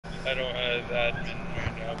I don't have admin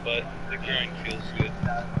right now, but the grind feels good.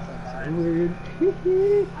 Weird.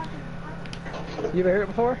 You ever heard it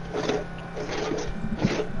before?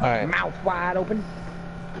 Alright. Mouth wide open.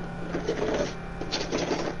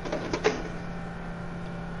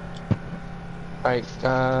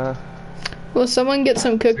 Alright, Will someone get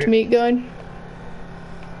some cooked meat going?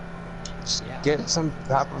 get some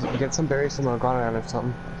berries from Iguana or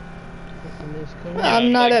something.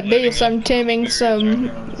 I'm not at base, I'm taming some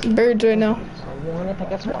birds right now. I wanna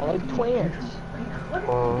take a swallowed twins.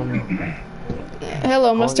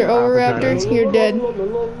 Hello, Mr. Overraptor, you're dead.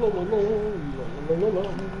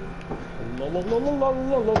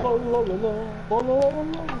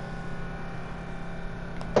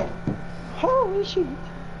 Holy shit.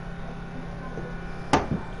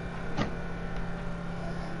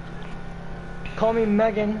 Call me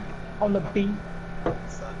Megan on the beat.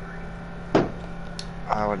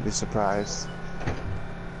 I wouldn't be surprised.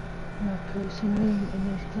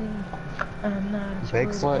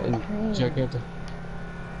 Bigfoot and Gigantic.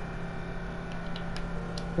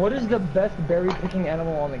 What is the best berry picking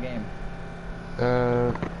animal on the game?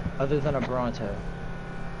 Other than a Bronto.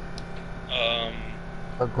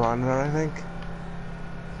 Iguanodon, I think.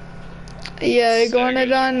 Yeah,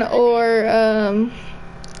 Iguanodon or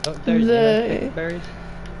Oh, there's the berries.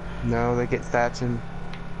 No, they get thatching.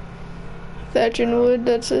 Thatching wood,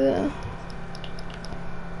 that's a...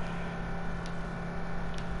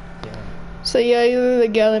 So yeah, either the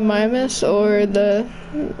Gallimimus or the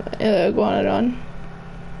Iguanodon.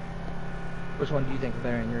 Which one do you think is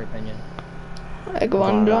better in your opinion?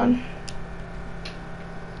 Iguanodon.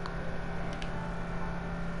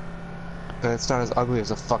 But it's not as ugly as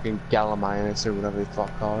a fucking Gallimimus or whatever they fuck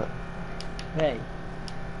call it. Hey.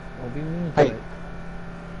 Don't be mean to Hey. it.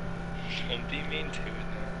 Don't be mean to it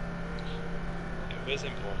now. It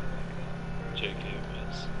wasn't born like that. JK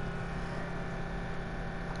was.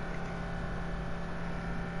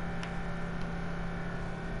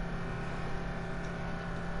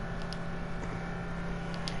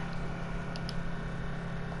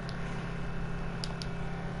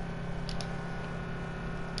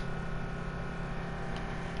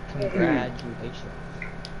 Congratulations.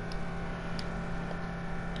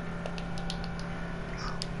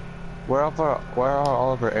 Where are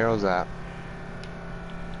all of our arrows at?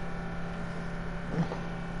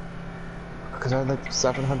 Because I had like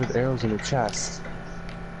 700 arrows in the chest.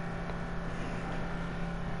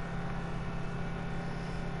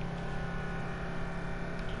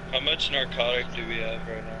 How much narcotic do we have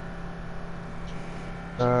right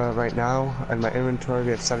now? Right now, in my inventory,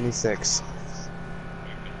 we have 76.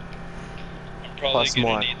 I'm probably Plus gonna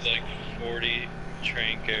more. need like 40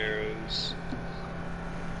 trank arrows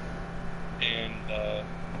and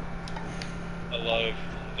a lot of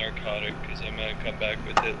narcotic because I'm gonna come back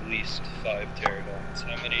with at least 5 pterodons.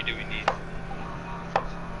 How many do we need?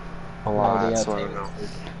 A lot, so I don't know.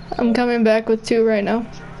 I'm coming back with 2 right now.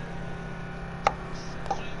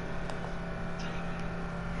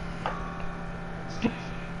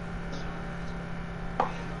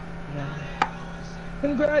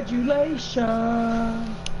 Congratulations. I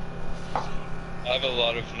have a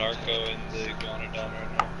lot of narco in the Iguanodon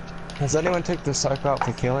right now. Does anyone take the suck out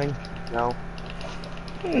for killing? No.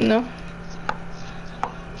 No.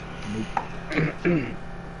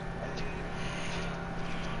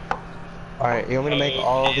 Alright, you want me to make Oh,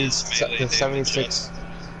 all of he these, is melee the damage 76?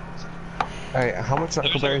 Alright, how much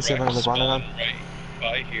narco berries do you have on the spawn Iguanodon? right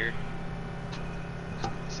by here.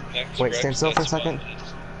 Next Wait, Rex stand still for a that second. spawned.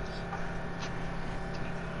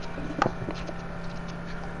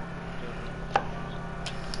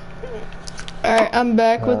 Alright, I'm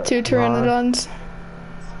back with 2 Pteranodons.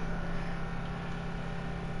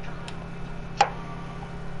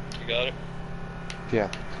 You got it? Yeah,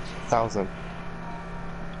 1,000.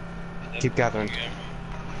 Keep gathering.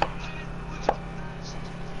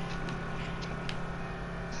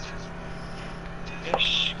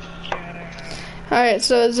 Yes, Alright,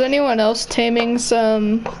 so is anyone else taming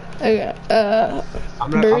some I'm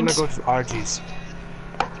gonna birds? go to RG's.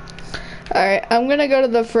 Alright, I'm gonna go to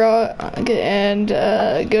the frog and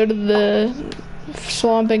go to the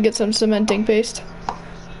swamp and get some cementing paste.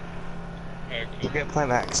 Alright, cool. We'll get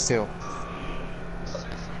Plant X too.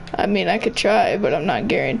 I mean, I could try, but I'm not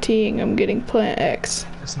guaranteeing I'm getting plant X.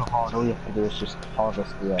 It's not hard. All you have to do is just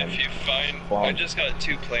harvest the If you find, I just got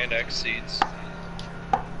 2 Plant X seeds.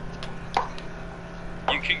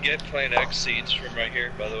 You can get Plant X seeds from right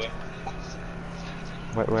here, by the way.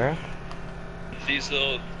 Wait, where? These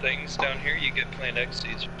little things down here, you get Plant X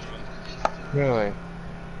seeds from. Really?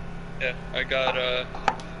 Yeah, I got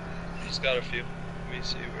just got a few. Let me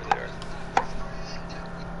see where they are.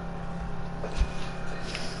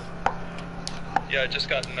 Yeah, I just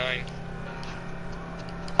got 9.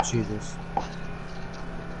 Jesus.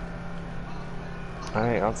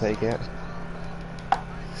 Alright, I'll take it.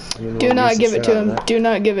 Do not give it to him. Do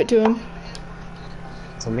not give it to him.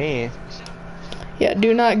 To me? Yeah,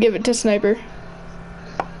 do not give it to Sniper.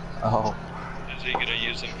 Oh. Is he gonna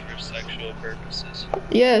use them for sexual purposes?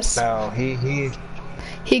 Yes. No,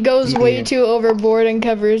 He goes way did. too overboard and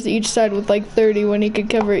covers each side with like 30 when he could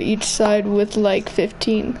cover each side with like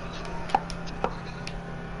 15.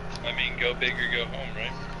 I mean, go big or go home,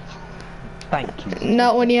 right? Thank you.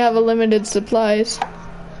 Not when you have a limited supplies.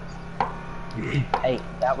 Hey,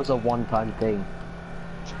 that was a one-time thing.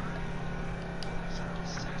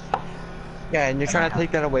 Yeah, and you're trying to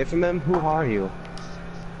take that away from him? Who are you?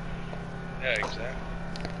 Yeah, exactly.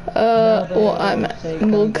 Well, I'm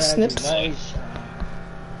Milk Snips.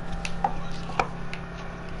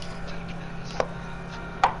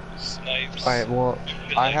 Snipes. Alright, well,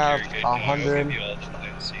 feel I like have you're a good guy. I'll 100. give you all the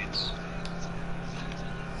plant seeds.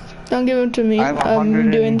 Don't give them to me. I have I'm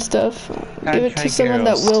 100 doing and stuff. Give it to 10 someone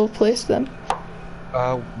that arrows. will place them.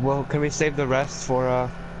 Well, can we save the rest for,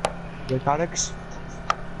 narcotics?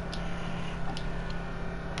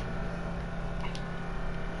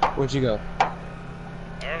 Where'd you go? I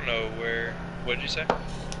don't know where. What'd you say?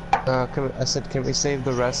 I said, can we save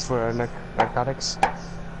the rest for our narcotics?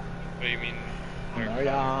 What do you mean?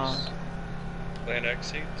 yeah. Plant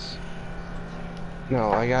X seeds?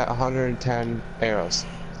 No, I got 110 arrows.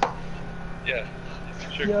 Yeah.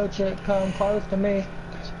 Sure. Yo, chick, come close to me.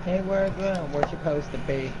 Hey, where you supposed to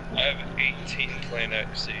be? I have 18 plant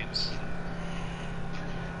X seeds.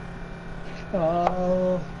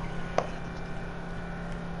 Oh.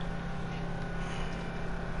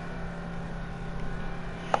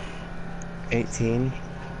 $18.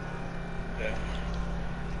 Yeah.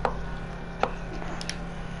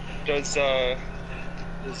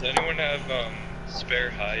 Does anyone have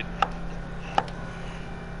spare hide?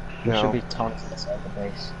 There should No. be tons inside the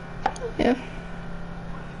base. Yeah.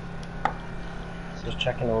 Just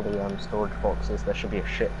checking all the storage boxes. There should be a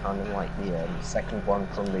shit ton in like the second one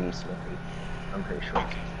from the smithy. I'm pretty sure.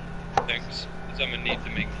 Thanks. Because I'm gonna need to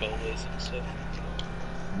make bolas and stuff.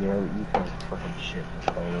 You know, you can fucking shit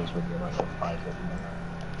with bolos with your level 5 at the moment.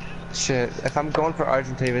 Shit, if I'm going for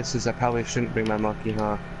Argentavis, I probably shouldn't bring my monkey,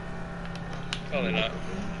 huh? Probably not.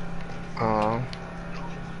 Aw.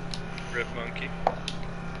 Rip monkey.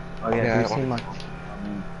 Oh yeah, Yeah, do I you see don't- my...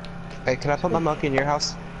 Hey, can I put my monkey in your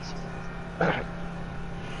house?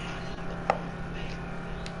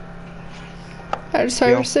 I just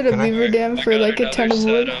harvested a can I- beaver dam for like a ton of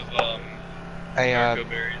wood. Hey, Narco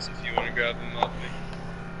berries if you want to grab them off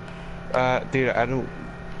me. dude, I don't...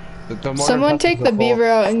 the more Someone take the beaver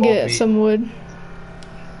out and get some wood.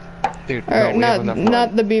 Dude, Or no, we have enough not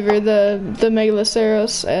wood. the beaver, the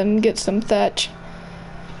Megaloceros, and get some thatch.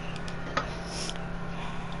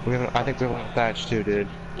 I think we have enough thatch too, dude.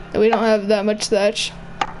 We don't have that much thatch.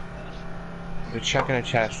 We're checking a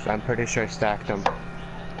chest. I'm pretty sure I stacked them.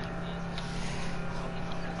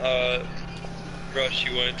 Rush,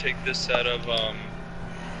 you want to take this set of,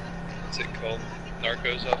 what's it called?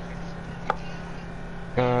 Narcos off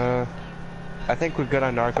me? I think we're good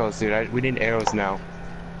on narcos, dude. We need arrows now.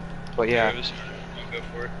 But yeah, Arrows? I'll go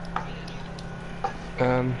for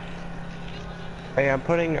it. hey, I'm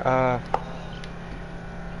putting, a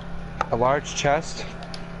large chest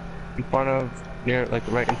in front of, like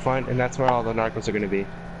right in front, and that's where all the narcos are gonna be.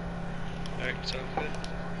 Alright, sounds good.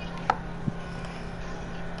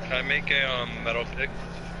 Can I make a, metal pick?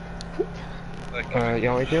 Like, You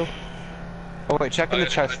want me to? Oh wait, check in the I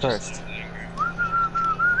chest just- first.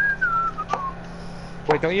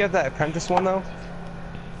 Wait, don't you have that apprentice one though?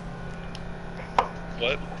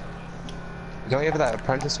 What? Don't you have that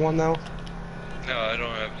apprentice one though? No, I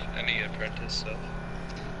don't have any apprentice stuff.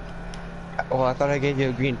 Well, I thought I gave you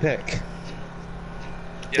a green pick. Yeah,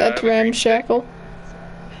 I That's have a green ramshackle.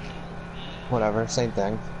 Whatever, same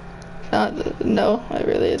thing. No, it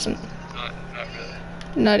really isn't. pick. Not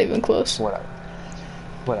really. Not even close. Whatever.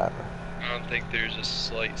 Whatever. I don't think there's a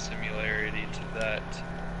slight similarity to that.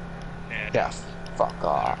 And Yeah, fuck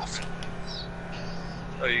off.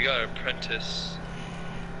 Oh, you got apprentice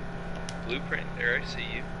blueprint there. I see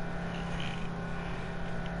you.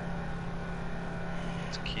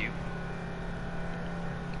 It's cute.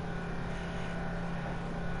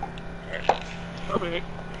 Alright.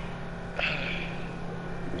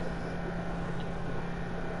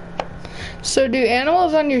 So do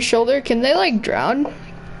animals on your shoulder, can they like drown?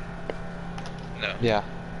 No, Yeah.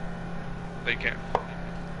 they can't.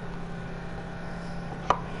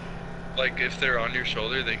 Like, if they're on your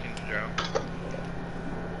shoulder, they can drown.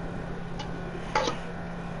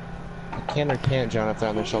 can or can't, John, if they're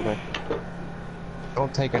on their shoulder.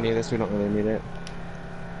 Don't take any of this, we don't really need it.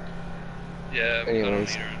 Yeah, I don't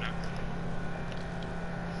Anyways. need it right now.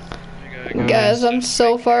 I gotta go Guys, I'm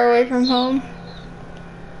so far away from home.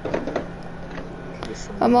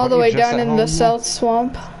 I'm all the Weren't way you just down at in the home? South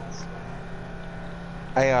Swamp.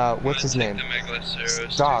 Hey, what's his name? The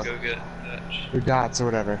Megaloceros Dog. to go get that. Or dots or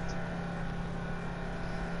whatever.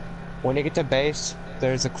 When you get to base,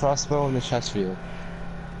 there's a crossbow in the chest view.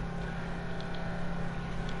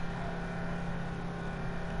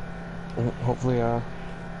 Hopefully, Come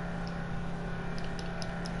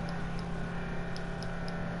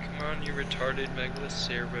on, you retarded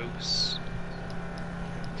Megaloceros.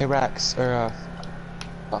 hey Rax, or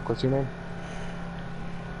fuck, what's your name?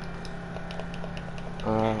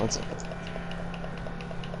 What's it?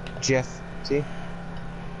 Jeff, see?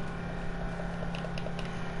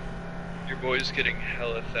 Your boy's getting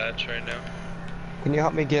hella thatch right now. Can you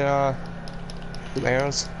help me get, some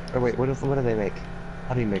arrows? Or wait, what do they make?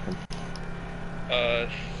 How do you make them?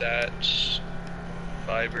 Thatch,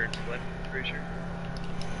 fiber, and flint, pretty sure.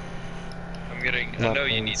 I know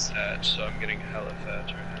you need Weapons. thatch, so I'm getting hella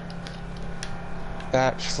thatch right now.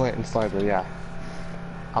 Thatch, flint, and fiber, yeah.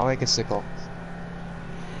 I'll make a sickle.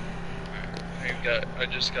 I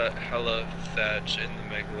just got hella thatch in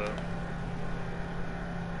the Megalo.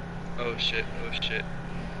 Oh shit, oh shit.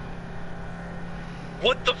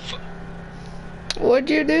 What the fu- What'd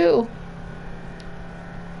you do?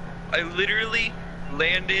 I literally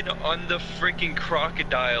landed on the freaking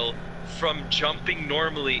crocodile from jumping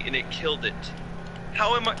normally and it killed it.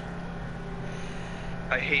 How am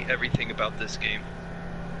I hate everything about this game.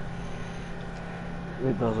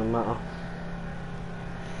 It doesn't matter.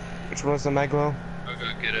 Which was the Megalo? I'll go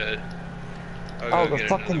get a... I'll Oh, go the get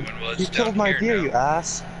fucking... another one while You it's killed down my here deer, now. you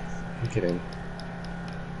ass! I'm kidding.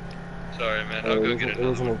 Sorry man, I'll go get It another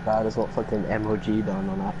wasn't one. as bad as what fucking MOG done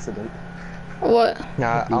on accident. What?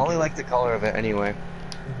 Nah, I only like the color of it anyway.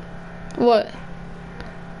 What?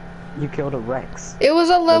 You killed a Rex. It was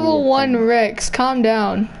a level you 1 think? Rex. Calm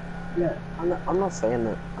down. Yeah, I'm not saying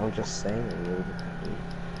that. I'm just saying it was a fucking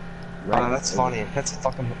Rex. Oh, that's funny. That's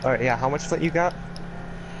fucking... Alright, yeah, how much flint you got?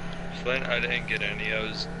 Flint, I didn't get any. I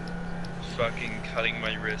was fucking cutting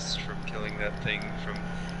my wrists from killing that thing from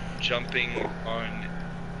jumping on...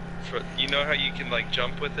 You know how you can like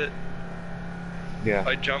jump with it? Yeah.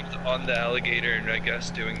 I jumped on the alligator and I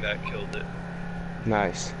guess doing that killed it.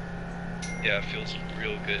 Nice. Yeah, it feels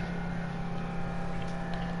real good.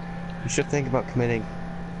 You should think about committing.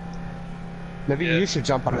 Maybe Yeah. you should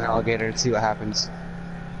jump on an alligator and see what happens.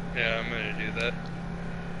 Yeah, I'm gonna do that.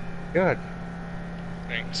 Good.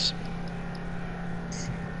 Thanks.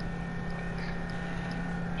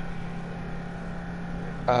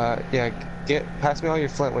 Yeah, pass me all your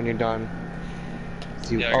flint when you're done.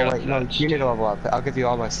 If you, Yeah, I oh got wait, no, thatch. you need to level up. I'll give you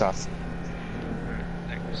all my stuff.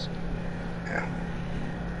 Thanks.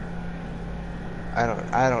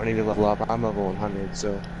 I don't need to level up. I'm level 100,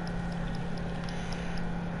 so.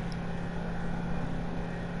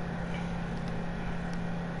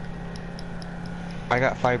 I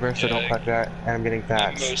got fiber, so Yeah, don't cut that, and I'm getting I'm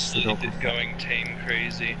thatch. so mostly don't cut that. going tame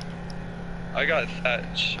crazy. I got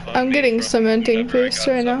thatch. on I'm me getting from cementing whenever I paste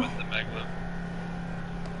got right some now. with the Megalo.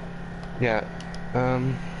 Yeah.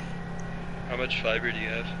 How much fiber do you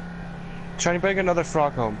have? Trying to bring another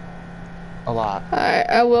frog home. A lot. Alright,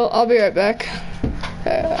 I will. I'll be right back.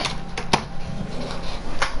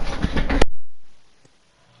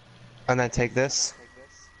 And then take this.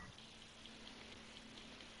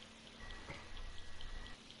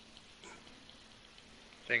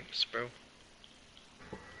 Thanks, bro.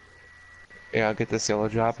 Yeah, I'll get this yellow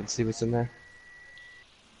drop and see what's in there.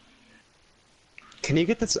 Can you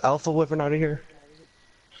get this alpha wyvern out of here?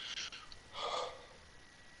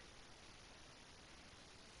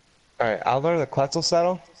 Alright, I'll learn the Quetzal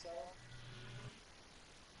saddle.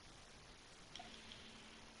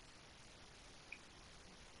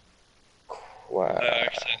 Wow. I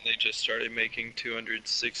accidentally just started making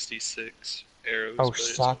 266 arrows. Oh, but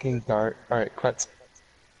it's- shocking dart. Alright, Quetz.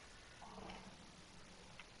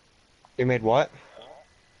 You made what?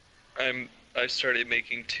 I started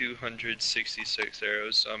making 266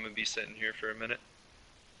 arrows, so I'm gonna be sitting here for a minute.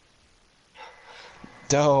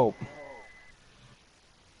 Dope.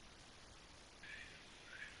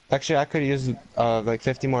 Actually, I could use like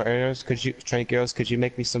 50 more arrows. Could you, trank arrows? Could you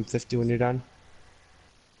make me some 50 when you're done?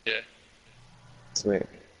 Yeah. Sweet.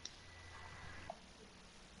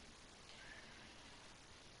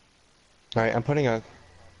 Alright, I'm putting a.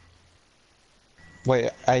 Wait,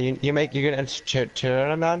 you're gonna enter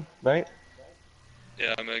Pteranodon, right?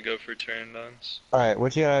 Yeah, I'm gonna go for pteranodons. Alright,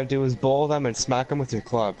 what you gotta do is bowl them and smack them with your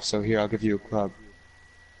club. So here, I'll give you a club.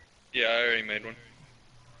 Yeah, I already made one.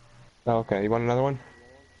 Oh, okay, you want another one?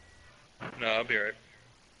 No, I'll be right.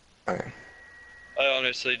 Alright. I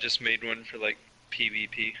honestly just made one for like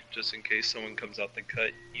PvP, just in case someone comes out the cut,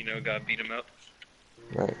 you know, gotta beat them up.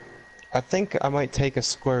 Right. I think I might take a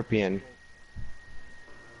scorpion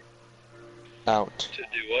out. To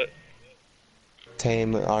do what?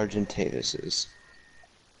 Tame Argentatuses.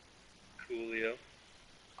 Coolio.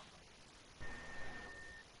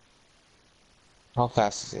 How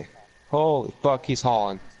fast is he? Holy fuck, he's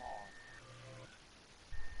hauling.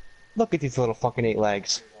 Look at these little fucking 8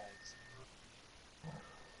 legs.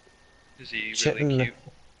 Is he really Shitting. cute?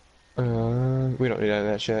 We don't need any of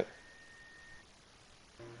that shit.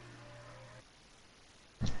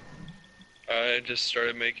 I just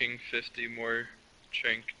started making 50 more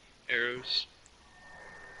trank arrows.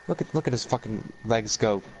 Look at his fucking legs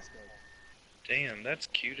go. Damn, that's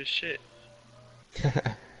cute as shit.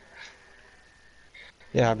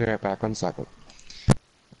 Yeah, I'll be right back. 1 second.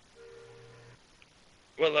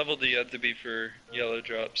 What level do you have to be for yellow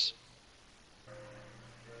drops?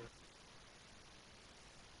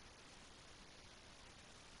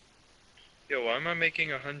 Yo, why am I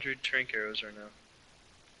making 100 trank arrows right now?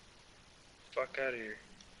 Fuck out of here.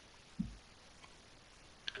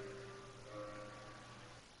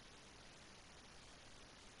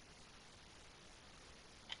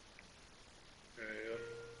 There you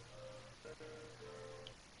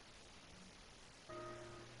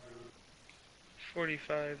go.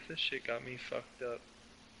 $45, this shit got me fucked up.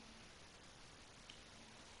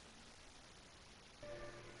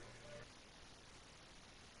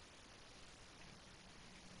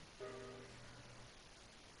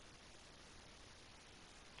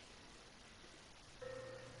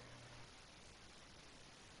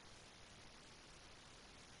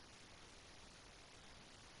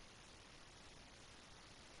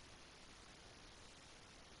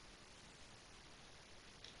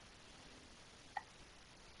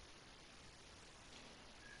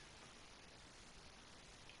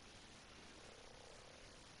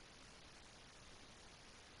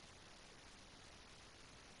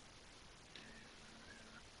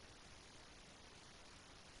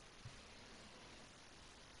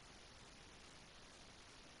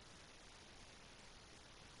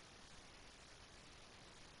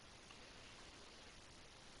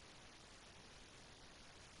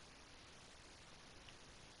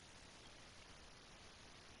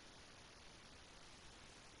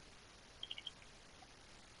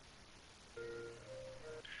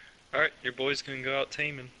 Alright, your boy's gonna go out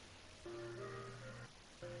taming.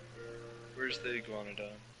 Where's the iguanodon?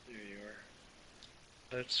 There you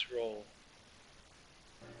are. Let's roll.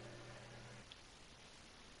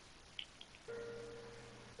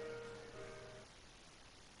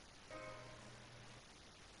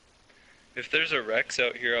 If there's a Rex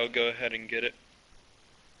out here, I'll go ahead and get it.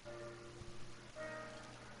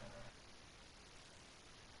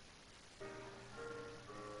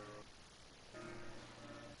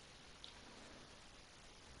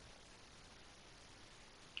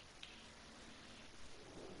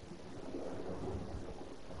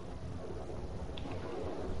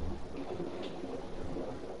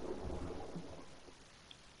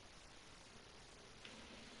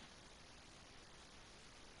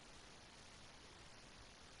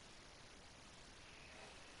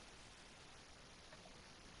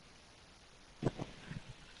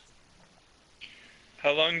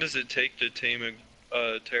 How long does it take to tame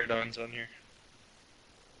a pterodons on here?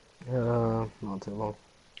 Not too long.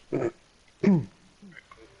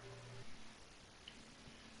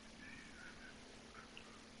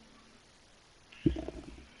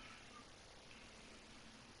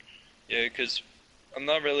 Yeah, because I'm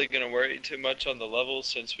not really going to worry too much on the levels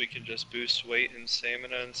since we can just boost weight and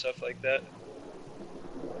stamina and stuff like that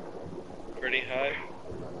pretty high.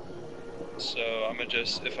 So I'm gonna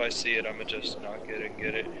just, if I see it, I'm gonna just knock it and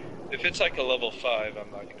get it. If it's like a level 5, I'm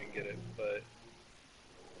not gonna get it, but...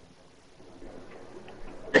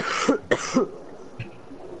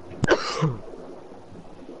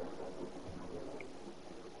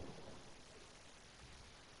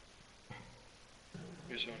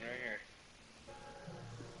 Here's one right here.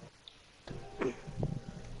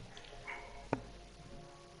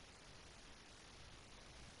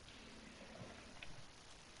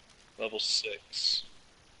 Level 6.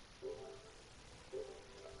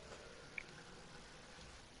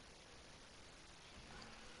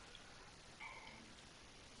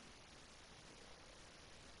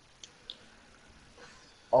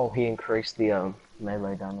 Oh, he increased the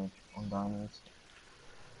melee damage on diamonds.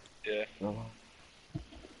 Yeah. No.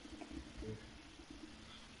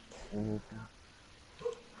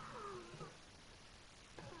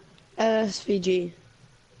 SVG.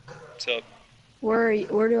 What's up?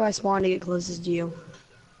 Where do I spawn to get closest to you?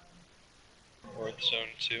 North Zone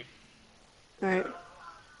 2. Alright.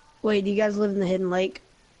 Wait, do you guys live in the Hidden Lake?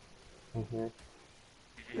 Alright.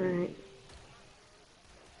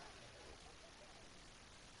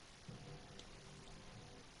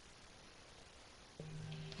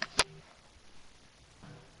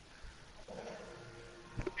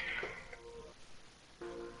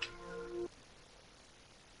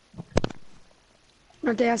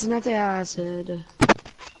 Not the acid, not the acid.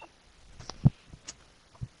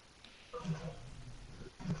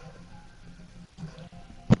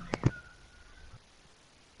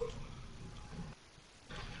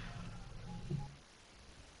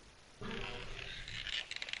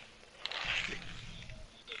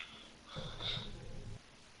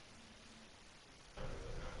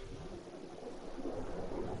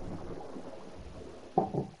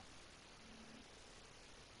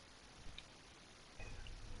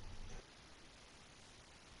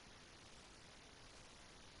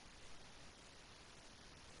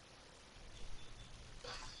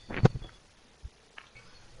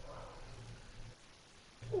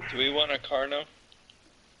 Do we want a Carno?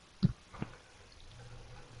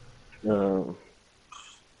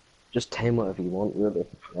 Just tame whatever you want, really.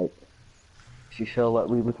 Like, if you feel like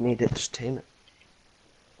we would need it, just tame it.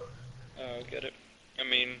 Oh, get it. I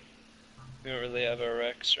mean, we don't really have our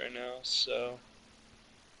Rex right now, so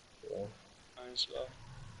Yeah. might as well.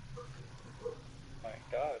 My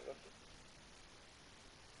God, what the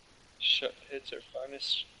shut hits are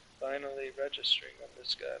finally registering on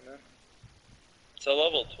this guy, man. It's a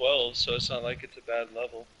level 12, so it's not like it's a bad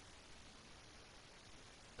level.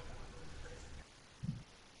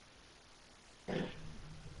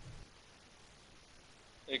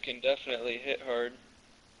 It can definitely hit hard.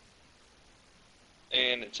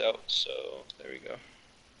 And it's out, so there we go.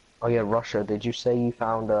 Oh yeah, Russia, did you say you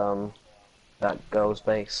found, that girl's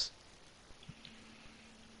base?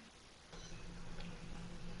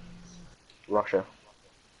 Russia.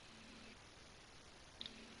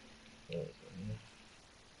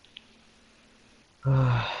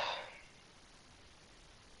 Oh,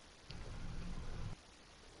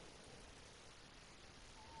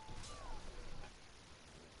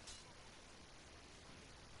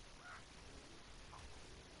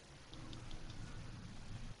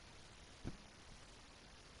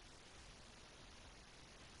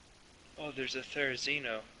 there's a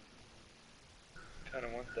Therizino. Kinda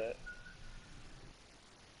want that.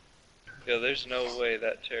 Yeah, there's no way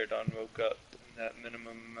that Pterodon woke up in that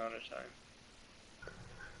minimum amount of time.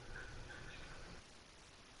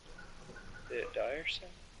 Did it die or something?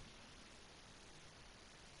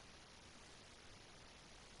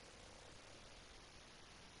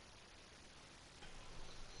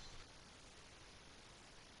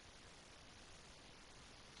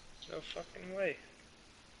 No fucking way.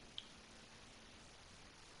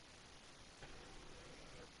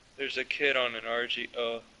 There's a kid on an RG.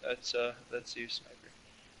 Oh, that's you, Sniper.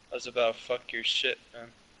 I was about to fuck your shit,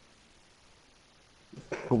 man.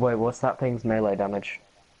 Wait, what's that thing's melee damage?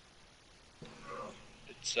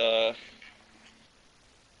 It's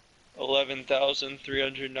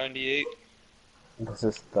 11,398. This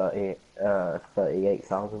is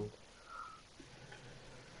 38,000.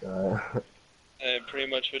 It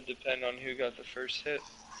pretty much would depend on who got the first hit.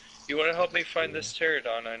 You want to help me find this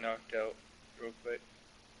Pterodon I knocked out, real quick?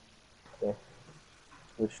 Okay.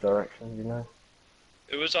 Which direction, do you know?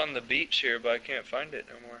 It was on the beach here, but I can't find it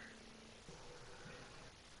no more.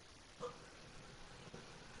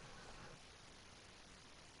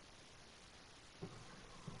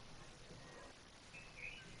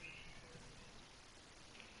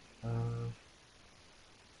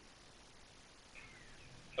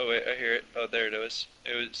 Oh wait, I hear it. Oh, there it was.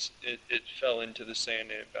 It fell into the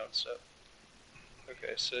sand and it bounced up.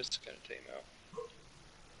 Okay, so it's gonna tame out.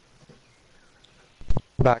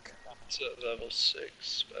 Back. It's at level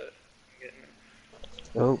 6, but I'm getting it.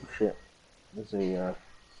 Oh shit. There's a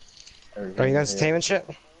Are you guys taming shit?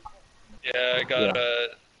 Yeah, I got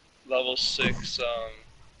a level 6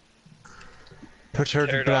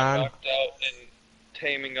 Pterodon. knocked out and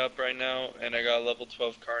taming up right now, and I got a level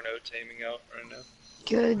 12 Carno taming out right now.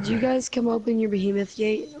 Good. You guys come open your behemoth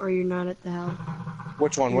gate, or you're not at the hell?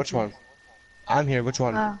 Which one? Which one? I'm here. Which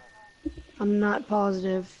one? I'm not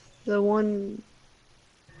positive. The one.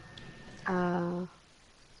 Oh.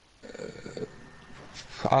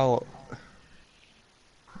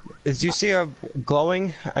 Did you see a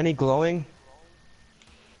glowing? Any glowing?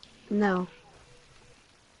 No.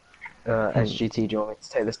 SGT, do you want me to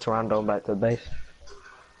take this Pteranodon back to the base?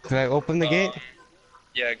 Can I open the gate?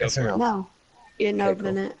 Yeah, go Yes for or it. no? No. You didn't Okay,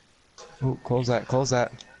 open it. Ooh, close that, close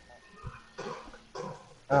that.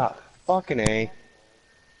 Ah, fucking A.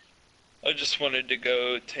 I just wanted to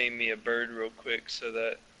go tame me a bird real quick so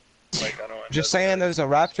that, like, I don't end Just up saying there's a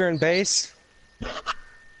raptor in base.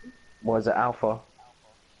 Was it Alpha?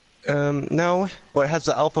 No, but it has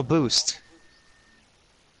the alpha boost.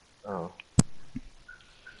 Oh.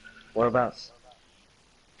 Whereabouts?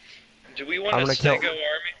 Do we want I'm a gonna kill- Stego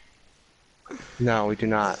army? No, we do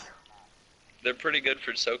not. They're pretty good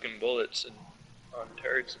for soaking bullets and on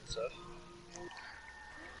turrets and stuff.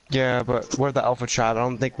 Yeah, but we're the alpha tribe. I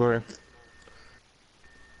don't think we're...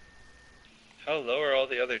 How low are all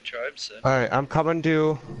the other tribes then? Alright, I'm coming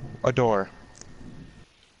to a door.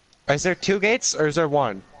 Is there 2 gates, or is there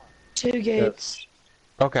 1? 2 gates.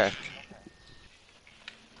 Okay.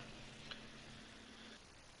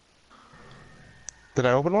 Did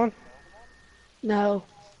I open one? No.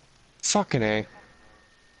 Fucking A.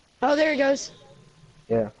 Oh, there he goes.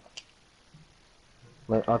 Yeah.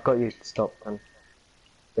 Wait, I've got you. Stop.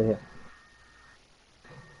 Stay here.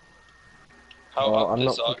 How Oh, up I'm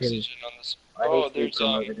is not fucking- oxygen on this? I Oh, need to be there's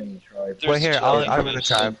promoted in the tribe. there's Wait here, I'm in the jellyfish.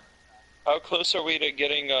 tribe. How close are we to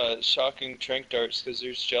getting shocking trank darts? Because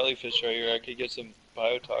there's jellyfish right here. I could get some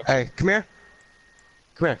biotoxin. Hey, come here.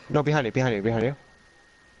 Come here. No, behind you, behind you, behind you.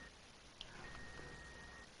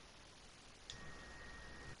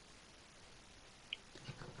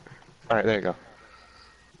 Alright, there you go.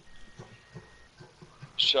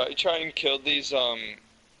 Should I try and kill these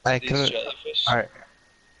I these can. jellyfish? Alright.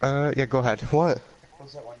 Yeah, go ahead. What?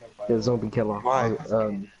 The zombie killer. Why?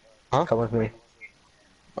 Huh? Come with me.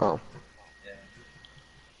 Oh.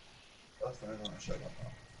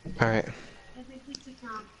 Alright.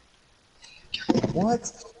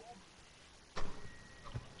 What?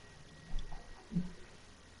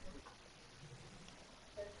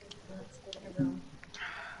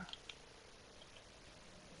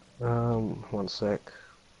 One sec.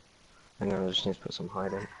 Hang on, I just need to put some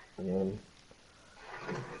hide in. And then...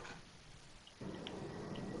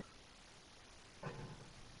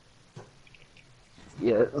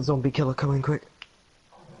 Yeah, zombie killer coming quick.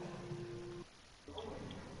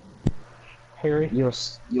 Harry? Your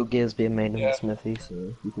gear's being made in Yeah. the smithy, so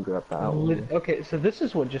you can grab that out. Okay, so this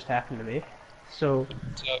is what just happened to me. So,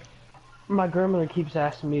 So, my grandmother keeps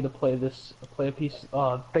asking me to play a piece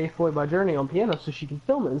of Faithfully by Journey on piano so she can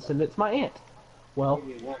film it and send it to my aunt. Well,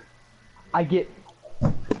 I get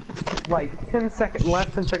like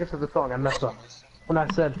last 10 seconds of the song, I mess up. When I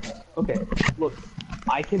said, okay, look,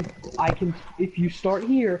 I can, if you start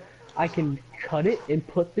here, I can cut it and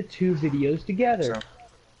put the 2 videos together.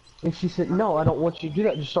 And she said, no, I don't want you to do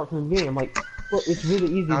that, just start from the beginning. I'm like, well, it's really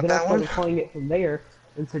easy. Not Then I that started one? playing it from there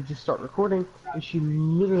and said, just start recording. And she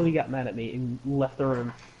literally got mad at me and left the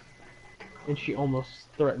room. And she almost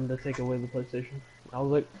threatened to take away the PlayStation. I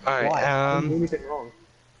was like, Alright, why? I didn't do anything wrong.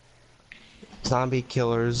 Zombie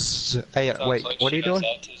killers. Hey, sounds wait, like what are she you doing?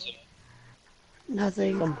 has autism.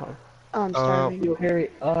 Nothing. Sometimes. Oh, I'm starving. Yo,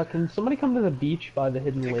 Harry, can somebody come to the beach by the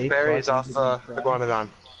hidden lake? Barry is so I off can the get the Iguanodon.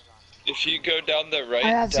 If you go down the right, I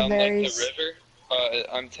have some down like the berries. river,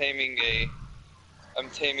 I'm taming Hey,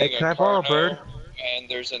 a can I borrow a carno, bird? and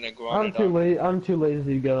there's an I'm iguanodon. I'm too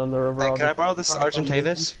lazy to go on the river. Hey, I'll can I just- borrow this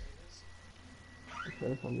Argentavis?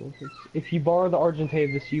 If you borrow the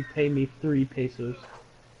Argentavis, you pay me 3 pesos.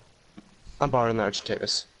 I'm borrowing the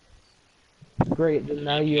Argentavis. Great, then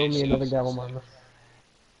now you owe me another Gallimimus.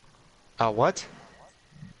 What?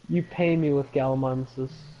 You pay me with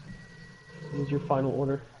Gallimimuses. This is your final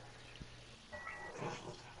order.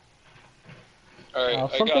 Alright, I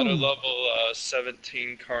got a something- level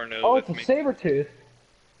 17 carno Oh, with it's a me. Sabertooth.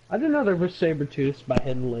 I didn't know there were Sabertooths by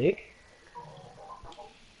Hidden Lake.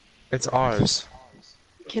 It's ours.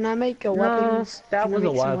 Can I make a No, weapons? that Can I was a make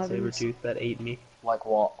some wild weapons? Sabertooth that ate me. Like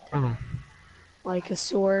what? Like a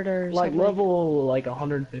sword or Like something? level like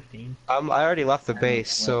 115. I already left the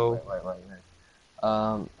base, so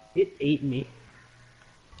Wait. It ate me.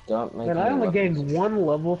 Don't make And I any only weapons. gained 1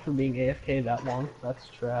 level for being AFK that long. That's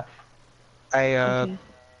trash. I Okay.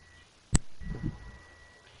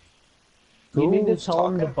 You need to who's tell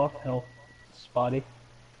him to talking? buff health, Spotty.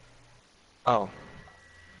 Oh.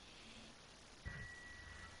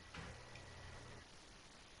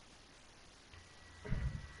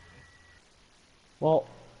 Well,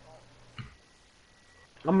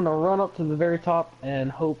 I'm gonna run up to the very top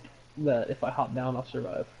and hope that if I hop down, I'll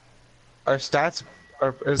survive. Our stats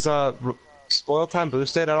is spoil time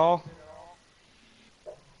boosted at all?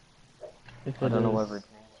 If I it don't know is, whether.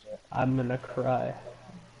 I'm gonna cry.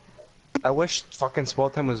 I wish fucking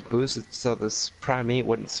spoil time was boosted so this prime meat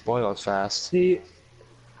wouldn't spoil as fast. See,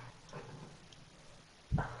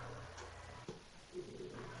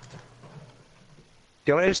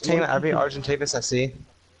 you want me to just tame every Argentavis I see?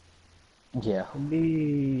 Yeah.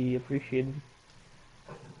 Be appreciated.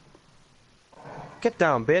 Get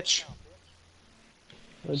down, bitch.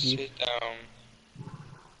 Oh, geez. Sit down.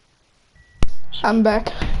 I'm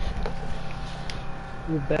back.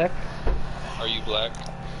 You're back. Are you black?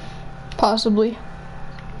 Possibly.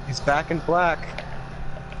 He's back in black.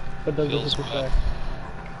 But doesn't Feels hit the bad. back.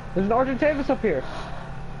 There's an Argentavis up here.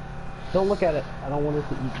 Don't look at it. I don't want it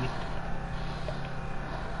to eat you.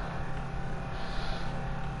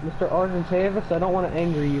 Mr. Argentavis, I don't want to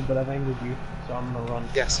anger you, but I've angered you, so I'm gonna run.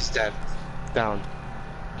 Yes, he's dead. Down.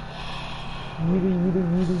 Am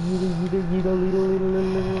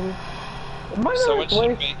I Someone in should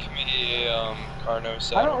place? make me a Carno I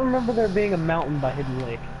saddle. don't remember there being a mountain by Hidden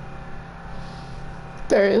Lake.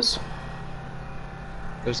 There is.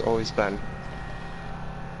 There's always been.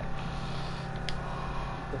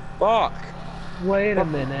 Fuck! Wait a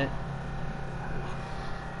minute.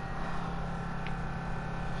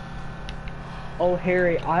 Oh,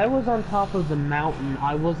 Harry, I was on top of the mountain.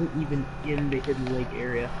 I wasn't even in the Hidden Lake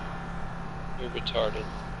area. You're retarded.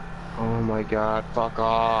 Oh my god, fuck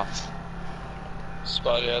off.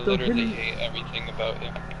 Spotty, I So literally didn't- hate everything about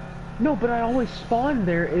him. No, but I always spawned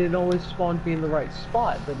there, and it always spawned me in the right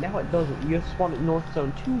spot. But now it doesn't. You have to spawn at North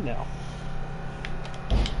Zone 2 now.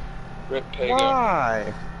 Rip Pago.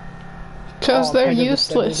 Why? Because Oh, they're Pega the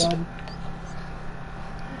useless. Spender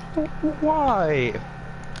Why?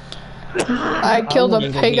 I killed a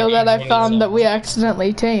wouldn't Pago be that I one of found them. that we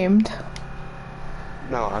accidentally tamed.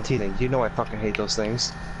 No, I'm teasing. You know I fucking hate those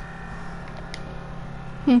things.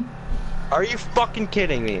 Hmm. Are you fucking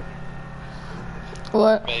kidding me?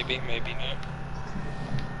 What? Maybe, maybe not.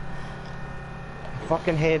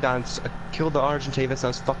 Fucking hand on killed the Argentavis I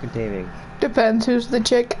was fucking taming. Depends who's the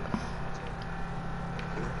chick.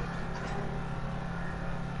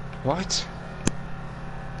 What?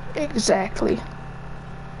 Exactly.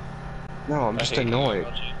 No, I'm I just hate you, annoyed.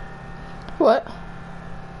 LG. What?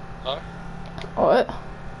 Huh? What?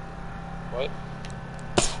 What?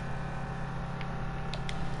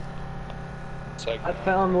 It's like, I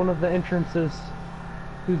found one of the entrances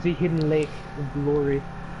to the Hidden Lake of Glory.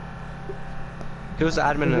 Who's the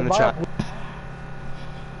admin Is in it the by- chat?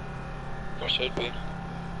 it should be.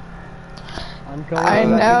 I'm going I to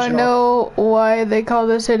that now shop know why they call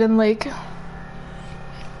this Hidden Lake.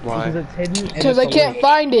 Why? Because it's hidden and Because it's I a can't lake.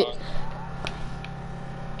 find it.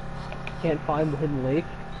 Can't find the Hidden Lake.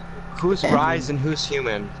 Who's Rise and who's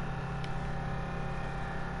human?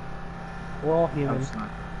 We're all I'm humans,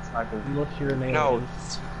 sniping. unless you're an alien. No.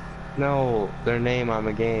 No, their name on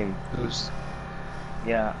the game. Who's...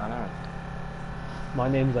 Yeah, I know. My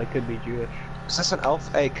name's I could be Jewish. Is this an Alpha?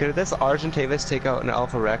 Hey, could this Argentavis take out an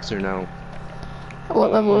Alpha Rex or no?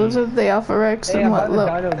 What level is it? The Alpha Rex Hey, and I'm what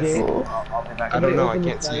by the level? Dino Gate. I'll be back. I don't know, I Open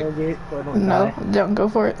can't the see. Dino Gate so I don't No, die. don't go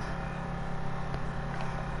for it.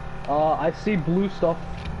 I see blue stuff.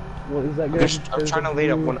 What is that I'm, good? just, I'm There's trying a to lead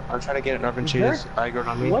up blue- one. I'm trying to get an Is Argentavis aggro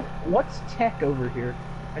on me. What's tech over here?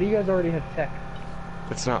 How do you guys already have tech?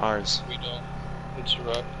 It's not ours. We don't. It's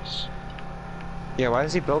rocks. Yeah, why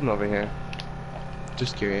is he building over here?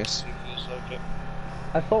 Just curious. It feels like it.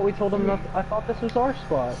 I thought we told him not. I thought this was our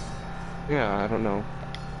spot. Yeah, I don't know.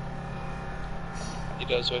 He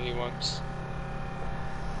does what he wants.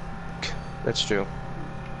 That's true.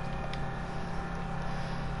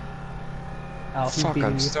 Al, he's Fuck, beating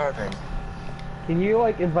I'm you. starving. Can you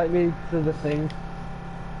like invite me to the thing?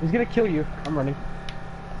 He's gonna kill you. I'm running.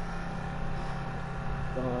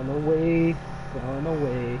 Run away, run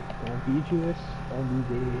away. Don't be Jewish, don't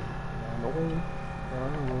be gay. Run away,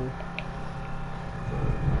 run away.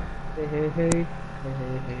 Hey, hey, hey, hey,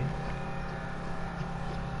 hey, hey.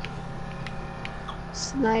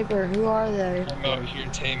 Sniper, who are they? I'm out here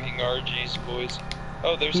taming RG's boys.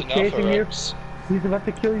 Oh, there's He's an Alpha chasing you. Rex. He's about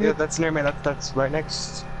to kill you. Yeah, that's near me. That's right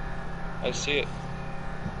next. I see it.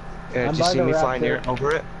 Yeah, I'm did you by see the me flying raptor. near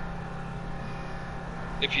over it?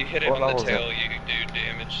 If you hit it What on level the is tail, you do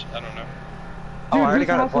damage. I don't know. Oh, I already this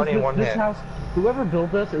got a house bunny is- in one this hit. house, whoever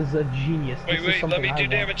built this is a genius. Wait, This is wait, let something me I do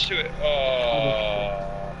want. damage to it. Oh.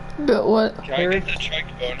 But what? Can I Harry? get the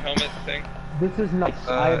trike bone helmet thing? This is nice.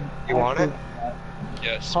 You want it?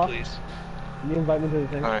 Yes, Huh? please. Can you invite me to the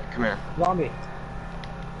thing? Alright, come here. Zombie.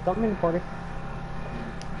 Something in the party.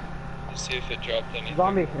 Let's see if it dropped anything.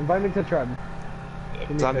 Zombie, invite me to the tribe. Yep. Give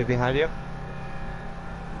me a Zombie second. behind you?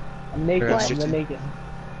 I'm naked. Here, I'm shoot you. naked.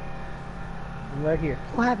 I'm right here.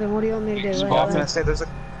 What happened? What do you want me to do? Oh, I was gonna say there's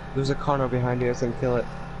a Carno behind you, so I can kill it.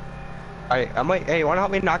 Alright, I'm like, hey, you wanna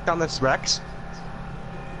help me knock down this Rex?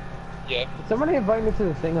 Yeah, Did somebody invite me to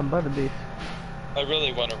the thing? I'm about to be. I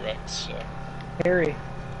really want a Rex, so. Harry.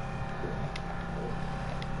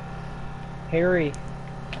 Harry,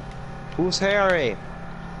 Who's Harry?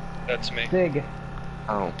 That's me. Sig.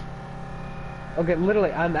 Oh. Okay,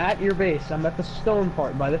 literally, I'm at your base. I'm at the stone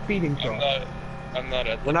part by the feeding trough. I'm not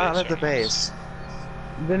at the We're not base at the right base.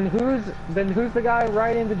 Then who's the guy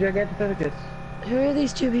riding the Gigantopithecus? Who are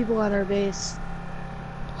these two people at our base?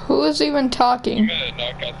 Who is even now. I'm talking? gonna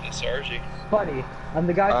knock out this RG. Buddy, I'm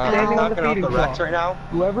the guy standing on the knocking out feeding the Rex trough. right now.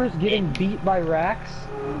 Whoever's getting beat by Rax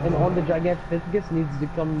and on the Gigantopithecus needs to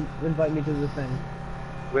come invite me to the thing.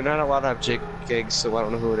 We're not allowed to have gigs, so I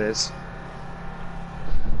don't know who it is.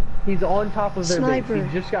 He's on top of their Sniper. base.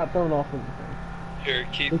 He just got thrown off of the thing. Here,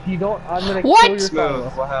 keep. If you don't, I'm gonna What? kill your Smooth. silo.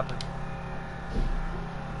 What happened?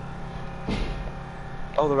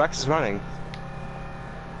 Oh, the Rex is running.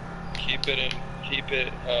 Keep it in. Keep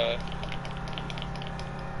it.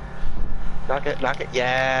 Knock it, knock it.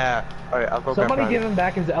 Yeah. Alright, I'll go Somebody grab give Ryan. him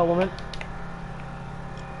back his element.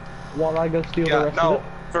 While I go steal the Yeah, rest no, of it.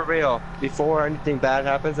 for real. Before anything bad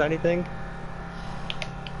happens, anything.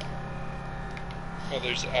 Oh,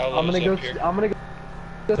 there's aloes I'm gonna go. up here. I'm gonna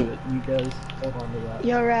go to it. You guys hold on to that.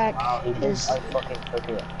 Yo, Rack. Wow, he Is, I fucking took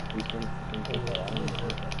it. He can take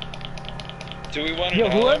it. Do we want an Yo,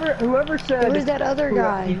 aloe? whoever said where's that other who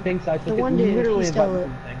guy? he thinks I took The it, one dude, literally he stole invited it.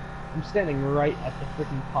 me to the thing. I'm standing right at the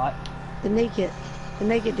freaking pot. The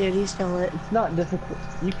naked dude, he stole it. It's not difficult.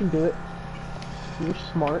 You can do it. You're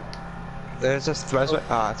smart. There's just threads.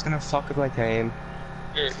 Ah, it's gonna fuck with my tame.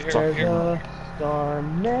 Here, There's here. a star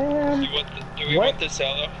man. Do we What? want this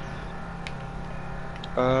aloe?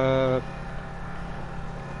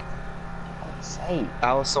 Say,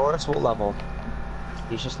 Allosaurus, what level?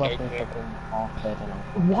 he's just left me Okay. fucking half dead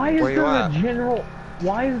and Why is Where you there a at? general?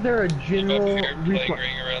 Why is there a I'm up general here playing replay?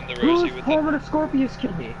 ring around the Who's rosy with it. Plummet Scorpius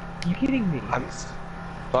kill me? You kidding me? I'm.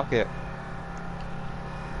 Fuck it.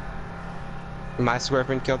 My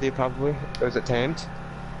scorpion killed you probably. Or was it tamed?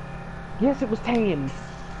 Yes, it was tamed.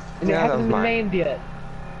 And Yeah, it that was hasn't been mine. named yet.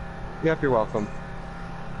 Yep, you're welcome.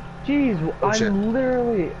 Jeez, Oh, I'm shit.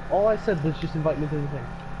 literally, all I said was just invite me to the thing.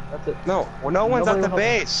 That's it. No, well, no one's Nobody at the will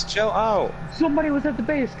help me. base. Chill out. Somebody was at the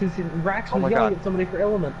base because Rax Oh was my yelling God. at somebody for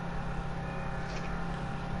element.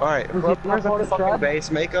 All right, Was he whoever's not at part the of the fucking tribe? base,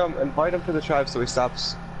 invite him to the tribe so he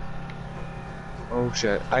stops. Oh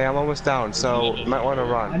shit, I am almost down, so you might want to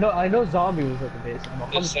run. I know Zombie was at the base. I'm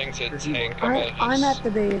 100% This thing's a sure he tank. was. Alright, I'm just- at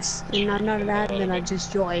the base, and I'm not an admin, I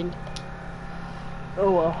just joined.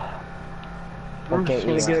 Oh well. We're Okay, just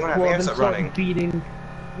gonna yeah. get a I'm club gonna and start start running. beating.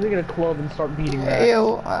 We're gonna club and start beating Rax.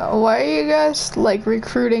 Yo, why are you guys like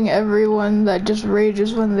recruiting everyone that just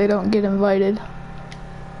rages when they don't get invited?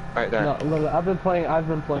 Right there. No, literally, I've been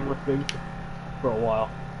playing with Big for a while.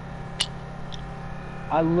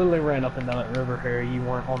 I literally ran up and down that river, Harry. You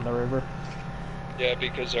weren't on the river. Yeah,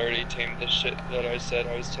 because I already tamed the shit that I said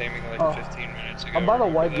I was taming like Oh. 15 minutes ago. I'm by the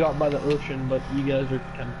Remember white that? drop by the ocean, but you guys are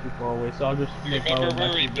kind of too far away, so I'll just make my Remember way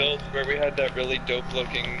where we back. built, where we had that really dope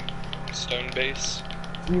looking stone base?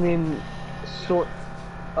 You mean, sort?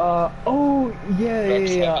 Oh, yeah, yeah,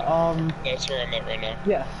 Rex yeah. Heaven. That's where I'm at right now.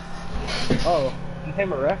 Yeah. Oh, you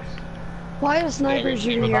came a Rex? Why is sniper we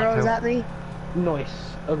shooting came back arrows to- at me? Nice.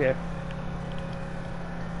 Okay.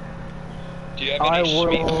 Do you have I any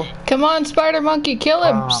will. Come on, Spider Monkey, kill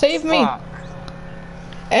him! Ah, Save me! fuck.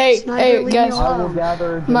 Hey, Sniper, hey, leave me guys! alone. I will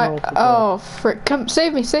gather My general support. oh frick! Come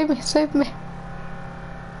save me! Save me! Save me!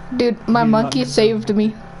 Dude, my You do not monkey need to saved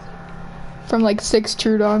me from like 6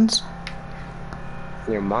 Trudons.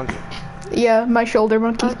 You're a monkey. Yeah, my shoulder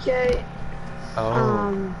monkey. Okay,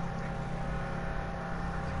 Oh.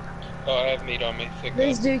 Oh, I have meat on me. Thank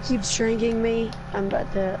this God. dude keeps shrinking me. I'm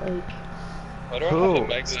about to, like, Why do I have a Who?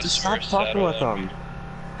 Magnus Just stop first talking saddle with on? them.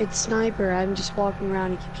 it's sniper. I'm just walking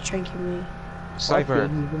around, he keeps shrinking me. Sniper. He's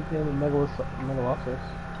been killing a Megalosaurus.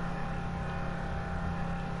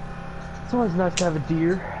 It's always nice to have a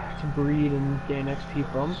deer to breed and gain XP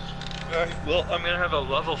from. Alright, well, I'm gonna have a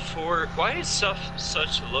level 4. Why is stuff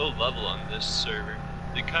such low level on this server?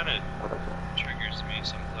 It kinda triggers me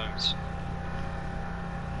sometimes.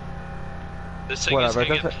 This thing Whatever, is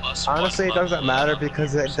gonna it get doesn't- plus honestly, one it doesn't level matter on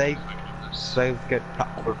because the they first They get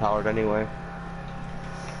overpowered anyway.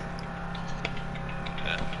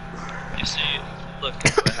 Yeah. You see, look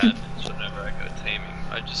at what happens whenever I go taming.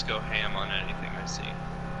 I just go ham on anything I see.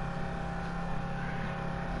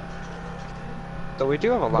 So we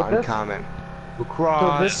do have a lot in this- common. So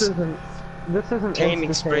Lacrosse. this isn't Taming insta-tame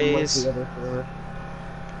like sprees. the other server.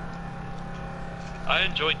 I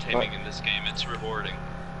enjoy taming in this game. It's rewarding.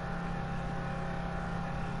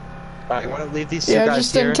 Alright, you want to leave these two Yeah, guys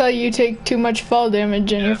just here? until you take too much fall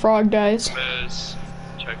damage and your frog dies. Guys,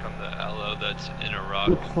 check on the aloe that's in a rock.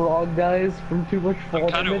 The frog dies from too much fall I'm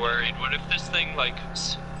kind of damage. worried. What if this thing like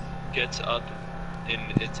gets up and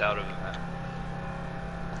it's out of the map.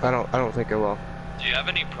 I don't think I will. Do you have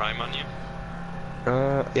any prime on you?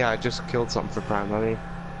 Yeah, I just killed something for prime money.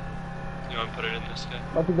 You want to put it in this guy?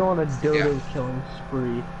 About to go on a dodo killing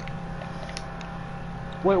spree.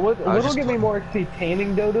 Wait, what'll just get me more XP,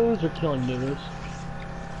 taming dodos or killing dodos?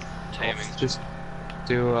 Taming. Just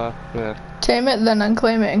do, yeah. Tame it, then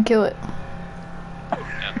unclaim it and kill it.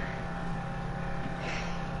 Yeah.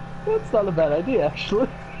 That's not a bad idea, actually.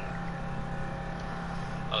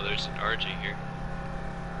 Oh, there's an RG here.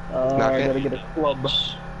 Knock I it. gotta get a club.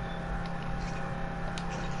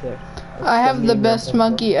 Sick. I have the best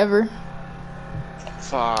monkey ever.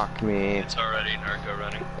 Fuck me. It's already narco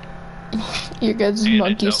running. You guys' And it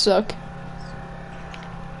monkeys don't. suck.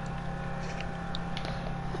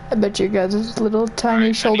 I bet you guys' little tiny Alright,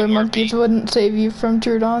 I shoulder need more monkeys meat. wouldn't save you from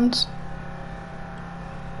Trudons.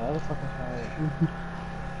 How the fuck is that?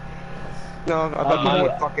 No, I bet mine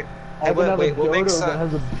would fucking. I Hey, have another wait, we'll dodo make that some.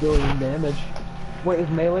 has 1 billion damage. Wait, is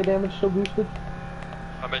melee damage still boosted?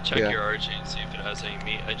 I'm gonna check Yeah. your RG and see if it has any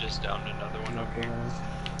meat. I just downed another one over here.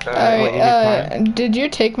 Wait, you need prime? Did you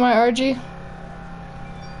take my RG?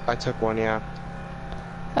 I took one, yeah.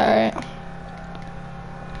 Alright.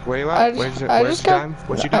 Where you I at? Where's just- your, I where's just your got- time?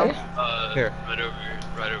 What you doing? Here.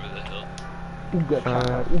 Right over the hill. Ooga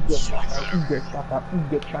chaka, ooga chaka, ooga chaka,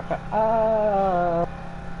 ooga chaka. Ah.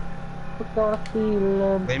 What got a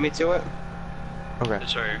feeling? Lead me to it? Okay.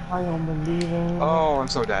 It's right here. I don't believe it. Oh, I'm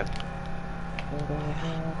so dead.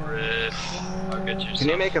 Rip. I'll get you Can some.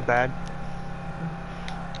 you make a bed?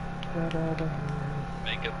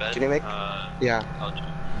 Make a bed? Can you make- Yeah. I'll do.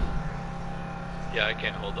 Yeah, I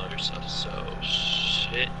can't hold all your stuff, so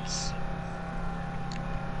shit.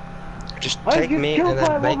 Just I take get me killed and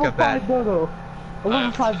by then make level a bed. 5 dodo. A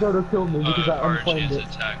level 5 dodo killed me because I RG unflamed is it.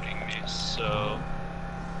 attacking me, so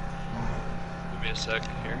give me a sec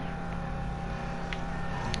here.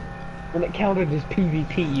 And it counted as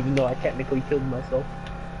PvP even though I technically killed myself.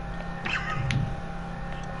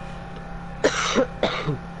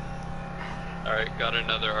 Alright, got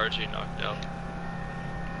another RG knocked out.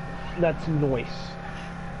 That's noise.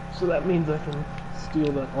 So that means I can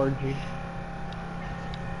steal that RG.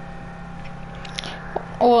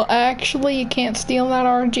 Well, actually, you can't steal that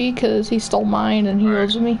RG because he stole mine and he Alright.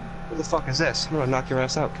 owes me. What the fuck is this? I'm gonna knock your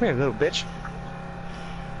ass out. Come here, little bitch.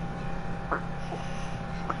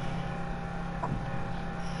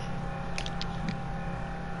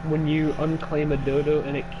 When you unclaim a dodo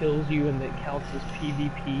and it kills you and it counts as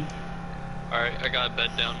PvP, Alright, I got a bed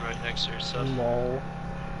down right next to your stuff. lol.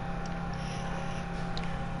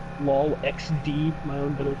 Lol XD, my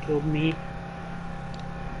own dodo killed me.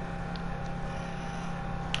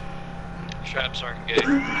 Traps aren't gay.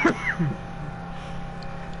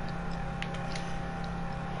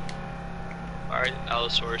 Alright,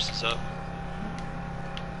 Allosaurus is up.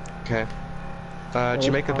 Okay. Did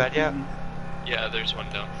you make a bed yet? Yeah, there's one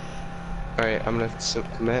down. Alright, I'm gonna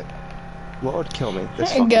commit. What would kill me? This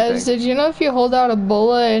Hey fucking guys, thing. did you know if you hold out a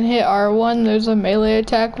bola and hit R1, there's a melee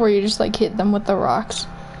attack where you just like hit them with the rocks?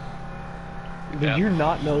 Did Yeah. you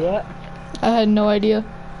not know that? I had no idea.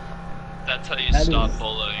 That's how you That stop is-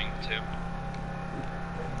 bullying too.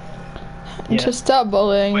 Yeah. To stop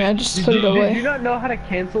bullying, I just Did put you, it did you away. not know how to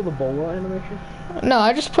cancel the bola animation? No,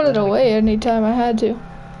 I just put it away anytime I had to.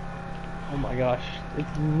 Oh my gosh,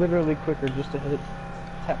 it's literally quicker just to hit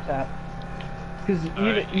tap tap. Because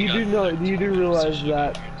Alright, you got do know, 13 you do realize position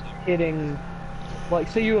that here, too. hitting, like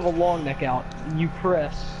say you have a long neck out, you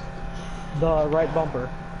press the right bumper,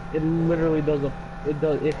 it literally does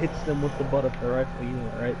it hits them with the butt of the rifle, you know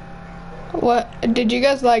that, right? What? Did you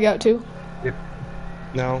guys lag out too?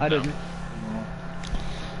 No. I didn't.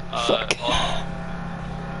 Fuck.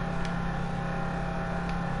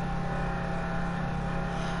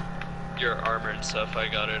 Your armor and stuff, I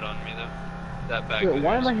got it on me though. That bag. Wait, of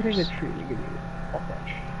why am I hitting a yours. tree? You can off that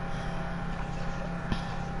shit.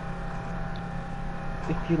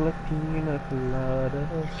 If you like pina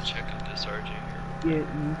coladas, Check out this RG here.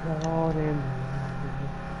 getting caught in the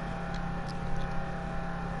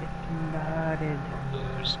if you're not in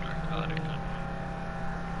There's narcotic on me.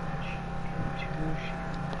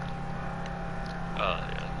 Oh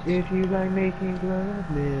yeah. if you like making blood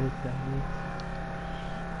midnight,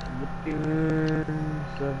 the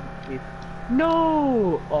tunes of it.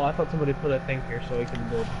 No! Oh, I thought somebody put a thing here so I can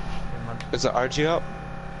build. Never mind. Is the RG up?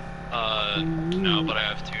 No, but I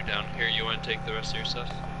have two down here. You want to take the rest of your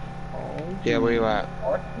stuff? Oh, Yeah, where you at?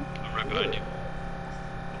 I'm right behind you.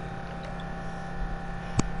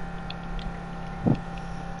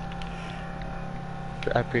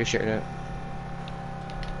 I appreciate it.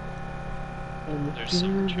 and the There's some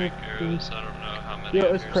tunes drink of arrows. I don't know how many. any Yo,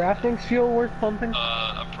 of is yours. crafting fuel worth pumping?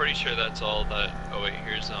 I'm pretty sure that's all that. Oh wait,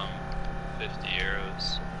 here's 50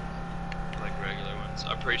 arrows, like regular ones.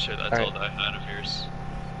 I'm pretty sure that's all Alright. that I had of yours.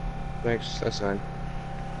 That's fine.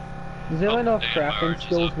 Does anyone know if damn, my crafting orange is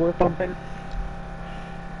fuel is up. worth pumping?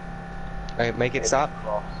 Alright, make it stop.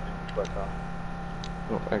 Cross, but,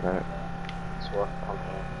 Oh, I got it. it's worth pumping.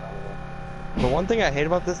 The one thing I hate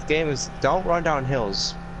about this game is don't run down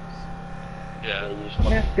hills. Yeah. You just want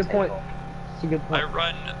Yeah, to good take point. off. It's a good point.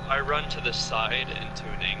 I run to the side into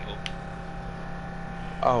an angle.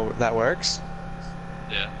 Oh, that works?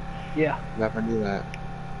 Yeah. Yeah, Never knew that.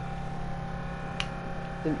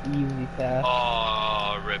 it's an easy path.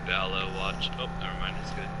 Oh, rip aloe, watch. Oh, never mind,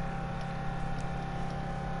 it's good.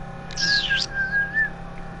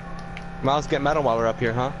 Miles, get metal while we're up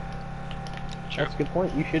here, huh? Sure. That's a good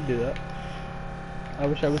point. You should do that. I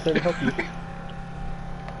wish I was there to help you.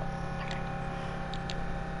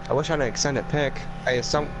 I wish I had an extended pick.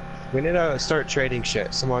 We need to start trading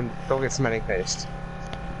shit. Someone go get cementing paste.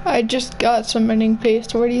 I just got cementing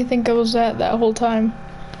paste. Where do you think I was at that whole time?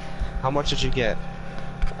 How much did you get?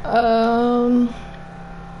 Um,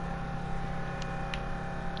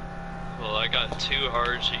 Well, I got 2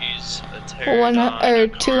 RGs, a One- pterodon, or a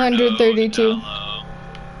Carno, 232. an aloe.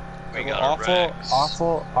 We got a Rex.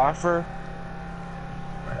 awful offer.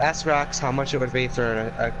 Ask Rax how much it would be for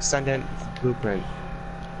an extended blueprint.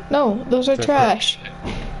 no, those are For- trash.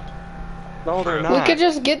 No, they're We not. We could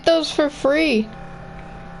just get those for free.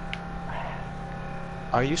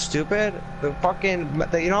 Are you stupid? The fucking,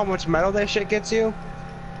 you know how much metal that shit gets you?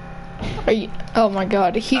 Are you? Oh my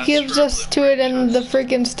god, he That's gives true, us but to it in the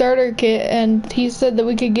freaking starter kit, and he said that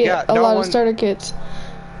we could get Yeah, a no lot one- of starter kits.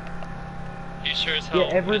 You sure as hell? Yeah,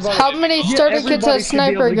 everybody- How many starter kits Everybody has should be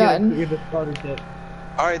able Sniper to get gotten? a starter kit.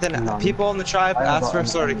 Alright then, None. people in the tribe I ask got for a one.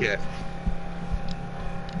 starter kit.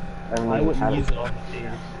 I wouldn't use it on the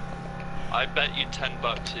team. I bet you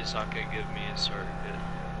 $10 he's not gonna give me a starter kit.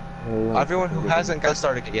 Everyone who hasn't got a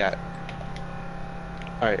starter kit yet.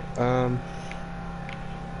 Alright,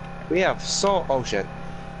 we have oh shit.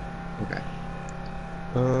 Okay.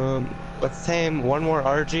 Let's tame one more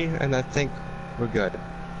RG and I think we're good.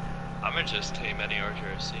 I'm gonna just tame any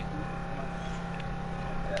RGRC.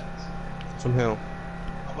 From who?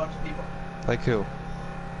 A bunch of people. Like who?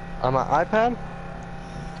 On my iPad?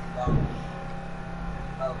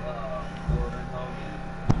 Gordon Hogan,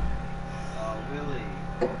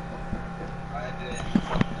 Willie, Ivan,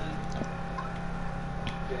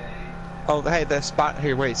 and Jay. Oh, hey, the spot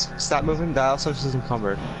here. Wait, stop moving. Dial source is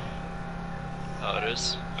encumbered. Oh, it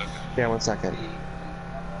is? Okay. Yeah, 1 second.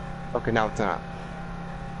 Okay, now it's not.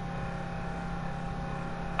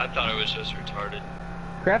 I thought it was just retarded.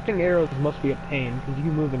 Crafting arrows must be a pain, because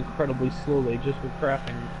you move incredibly slowly just with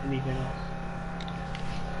crafting anything else.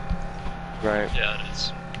 Right. Yeah, it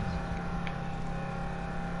is.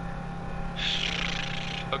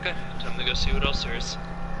 Okay, time to go see what else there is.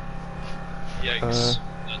 Yikes.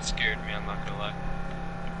 That scared me, I'm not gonna lie.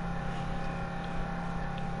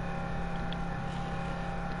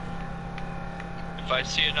 If I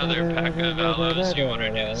see another pack of aloes, you wanna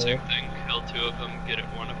do the same thing? Kill 2 of them, get it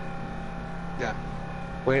 1 of them. Yeah.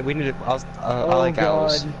 Wait, we need to. I Oh like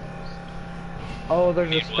aloes. god. Oh, there's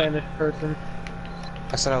a Need what? Spanish person.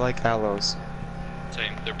 I said I like aloes.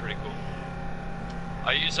 Same, they're pretty cool.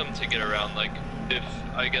 I use them to get around, like, if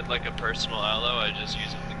I get like a personal aloe, I just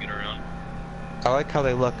use them to get around. I like how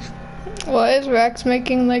they look. Why is Rax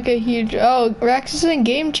making like a huge? Oh, Rax is in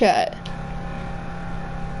game chat.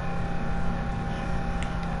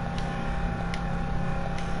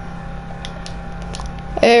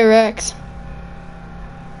 Hey Rex.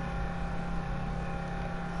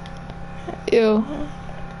 Ew.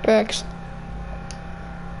 Rex.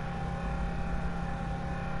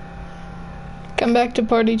 Come back to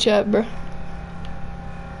party chat, bro.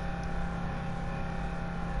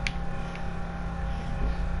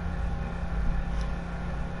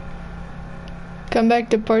 Come back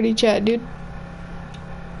to party chat, dude.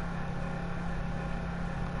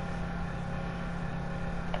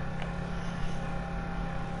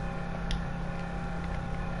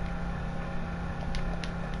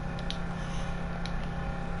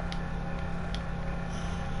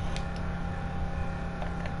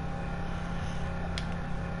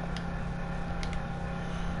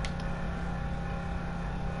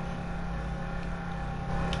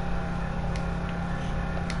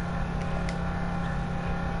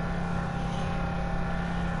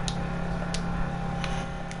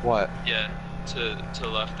 What? Yeah, to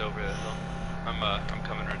left over the hill. I'm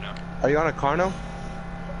coming right now. Are you on a Carno?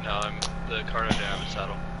 No, I'm the Carno Dam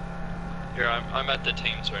saddle. Here, I'm at the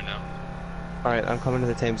Thames right now. Alright, I'm coming to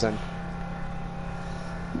the Thames then.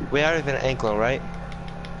 We are even Anklo, right?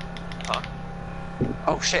 Huh?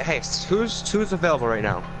 Oh shit! Hey, who's available right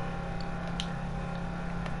now?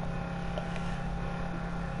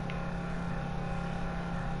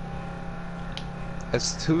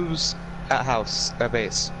 Who's at house at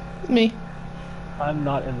base? Me. I'm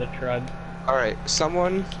not in the tribe. All right,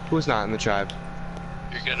 someone who's not in the tribe.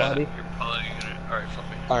 You're Spotty. probably gonna. Alright, fuck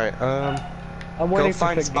me. All right, I'm waiting for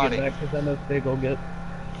find Fig to Spotty. get back because I know Fig will get.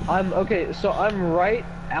 Okay, so I'm right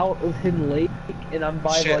out of Hidden Lake, and I'm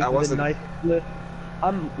by Shit, I like the wasn't- nice cliff.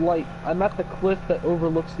 I'm at the cliff that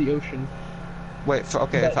overlooks the ocean. wait.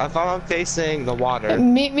 Okay, if I'm facing the water,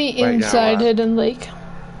 Meet me Right now, inside Hidden Lake.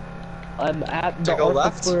 I'm at To the go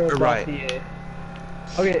left Arthur or right? Dossier.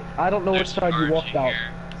 Okay, I don't know which There's side you an walked RG out.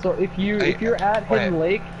 here. So if Hey, you're at wait. Hidden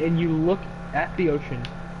Lake and you look at the ocean,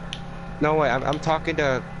 no way. I'm talking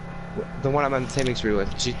to the one I'm on the taming spree with,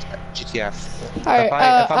 GTF. Alright,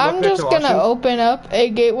 if I'm I'm looking at just the gonna ocean- open up a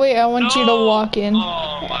gateway. I want you to No! walk in.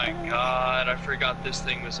 Oh my god, I forgot this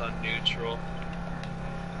thing was on neutral.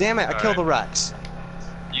 Damn it! I killed the Alright. Rex.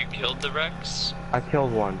 You killed the Rex? I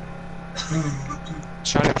killed one.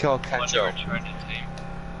 Trying to kill What they were Kenjo. trying to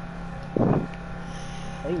tame.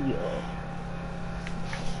 hey yo.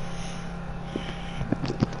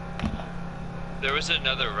 There was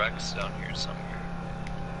another Rex down here somewhere.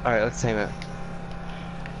 All right, let's tame it.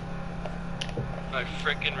 My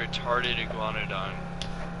frickin' retarded iguanodon.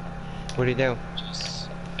 What do you do?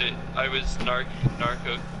 I was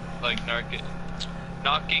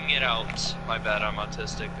knocking it out. My bad, I'm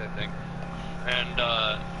autistic, I think. And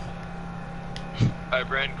I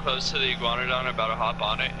ran close to the iguanodon, about to hop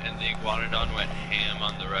on it, and the iguanodon went ham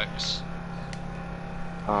on the Rex.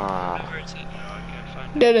 Where is it now? I can't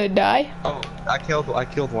find it. Did it die? Oh, I killed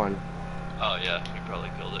one. Oh yeah, you probably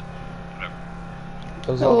killed it. Whatever. It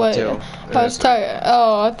was Oh, level wait. 2. I was talking.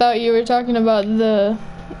 Oh, I thought you were talking about the.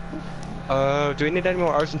 Do we need any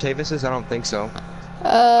more Argentavises? I don't think so.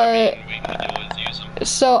 I mean, we could always use them.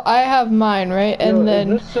 So I have mine, right? And Yo,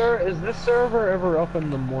 then is this server ever up in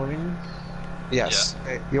the mornings? Yes.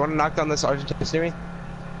 Hey, you want to knock down this Argentavis theory?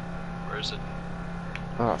 Where is it?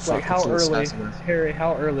 Oh, fuck. Like how it's in the early, specimen. Harry?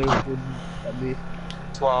 How early would that be?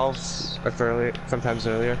 12, if early, sometimes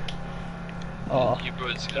earlier. Oh, You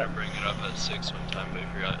was gonna bring it up at 6 one time, but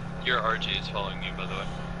I forgot. Your RG is following you, by the way.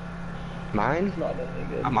 Mine? it's not any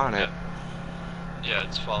good. I'm on it. Yeah,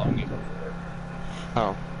 it's following you.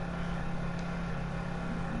 Oh.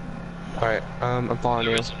 Alright, I'm following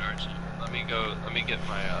There you. is an RG. Let me get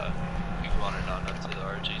my iguanodon up to the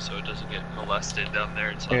RG so it doesn't get molested down there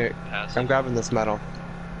until Here, it passes. I'm grabbing this metal.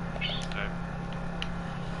 Okay.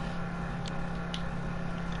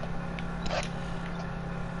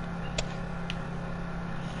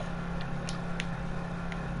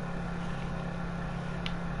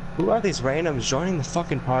 Who are these randoms joining the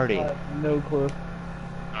fucking party? I have no clue.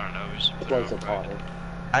 I don't know, we should put Was it a on party. private.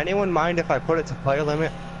 Anyone mind if I put it to player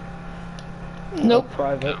limit? nope.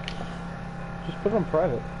 Private. Just put it on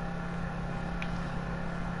private.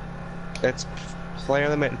 It's player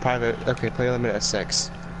limit and private. Okay, player limit at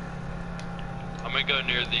 6. I'm gonna go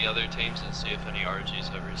near the other teams and see if any RGs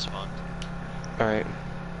have respawned. Alright,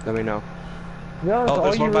 let me know. To be honest, Oh, all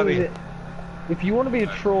there's you one by really me. did- if you want to be a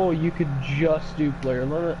troll, you could just do player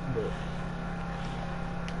limit, but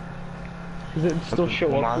because it'd still show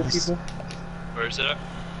up for Mons. people. Where is it at?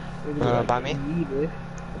 It'd be like, by me? "Need it."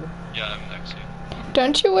 Yeah, I'm next to you.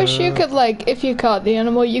 Don't you wish you could, like, if you caught the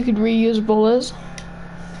animal, you could reuse bullets?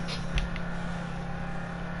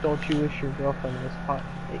 Don't you wish your girlfriend was hot?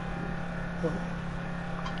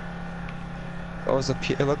 It was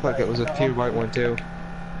it looked like it was a pure white one too.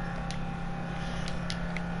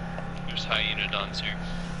 There's hyenodons here.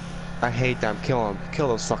 I hate them. Kill them. Kill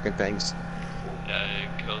those fucking things. Yeah,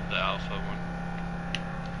 I killed the alpha one.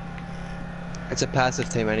 It's a passive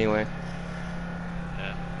team anyway.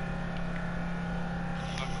 Yeah.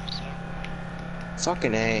 Fuck was that?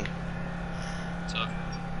 Fucking A. What's up?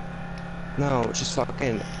 No, it's just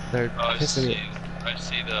fucking. They're Oh, pissing me. I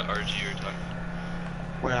see the RG you're talking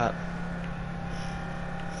about. Where at?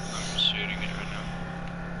 I'm shooting it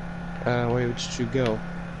right now. Where did you go?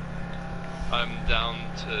 I'm down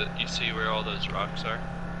to, you see where all those rocks are?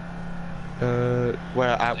 Where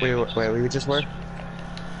at? Where we just were?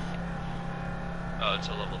 Oh, it's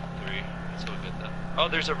a level 3. So we'll get that. Oh,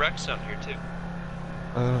 there's a Rex down here too.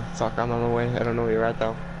 Fuck, I'm on the way. I don't know where you're at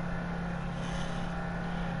though.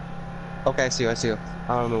 Okay, I see you.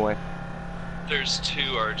 I'm on the way. There's 2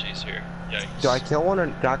 RGs here. Yikes. Do I kill one or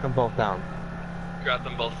knock them both down? Grab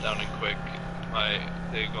them both down and quick.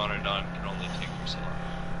 The iguanodon can only take me so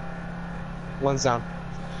long. One's down.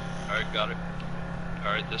 Alright, got it.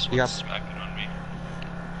 Alright, this You one's got- smacking on me.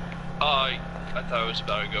 I thought I was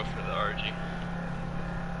about to go for the RG.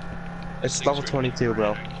 It's level 22,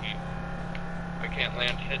 bro. I can't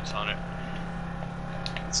land hits on it.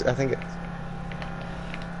 I think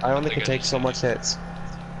I only can take so much hits.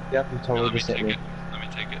 Yep, you totally Let me just hit take me. it. Let me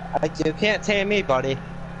take it. You can't tame me, buddy.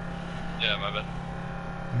 Yeah, my bad.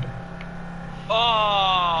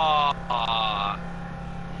 Oh!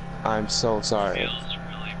 I'm so sorry. Feels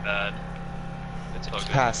really bad. It's all good.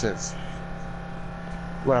 Passes.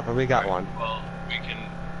 Whatever, we got Alright, one. Well, we can.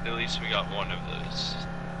 At least we got one of those.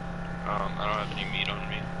 I don't have any meat on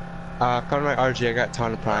me. Come to my RG, I got a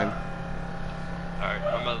ton of prime. Alright,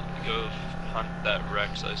 I'm gonna go hunt that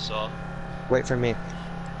Rex I saw. Wait for me.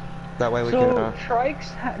 That way we So, can,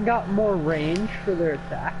 trikes got more range for their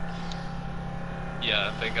attacks.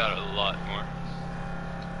 Yeah, they got a lot more.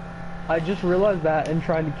 I just realized that in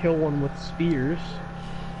trying to kill one with spears.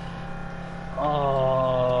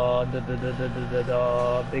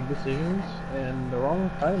 Big decisions, and the wrong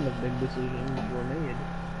kind of big decisions were made.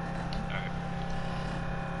 Alright.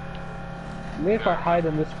 Maybe if I hide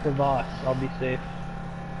in this crevasse, I'll be safe.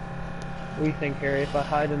 What do you think, Harry? If I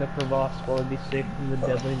hide in a crevasse, will I be safe from the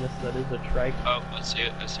deadliness that is a trike? Oh, I see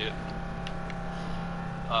it, I see it.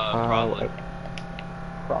 Probably.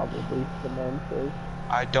 Probably, the man says.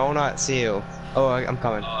 I do not see you. Oh, I'm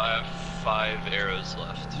coming. Oh, I have 5 arrows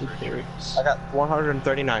left for drinks. I got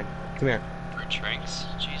 139. Come here. For drinks?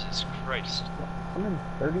 Jesus Christ. I'm in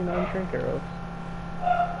 39 shrink arrows.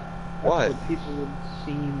 That's What? people would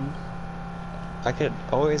seem. I could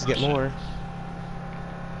always get more.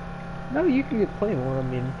 No, you can get plenty more. I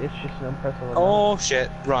mean, it's just an impressive amount. Oh shit!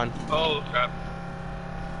 Run. Oh crap.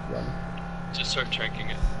 Run. Just start drinking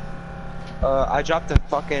it. I dropped to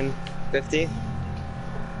fucking 50.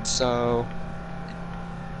 So,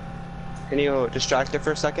 can you distract it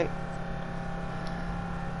for a second?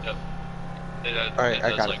 Yep. Alright, it I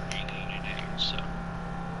does got like 380 damage, so.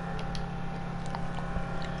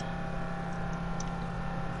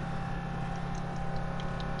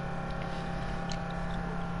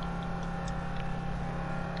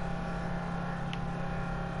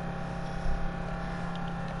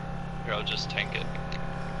 Here, I'll just tank it.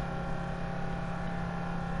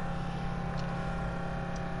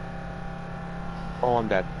 Oh, I'm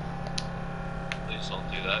dead. Please don't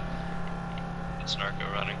do that. It's Narco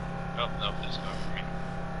running. Oh, no, please go for me.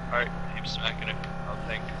 Alright, keep smacking it. I'll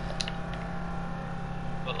tank.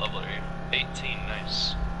 What level are you? 18,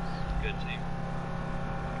 nice. Good team.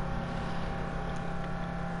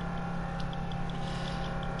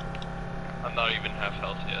 I'm not even half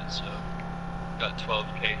health yet, so got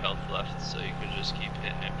 12k health left, so you can just keep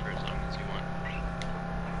hitting it for as long as you want.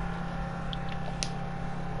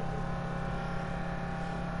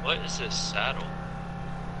 What is this saddle?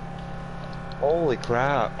 Holy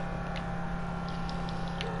crap.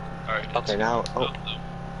 Alright, Okay, now. Oh.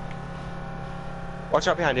 Watch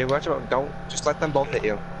out behind you. Watch out. Don't. Just let them both hit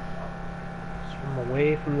you. Swim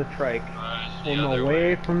away from the trike. The Swim other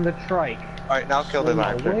away way. from the trike. Alright, now kill the Swim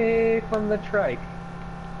viper. away from the trike.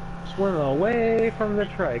 Swim away from the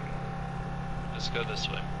trike. Let's go this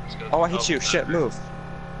way. Let's go. Oh, I hit you. Shit, move.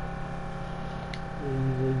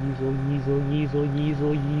 Yeezel, yeezel, yeezel,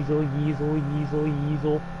 yeezel, yeezel, yeezel, yeezel,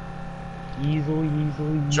 yeezel. Yeezel, yeezel,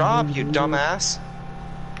 yeezel. Drop, you yeezel. dumbass.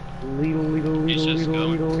 Leedle, leedle, He's leedle, just leedle,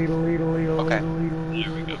 going. leedle, leedle, leedle, leedle, Okay. leedle, leedle,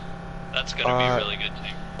 There we leedle. go. That's gonna be a really good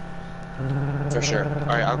team. For sure.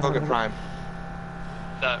 Alright, I'll go get prime.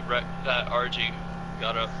 That RG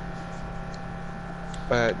got up.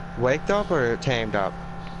 Waked up or tamed up?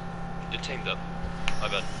 It tamed up. My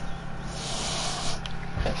bad.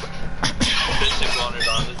 This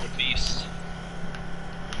Iguanodon is a beast.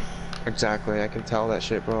 Exactly, I can tell that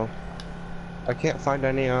shit, bro. I can't find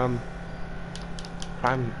any,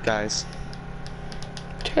 prime guys.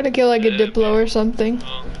 Try to kill like a Diplo or something.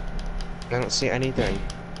 Well, I don't see anything.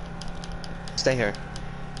 Stay here.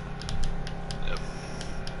 yep.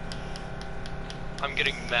 I'm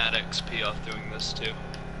getting mad XP off doing this too.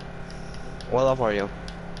 What level are you?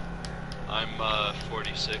 I'm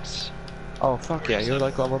 46. Oh, fuck yeah, you're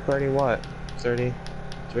like level 30 what?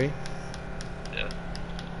 33? Yeah.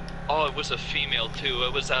 Oh, it was a female too.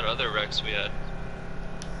 It was that other Rex we had.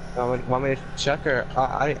 Want me to check or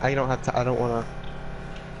I don't have to. I don't wanna.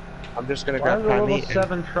 I'm just gonna Why grab is a prime level meat.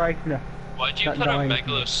 7 trike now? Why'd you Not put a dying.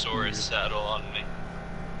 Megalosaurus saddle on me?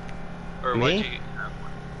 Or Me? why'd you have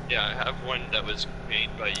one? Yeah, I have one that was made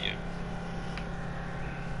by you.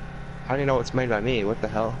 How do you know it's made by me? What the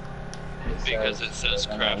hell? Because it says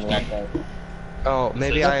crafting. Oh,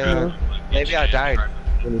 maybe It says I crafting. maybe I died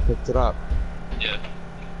when you picked it up. Yeah.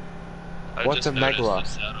 I What's just a noticed megala? the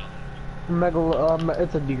saddle.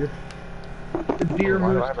 It's a deer. the deer Why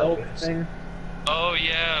do moose I have elk this? thing? Oh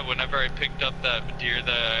yeah, whenever I picked up that deer that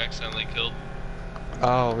I accidentally killed.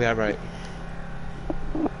 Oh, yeah, right.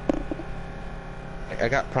 I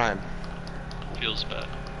got Prime. Feels bad.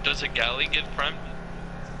 Does a galley give prime?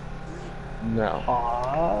 No.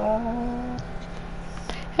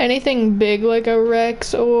 Anything big like a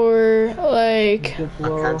Rex or like A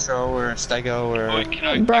Kentro or a Stego or... Oh, wait,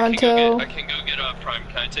 can Bronto. I can go get a prime.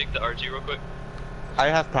 Can I take the RG real quick? I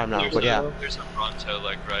have Prime now, but yeah. There's a Bronto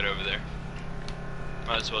like right over there.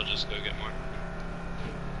 Might as well just go get more.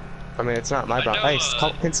 I mean, it's not my I problem. know,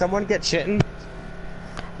 Hey, can someone get shitting?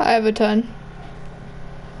 I have a ton.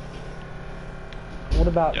 What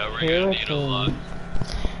about Yeah, we're gonna need a lot.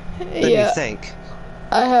 What do you Yeah, think?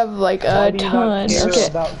 I have like Why a do you ton. not care Okay.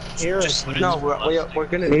 about carrots? Just, no, we're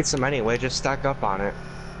gonna need some anyway. Just stack up on it.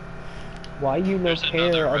 Why you no There's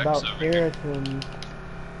another care Rex about over here. carrots and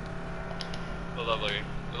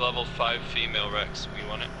The level 5 female Rex. We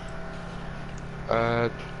want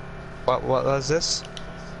it. What was this?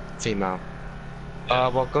 Female. Yeah.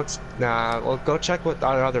 We'll go check with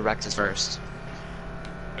our other Rexes first.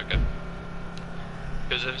 Okay.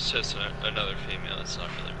 Because if it's just another female, it's not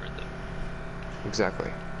really worth it.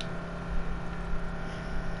 Exactly.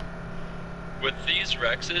 With these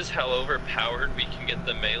Rexes, how overpowered we can get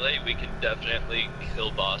the melee, we can definitely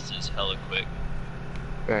kill bosses hella quick.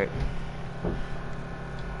 Right.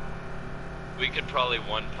 We could probably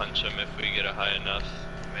one punch them if we get a high enough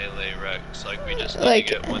melee Rex. Like we just need Like-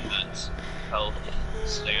 to get one that's health,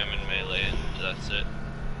 stam, and melee, and that's it.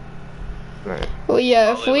 Right. Well,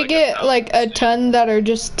 yeah, if Probably we like get 1,000 like a stamina. ton that are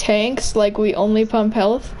just tanks, like we only pump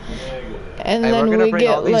health, and Hey, then we're gonna we bring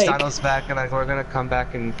all get these like dinos back, and then we're gonna come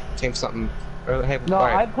back and tame something. Or, hey, no,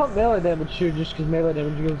 alright. I pump melee damage too, just because melee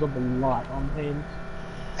damage goes up a lot on tames.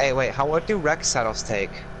 Hey, wait. What do Rex saddles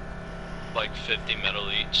take? Like 50 metal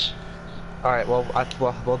each. All right. Well,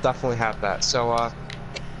 we'll definitely have that. So,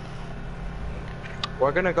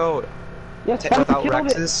 we're gonna go Yes, without I killed it.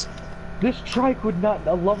 Rexes. This trike would not,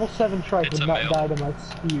 a level 7 trike It's would a not male. die to my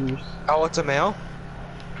spears. Oh, it's a male.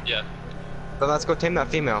 Yeah. Then let's go tame that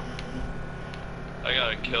female. I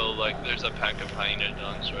gotta kill, like, there's a pack of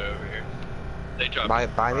hyenodons right over here. They drop By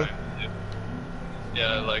me? prime, too.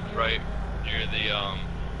 Yeah, like right near the,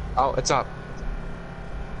 Oh, it's up.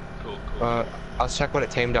 cool, cool. I'll check what it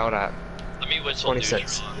tamed out at. Let me whistle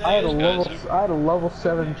 26. neutral. I had a These level, guys I had a level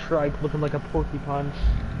 7 trike looking like a porcupine.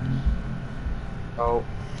 Oh.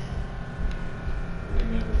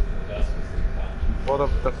 Well,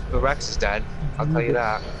 the Rex is dead. I'll tell you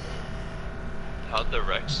that. How'd the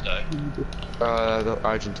Rex die? The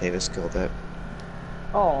Argentavis killed it.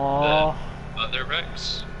 Aww. Other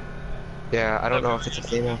Rex? Yeah, I don't know if it's a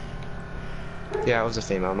female. Yeah, it was a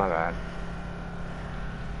female. My bad.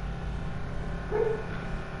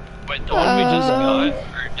 Wait, the one we just got, Um,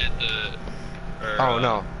 or did the... Or, Oh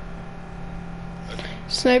no.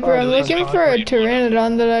 Sniper. Oh, I'm there's looking a for a concrete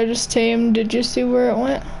pteranodon that I just tamed. Did you see where it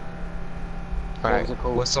went? Alright,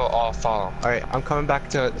 whistle all follow. Alright, I'm coming back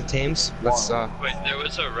to the tames. Let's Wait, there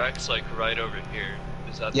was a Rex, like, right over here.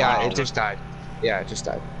 Is that the yeah, one? it just died. Yeah, it just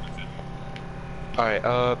died. Alright,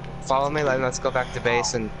 follow me, then let's go back to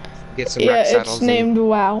base and get some Yeah, Rex saddles. it's named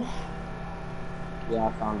WoW. Yeah,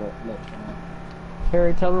 I found it. Look,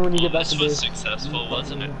 Harry, tell me when you get back This to was base. successful,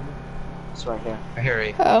 wasn't it? it's right here.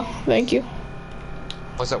 Harry, Oh, thank you.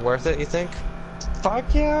 was it worth it, you think?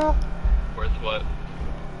 Fuck yeah! Worth what?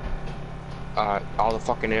 All the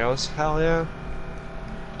fucking arrows? Hell yeah.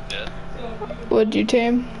 Yeah. What'd you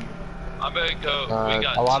tame? I'm gonna go. We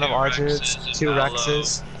got A lot of two Argents, Rexes and 2 Mallow,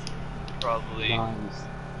 Rexes. Probably. Nice.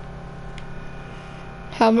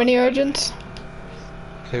 How many Argents?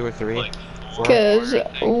 2 or 3. Like four, Because I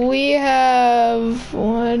think. we have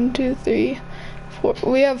 1, 2, 3, 4.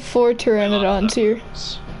 We have 4 We lost pteranodons that here.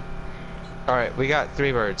 Rex. Alright, we got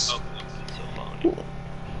 3 birds. Oh, it's alone.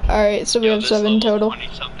 Alright, so we Yo, have this 7 level total.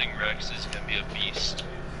 20-something Rex is gonna be a beast.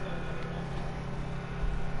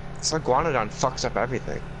 This Iguanodon fucks up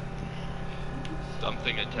everything.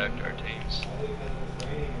 Something attacked our teams.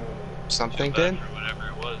 Something Feel bad did? for whatever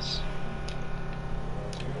it was.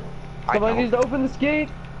 I Somebody don't. needs to open this gate.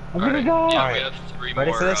 I'm gonna Alright, die. yeah, Alright. we have 3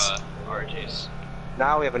 Ready more for this? RGs.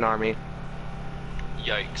 Now we have an army.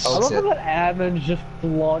 Yikes. I Oh, love shit. how that admin's just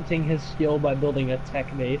flaunting his skill by building a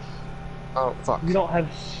tech base. Oh, fuck. You don't have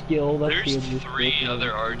skill. That's There's the 3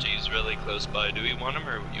 other RGs really close by. Do we want them,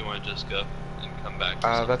 or you want to just go and come back?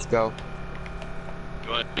 Let's go. You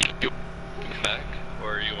want to come back,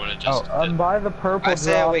 or you want to Oh, just? I'm by the purple I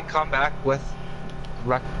say drop. we come back with...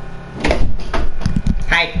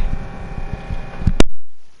 Hi.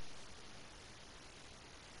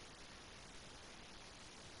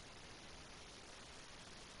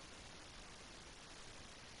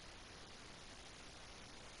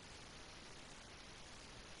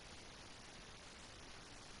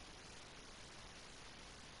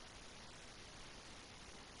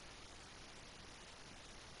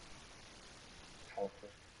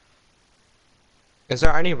 Is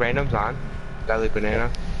there any randoms on? Deadly Banana?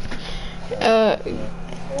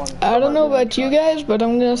 I don't know about you guys, but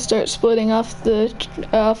I'm gonna start splitting off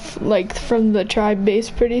like from the tribe base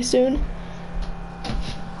pretty soon.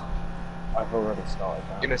 I've already started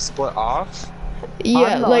that. You're gonna split off?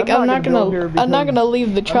 Yeah, I'm not gonna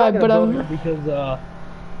leave the tribe, but I'm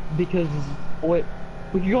because wait,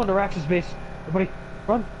 we can go into Rax's base. Everybody,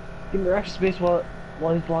 run! Get into Rax's base while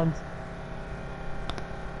he's blind.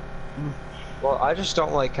 Well, I just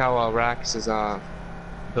don't like how Rax is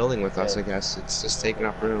building with us. I guess it's just taking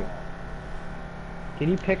up room. Can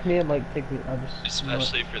you pick me and like take me?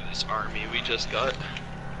 Especially for this army we just got.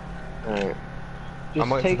 Alright. Just I'm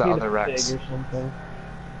waiting for the other Rex. Or something.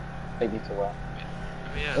 Take me to where?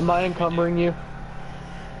 Oh, yeah. Am I encumbering you?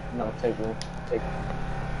 No, take me. Take me.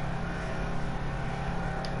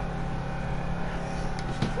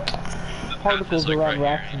 The path Particles is, like, around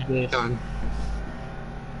right Rax's here. base. Done.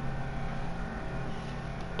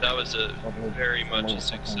 That was a very much a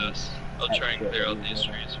success. I'll try and clear out these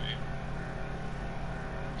trees for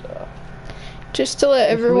you. just to let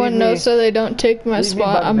Just everyone leave know me- so they don't take my leave me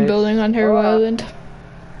spot. by the I'm base. building on Hero Island.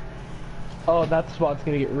 Oh, that spot's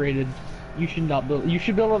gonna get raided. You should not build. You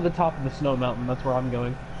should build on the top of the snow mountain. That's where I'm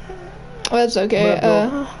going. That's okay. I'm gonna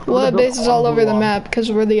build- We'll have I'm gonna bases build all on over the Blue map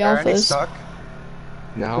because we're the Are any alphas. stuck?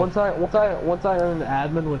 No. Once I earn an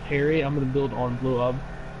admin with Harry, I'm gonna build on Blue Ob.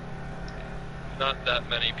 Not that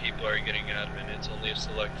many people are getting admin, it's only a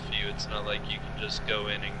select few. It's not like you can just go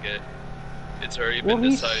in and get... It's already been Well,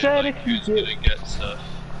 he decided said like if you who's did- gonna get stuff.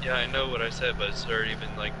 Yeah, I know what I said, but it's already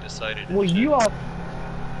been like decided. and Well, shit. you all.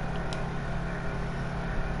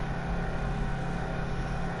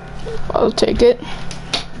 I'll take it.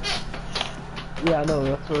 Yeah, no,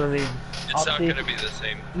 that's what I mean. It's not see. gonna be the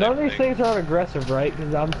same None of these thing. things aren't aggressive, right?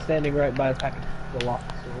 Because I'm standing right by a pack of Velociraptors.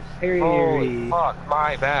 Harry, Holy fuck,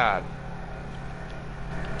 my bad.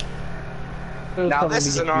 There's Now something this to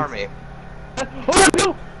is get an you. army. Oh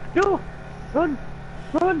no! No! Run!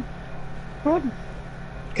 Run! Run!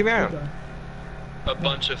 Come here. A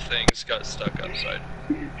bunch of things got stuck outside.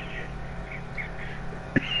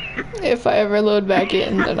 If I ever load back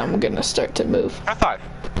in, then I'm gonna start to move. High five.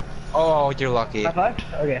 Oh, you're lucky. High five?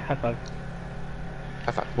 Okay, high five.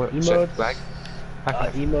 High five. What? Emotes. Shit, lag. High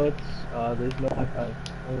five. Emotes. There's no high five.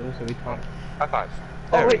 Oh, so we talk. High five.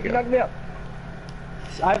 Oh There wait, we you go. knocked me up.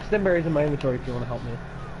 I have stemberries in my inventory if you want to help me.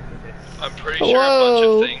 Okay. I'm pretty sure a bunch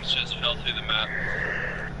Whoa. of things just fell through the map.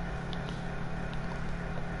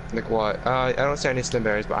 Like what? I don't see any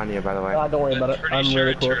stimberries behind you, by the way. Don't worry about I'm it. pretty I'm sure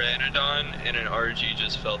really a close. Pteranodon and an RG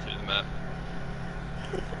just fell through the map.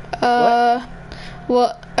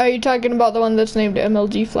 Well, are you talking about the one that's named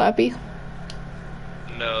MLG Flappy?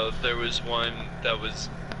 No, there was one that was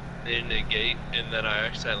in a gate, and then I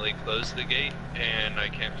accidentally closed the gate, and I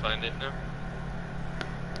can't find it now.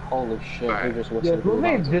 Holy shit, Alright. who just Yeah, whistled who blue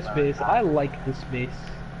made lights this at base? that? I like this base.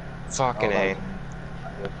 Fucking A.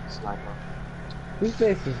 Sniper. This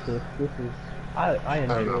base is good. This is. I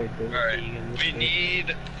enjoy being Alright, in this we base.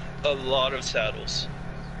 need a lot of saddles.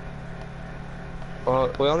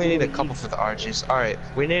 Well, we only need a couple for the RGs. Alright,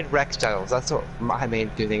 we need Rex saddles. That's what my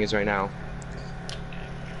main two thing is right now.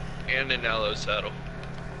 And an aloe saddle.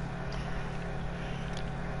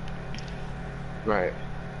 Right.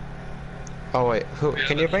 Oh wait, who?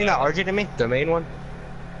 Can you bring that RG to me? The main one?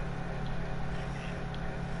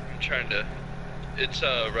 I'm trying to... It's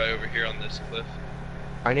right over here on this cliff.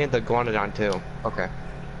 I need the Guanodon too. Okay.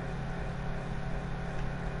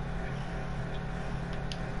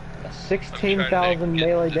 16,000 get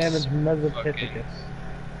melee this damage Mesopithecus.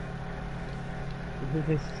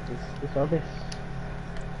 fucking- This our base?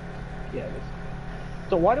 Yeah, it is.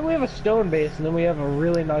 So why do we have a stone base and then we have a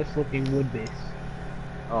really nice looking wood base?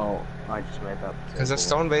 Oh, I just made that. Because the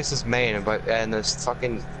stone base is main, but and this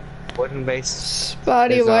fucking wooden base.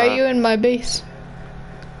 Spotty, Is, why are you in my base?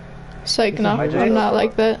 Psych, no, my I'm base? not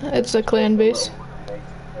like that. It's a clan base.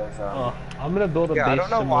 Oh, I'm gonna build a Yeah, base. I don't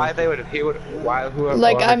know similar why to- they would. He would. Why? Whoever.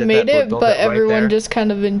 Like, I did made that would it, build but right everyone there. just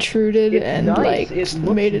kind of intruded It's and, nice. like, It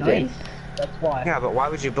looks made it nice. in. That's why. Yeah, but why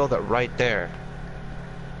would you build it right there?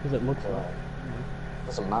 Because it looks nice.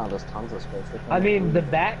 Doesn't matter, there's tons of space. They can I make mean, room. the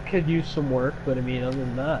back could use some work, but I mean, other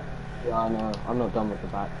than that. Yeah, I know. I'm not done with the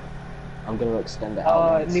back. I'm gonna extend it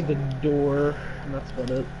out. It once. needs a door, and that's about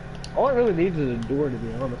it. All it really needs is a door, to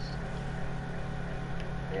be honest.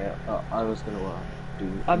 Yeah, I was gonna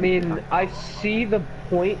do. I mean, I see the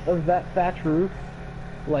point of that thatch roof,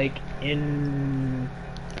 like, in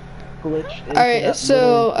glitched into Alright, that so,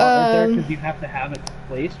 little part right there, 'cause you have to have it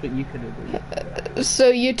placed, but you could have. So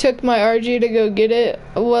you took my RG to go get it.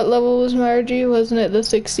 What level was my RG? Wasn't it the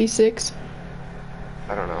 66?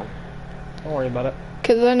 I don't know. Don't worry about it.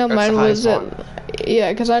 Cause I know That's mine the was highest at,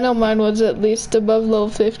 yeah, cause I know mine was at least above level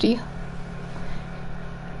 50.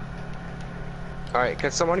 Alright,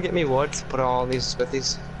 can someone get me wood to put all these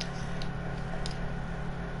smithies?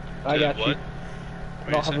 I got What? you. What I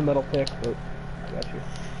are don't you have a saying? metal pick, but I got you.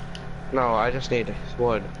 No, I just need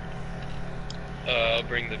wood. I'll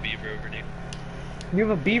bring the beaver over to you. You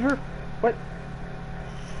have a beaver? What?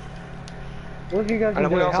 What have you guys I know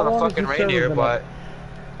been we doing? also How have a long has fucking this server reindeer, been but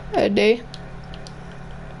A day.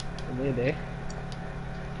 Only a day.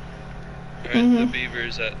 Alright, the Mhm.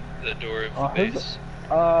 beaver's at the door of the who's base.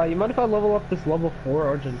 You mind if I level up this level 4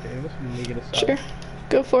 Argent Davis and make it a Sure. saddle?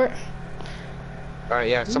 Go for it. alright,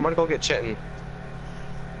 yeah, someone go get Chitin.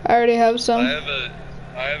 I already have some.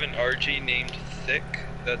 I have an RG named Thick.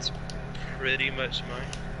 That's pretty much mine.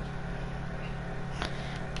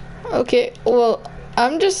 Okay, well,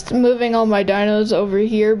 I'm just moving all my dinos over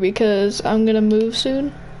here because I'm gonna move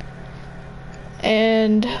soon.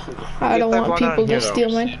 And I don't that want one on people here, to though. steal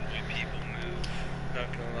Seen mine. my people move, not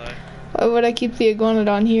gonna lie. Why would I keep the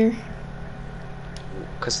iguanodon here?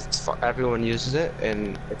 Because it's everyone uses it,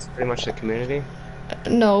 and it's pretty much the community.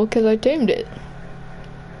 No, because I tamed it.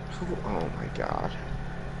 Oh my god.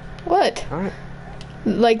 What? Alright.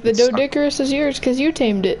 Like the It's- Doedicurus is yours because you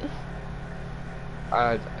tamed it.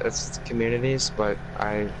 It's communities, but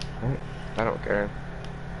I don't care.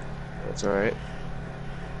 That's alright.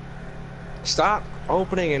 Stop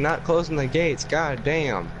opening and not closing the gates, god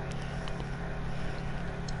damn.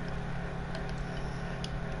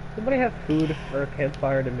 Somebody have food or a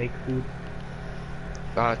campfire to make food?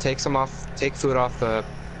 Take food off the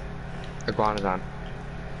iguanodon.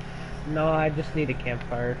 No, I just need a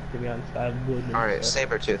campfire, to be honest. I have wood and Alright, stuff.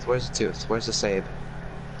 Sabertooth, where's the tooth? Where's the sabe?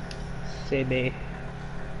 Sebe.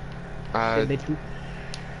 Sebe tooth.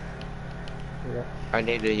 Yeah. I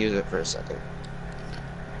need to use it for a second.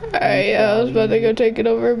 Alright, yeah, I was about to go take it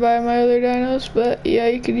over by my other dinos, but yeah,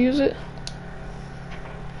 you could use it.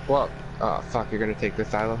 Well, oh fuck, you're gonna take the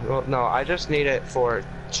thyla? Well, no, I just need it for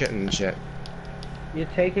Chitin and shit. You're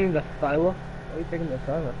taking the thyla? Why are you taking the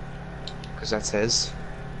thyla? Cause that's his.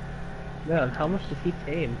 Man, how much does he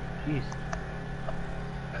tame? Jeez.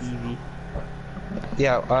 Easy.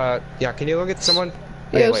 Yeah, can you go get someone?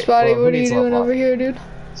 Yo, Wait, Spotty, who what are you needs level doing up? over here, dude?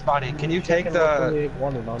 Spotty, can you take Checking what's on the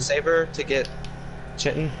iguanodon. saber to get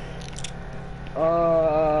Chitin?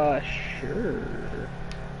 Sure.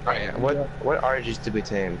 Alright, yeah, what RGs did we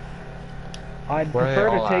tame? I'd Where are they prefer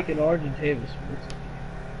all to at? take an Argentavis.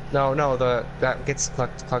 No, that gets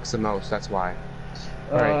collects the most, that's why.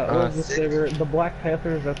 Alright, What was the six. saber? The Black Panther,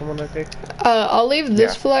 is that the one I take? I'll leave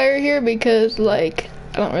this Yeah. flyer here because, like,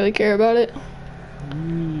 I don't really care about it.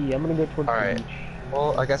 Yeah, I'm gonna go towards Alright. the beach.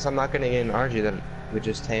 Well, I guess I'm not gonna get an RG that we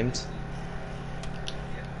just tamed.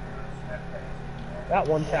 That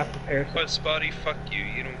one tap repair. But Spotty, fuck you.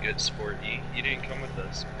 You don't get sporty. You didn't come with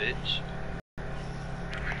us, bitch.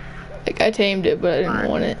 Like, I tamed it, but I didn't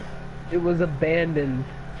want it. It was abandoned.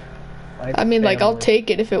 by I mean, like, I'll family. take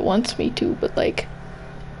it if it wants me to, but, like,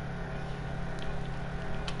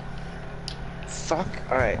 Fuck.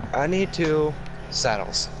 Alright, I need 2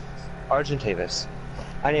 saddles. Argentavis.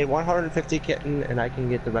 I need 150 kitten, and I can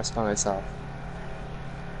get the rest by myself.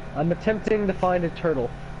 I'm attempting to find a turtle.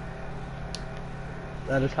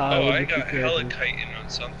 That is how I Oh, would I be got hella compared chitin on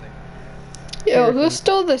something. yo, who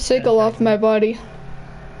stole the sickle off my body?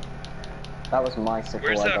 That was my sickle.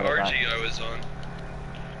 Where's I that got it RG back. I was on?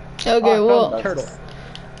 Okay, Oh, I well, found a turtle.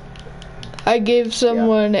 I gave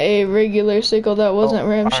someone a regular sickle that wasn't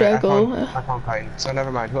ramshackle. I found Titan. So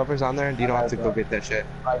never mind. Whoever's on there, you don't have to go get that shit.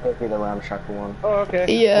 I gave you the ramshackle one. Oh, okay.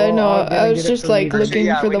 Yeah, Well, no, I'm gonna I was get it just, from like, the-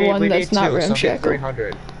 looking for the one that's not So get ramshackle.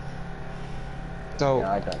 300. So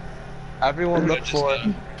Yeah, I don't. everyone I look just for. got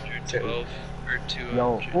 112 or 2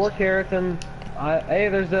 Yo, 4 keratin. Hey,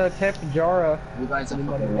 there's a Tapejara. You guys are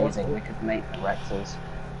Anybody fucking want amazing. to- We could make Rexes.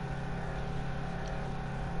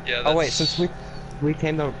 Yeah, Oh wait, that's- since we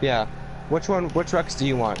came to which Rex do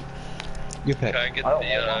you want? You pick. Can I get I don't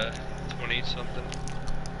the want 20 something?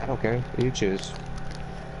 I don't care. You choose.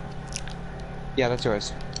 Yeah, that's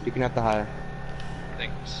yours. You can have the higher.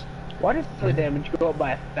 Thanks. Why does the damage go up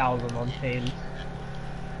by 1,000 on tames?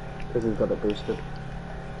 Because we've got it boosted.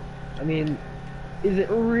 I mean, is it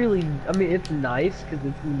really? I mean, it's nice because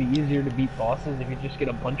it's gonna be easier to beat bosses if you just get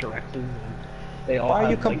a bunch of Rexes and they all Why are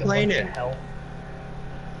have you like, a bunch complaining? of health.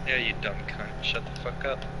 Yeah, you dumb cunt. Shut the fuck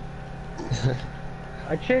up.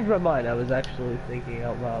 I changed my mind. I was actually thinking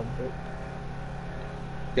out loud, but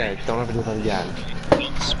Yeah, don't ever do that again.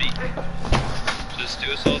 Don't speak. Just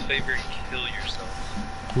do us all a favor and kill yourself.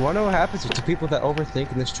 You wanna know what happens to people that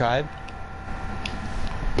overthink in this tribe?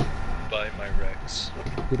 By find my Rex.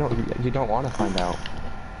 You don't want to find out.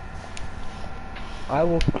 I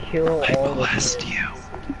will kill I all the blessed you.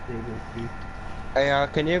 Hey,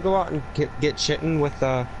 can you go out and get shitting with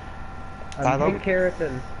I'm Silo? in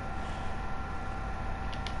Keratin.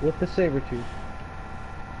 With the saber tooth.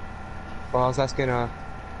 Well, I was asking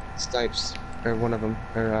Stipes or one of them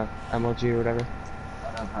or MLG or whatever.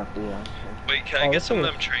 I don't have the Wait, can I Oh, get this some of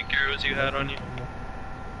one them trank arrows you had on you?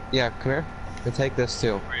 Yeah, come here. And take this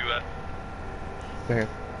too. Where you at? Come here.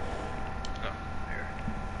 Oh, here.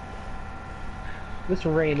 This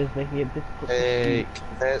rain is making it difficult to Take see.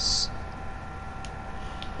 this.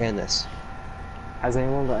 And this. Has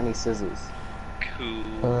anyone got any scissors?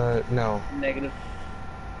 Cool. No. Negative.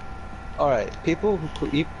 Alright, people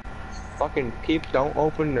who don't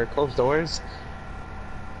open or close doors,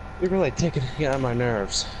 you're really taking it on my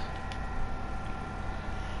nerves.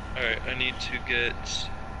 Alright, I need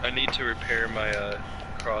to repair my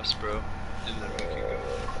crossbow, and then we can go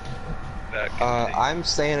back. and I'm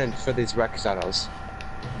staying in for these Rex saddles.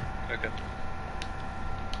 okay.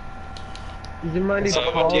 Does anybody need So,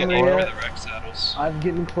 So what do you need polymer for yet? the Rex saddles? I'm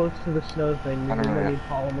getting close to the snow thing. I Does don't know anybody yet.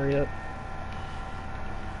 need polymer yet?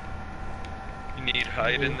 You need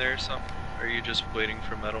hide in there or something? Or are you just waiting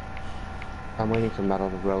for metal? I'm waiting for metal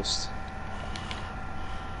to roast.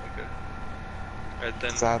 Okay. Alright then.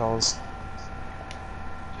 Saddles, Do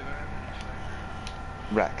I have any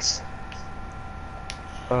fiber? Rex.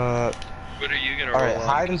 What are you gonna Alright, roll on?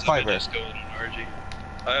 hide and 'Cause I'm gonna fiber. just go in an RG.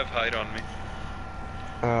 I have hide on me.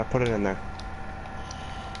 Put it in there.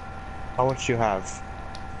 How much do you have?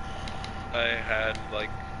 I had like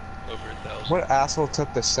over 1,000. What asshole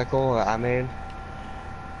took the sickle that I made?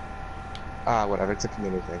 Whatever, it's a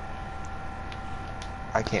community thing.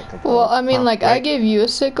 I can't complain. Well, I mean, like, I right? gave you a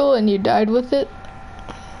sickle and you died with it.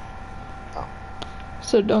 Oh.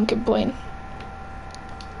 So don't complain.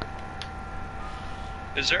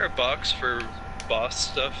 Is there a box for boss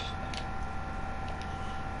stuff?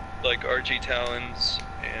 Like RG talons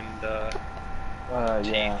and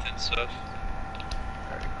teeth Yeah. and stuff?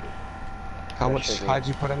 Alright, cool. How That much should be- hide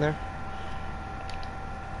you put in there?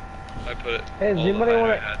 I put Hey, does all the anybody hide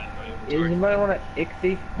wanna- I had in my Does inventory. anybody want an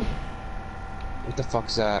Ixie? What the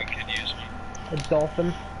fuck's that? We could use one. A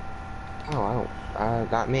dolphin? Oh, I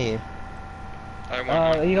don't. Not me. I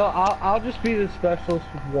want one. You know, I'll just be the specialist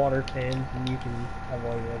with water tans, and you can have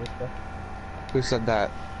all your other stuff. Who said that?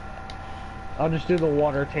 I'll just do the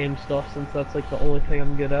water tame stuff since that's like the only thing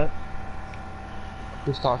I'm good at.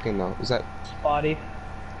 Who's talking though? Is that? Spotty.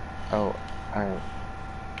 Oh, alright.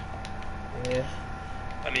 Yeah.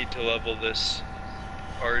 I need to level this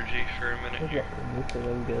RG for a minute That's here. the only thing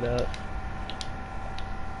I'm good at.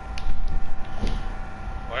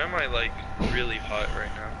 Why am I like really hot right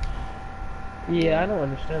now? Yeah, I don't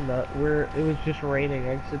understand that. It was just raining.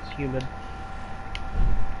 I guess it's humid.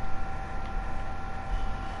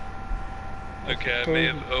 Okay, I may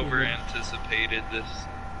have over anticipated this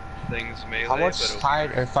thing's melee, How much but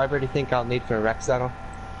hide or fiber do you think I'll need for a Rex saddle?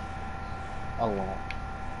 A lot.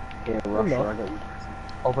 Here, Russia, no. I got you.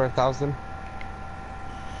 Over 1,000?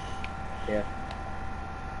 Yeah.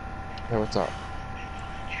 Hey, what's up?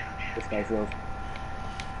 This guy's yours.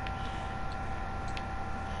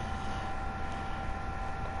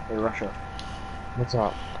 Hey, Russia. What's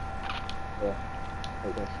up?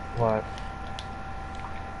 Take this. What?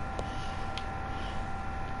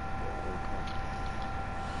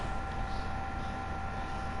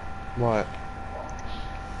 What?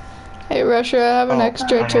 Hey, Russia, I have an Oh,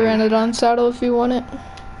 extra Pteranodon saddle if you want it.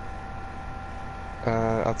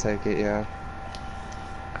 I'll take it, yeah.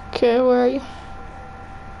 Okay, where are you?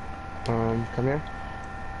 Come here.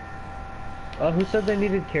 Who said they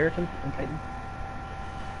needed keratin and Titan?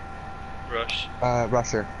 Rush.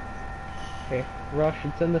 Rusher. Okay, Rush,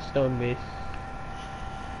 it's in the stone base.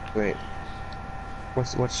 Wait.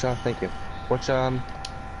 Thank you.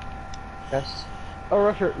 Yes? Oh,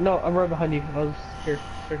 Rusher, no, I'm right behind you. I was here,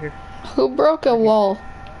 right here. Who broke a wall?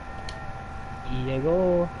 There you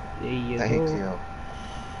go. There you Thank go.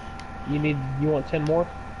 you. You want 10 more?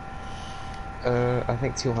 I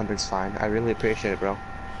think 200's fine. I really appreciate it, bro.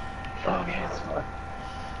 Okay, it's fine.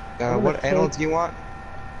 I'm What gonna animal take- do you want?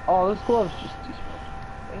 Oh, this glove's just too small.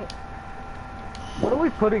 Dang it. What are we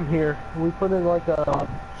putting here? Are we putting like a...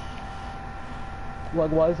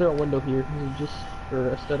 Like, why is there a window here? Is it just for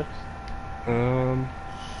aesthetics? Alright,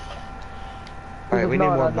 If we need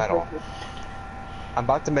not, more I'll just metal. make I'm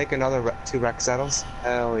about to make another 2 Rex saddles.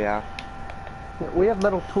 Hell yeah. it- We have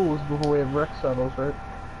metal tools before we have Rex saddles, right?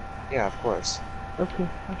 Yeah, of course. Okay,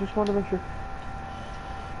 I just wanted to make sure.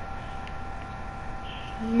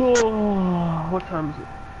 No, what time is it?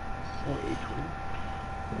 8:20.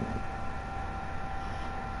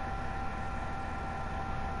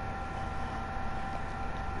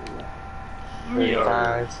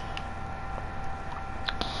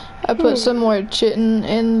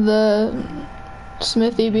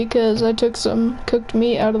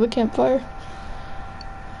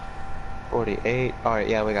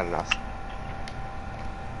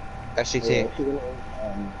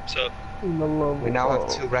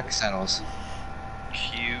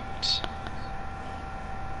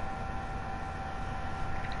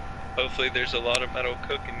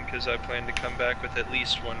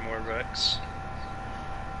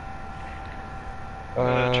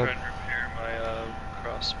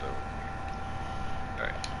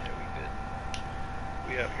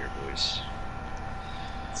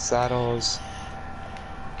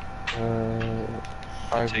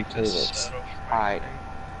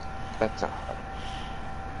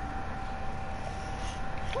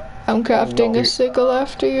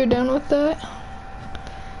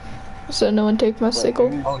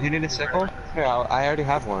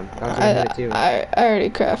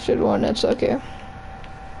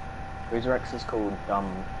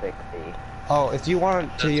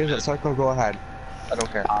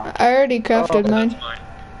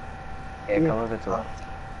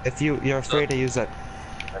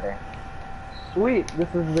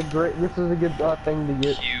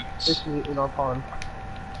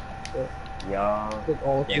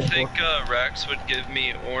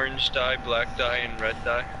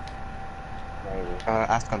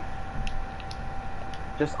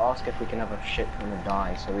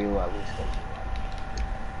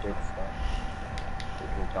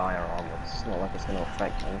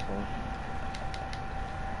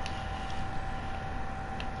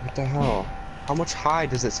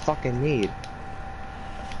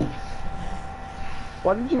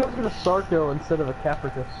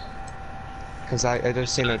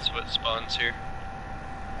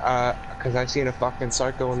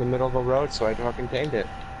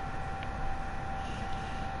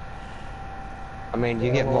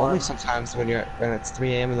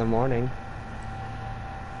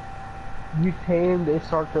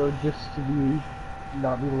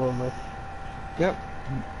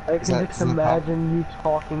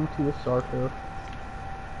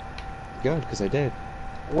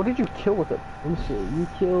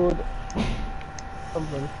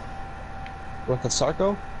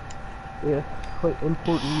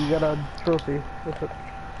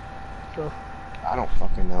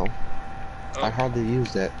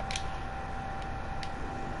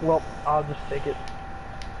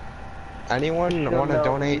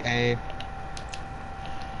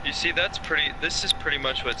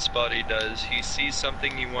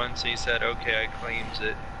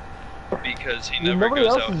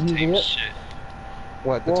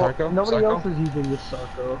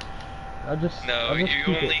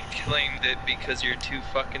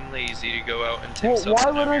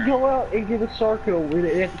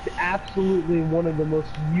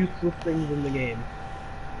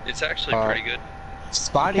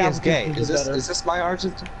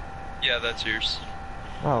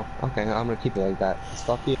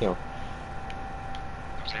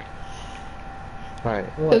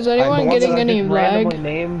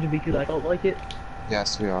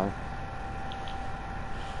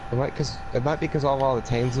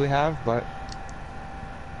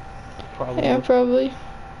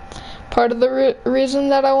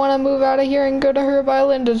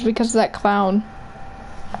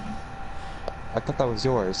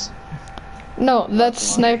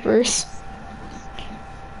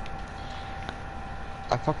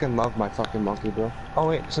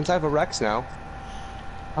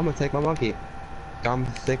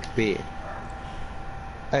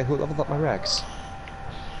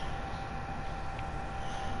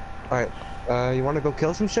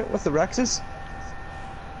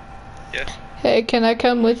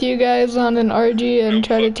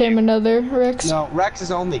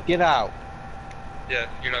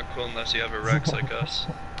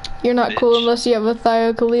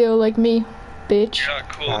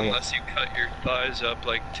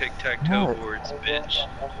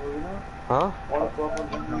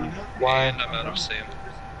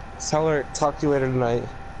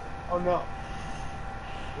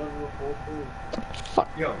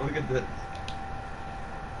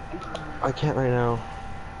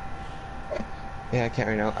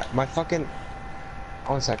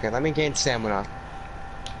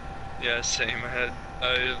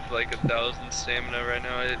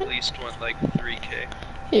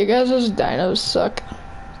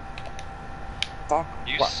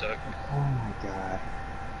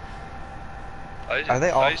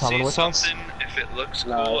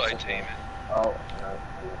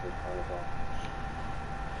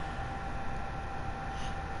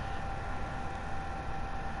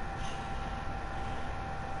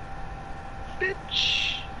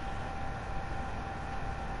 bitch.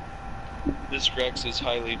 This Rex is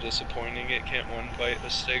highly disappointing. It can't one fight a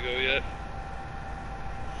Stego yet.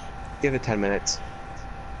 Give it 10 minutes.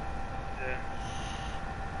 Yeah.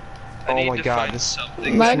 Oh I need my to God, find this-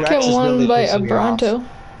 something. Might Rex get is one really by a pissing me off. Bronto.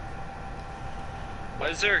 Why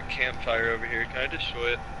is there a campfire over here? Can I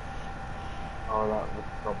destroy it? Oh, that was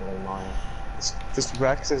probably mine. This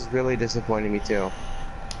Rex is really disappointing me too.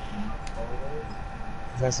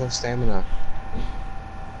 He has no stamina.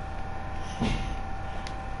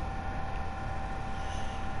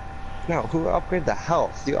 No, who upgrade the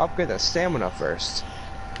health? You upgrade the stamina first.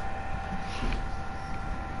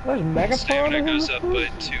 There's Mega Stamina Piranhas in goes this up by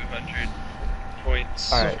place? 200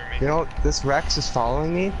 points Alright, for me. you know, this Rex is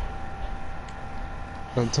following me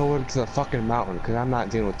until we're to the fucking mountain, because I'm not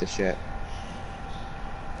dealing with this shit.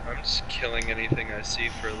 I'm just killing anything I see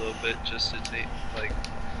for a little bit just to tame, like,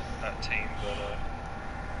 not tame, but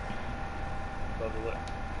level it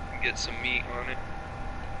and get some meat on it.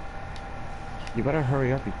 You better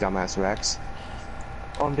hurry up, you dumbass Rex.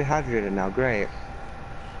 Oh, I'm dehydrated now, great.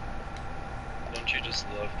 Don't you just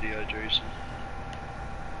love dehydration?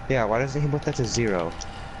 Yeah, why doesn't he put that to 0?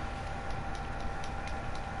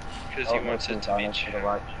 Because Oh, he wants there's it some to be dinos to the chill.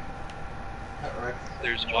 right.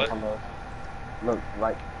 There's Jump what? on those. Look,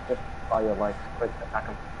 right, just by your life. Quick, attack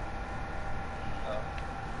him.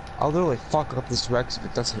 I'll literally fuck up this Rex if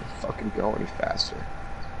it doesn't fucking go any faster.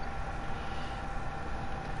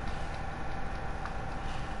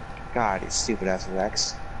 God, you stupid ass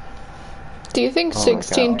Rex. Do you think Oh my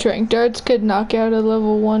 16 God. trank darts could knock out a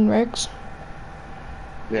level 1 Rex?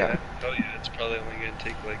 Yeah, Oh yeah, it's probably only gonna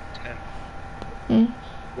take like 10.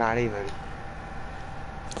 not even.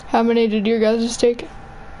 How many did your guys take?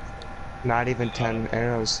 Not even 10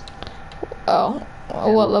 arrows. Oh,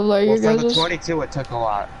 what level are your Well, for the guys'? 22 it took a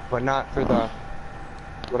lot, but not for the...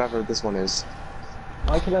 whatever this one is.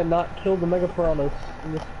 Why can I not kill the Mega Piranhas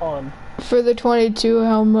in this pond? For the 22,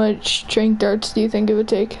 how much trank darts do you think it would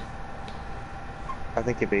take? I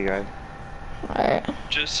think it'd be good. Alright.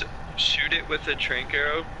 Just shoot it with a trank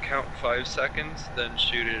arrow, count 5 seconds, then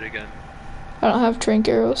shoot it again. I don't have trank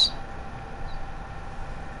arrows.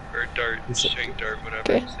 Or dart, Is it- trank dart, whatever,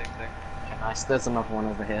 Okay. same thing. Okay, nice. There's another one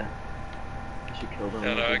over here. You should kill them.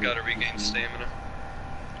 Yeah, no, I gotta regain stamina.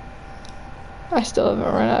 I still haven't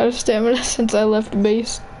run out of stamina since I left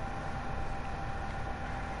base.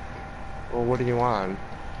 Well, what do you want?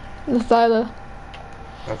 The Thyla.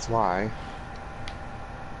 That's why.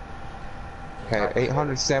 Okay,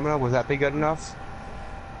 800 stamina, would that be good enough?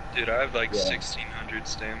 Dude, I have like Yeah. 1600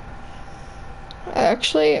 stam.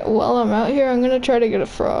 Actually, while I'm out here, I'm gonna try to get a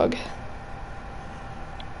frog.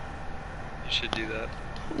 You should do that.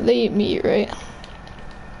 They eat meat, right?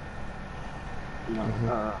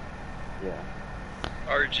 No, yeah.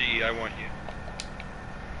 RG, I want you.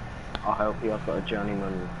 I'll help you. I've got a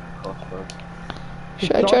journeyman crossbow.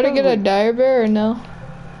 Should I try to get a dire bear or no?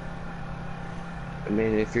 I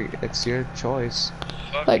mean, if you're, it's your choice.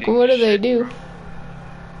 Like, Fucking what do they shit, do?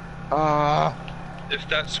 Ah. If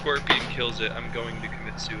that scorpion kills it, I'm going to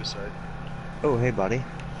commit suicide. Oh, hey, buddy.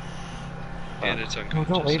 And it's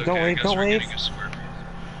unconscious. don't leave, don't Okay, I leave, guess don't we're leave. getting a scorpion.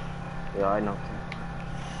 Yeah, I knocked him.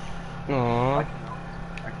 Aww, I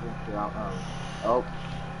can knock you out. Oh,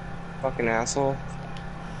 fucking asshole.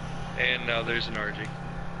 And now there's an RG.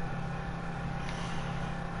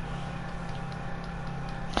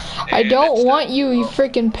 I And don't it's want dead. you, you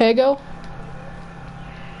freaking pego.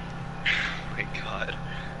 Oh my god.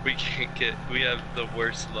 We can't get. We have the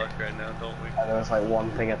worst luck right now, don't we? and there was like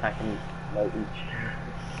one thing attacking like each.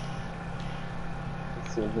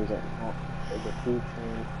 Let's see if we get not the two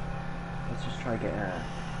team. Let's just try to get a.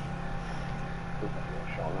 See if I can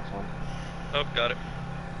get a shot on this one. Oh, got it.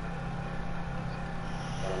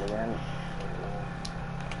 Got him again.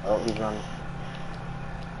 Oh, he's running.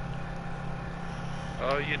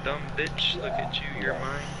 Oh, you dumb bitch. Look at you, you're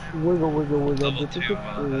mine. Wiggle, wiggle, wiggle. Level 2,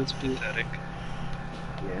 that's pathetic.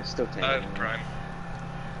 Yeah, still taking I have him. prime.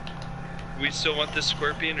 We still want this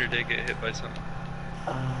scorpion, or did it get hit by something?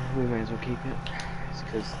 We may as well keep it. It's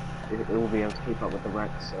because it will be able to keep up with the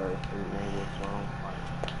Rex, so it may as well.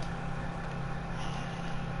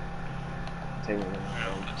 Taking him.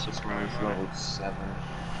 that's a This prime one's on it. level 7.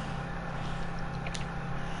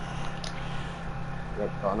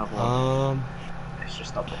 Yep, got another one. It's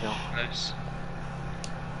just up the hill. Nice.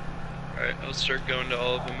 Alright, I'll start going to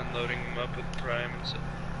all of them and loading them up with prime and stuff.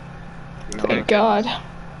 You know Good what? God. Yeah,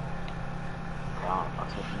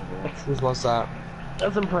 that's what I'm gonna Who's lost that?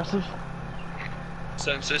 That's impressive.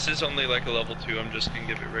 Since this is only like a level 2, I'm just gonna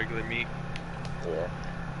give it regular meat. do. Yeah.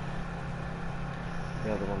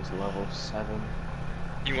 The other one's level 7.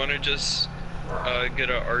 You wanna just Get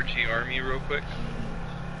a RG army real quick.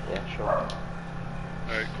 Yeah, sure.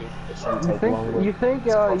 Alright, cool. It shouldn't You take long. think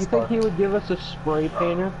you think he would give us a spray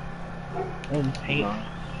painter and paint?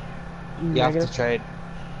 No. You have to trade.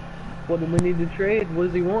 What do we need to trade? What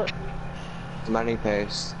does he want? Money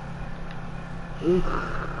paste. Oof.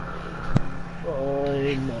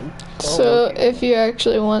 Fine. So if you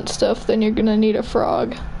actually want stuff, then you're gonna need a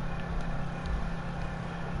frog.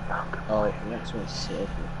 Oh, wait, the next one's safe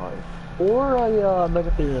and fine. Or a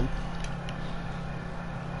Megatherium.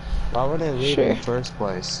 Why would they leave Sure. in the first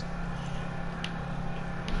place?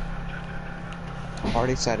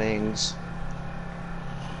 Party settings.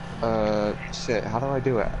 Shit, how do I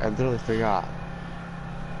do it? I literally forgot.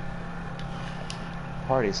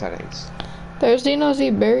 Party settings. There's Dinos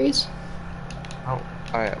eat berries. Oh,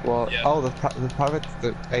 alright, well, Yeah. oh, the private,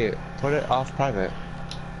 hey, put it off private.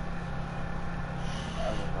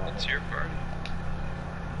 What's your party?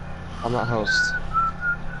 I'm not host.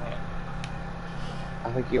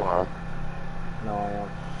 I think you are. No, I am.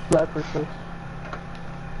 That for sure.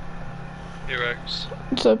 Hey Rex.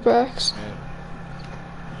 What's up, Rex?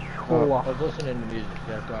 Oh, I was listening to music,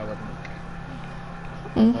 that's why I wasn't.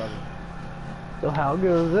 Mm. so how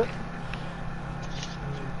goes it?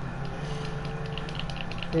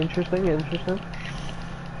 Interesting, interesting.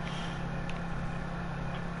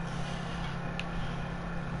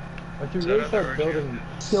 But you Is really that start other building.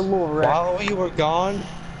 Kill little rat. While you were gone,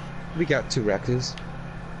 we got 2 Rexes.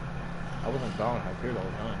 I wasn't gone, I appeared all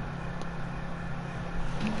the time.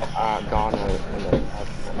 Gone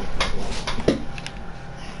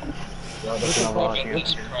Look at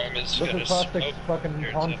This crime is Look gonna across the smoke. fucking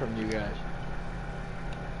Here's pond it. from you guys.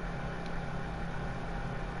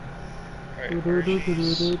 Alright, RGs.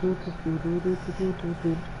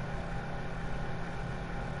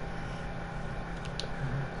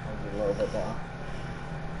 A little bit better.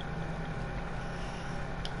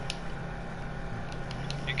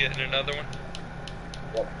 You getting another one?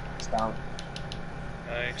 Yep, it's down.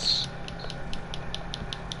 Nice.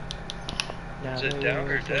 Is it down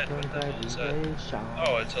or dead? What the hell is that?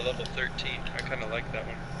 Oh, it's a level 13. I kinda like that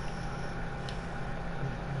one.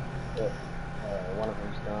 One of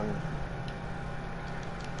them's done.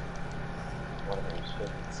 One of them's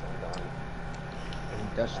 50% done.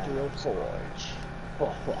 Industrial Forge.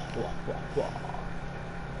 What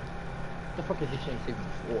the fuck is this thing even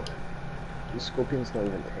for? The scorpion's not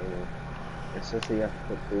even taming. It says that you have to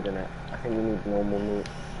put food in it. I think we need normal meat.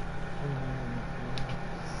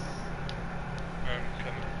 Come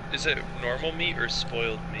on. Is it normal meat or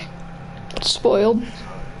spoiled meat? Spoiled.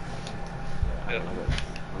 Yeah.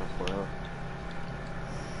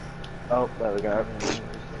 Oh, there we go.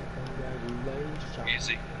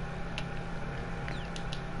 Easy.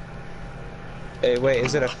 Hey, wait,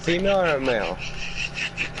 is it a female or a male?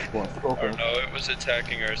 What? I don't know, it was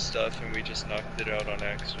attacking our stuff and we just knocked it out on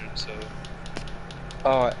accident, so...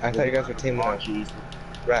 Oh, I thought you guys were teaming up. That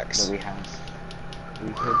Rex. we have.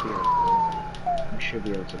 We could be able to, we should be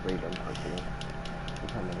able to breed them, hopefully. We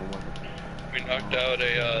can't remember what We knocked out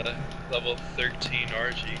a level 13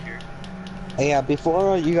 RG here. Hey, yeah,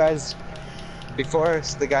 before the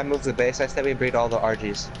guy moves the base, I said we breed all the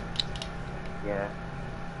RGs. Yeah.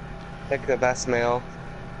 Pick the best male.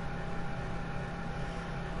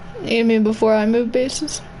 You mean before I move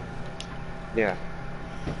bases? Yeah.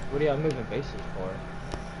 What are y'all moving bases for?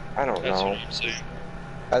 I don't That's know. what I'm saying.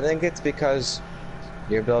 I think it's because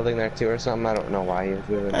you're building there too or something. I don't know why you're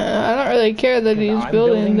doing it. I don't really care that he's I'm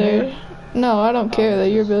building building there. No, I don't care that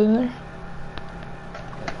you're building there.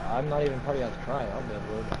 I'm not even part of y'all's tribe. I'll build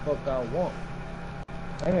whatever the fuck I want.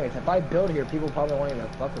 Anyways, if I build here, people probably won't even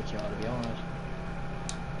fuck with y'all, to be honest.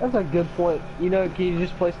 That's a good point. You know, can you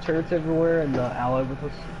just place turrets everywhere and ally with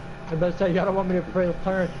us? I better say, y'all don't want me to play with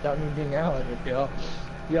turrets without me being allied with y'all.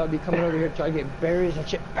 Y'all be coming over here trying to get berries and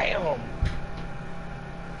shit. BAM!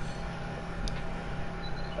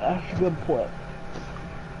 That's a good point.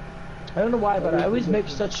 I don't know why, but I always make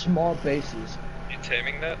such small bases. You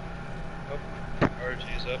taming that? Oh,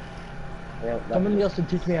 RG's up. Yeah, Somebody else to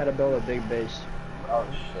teach me how to build a big base. Oh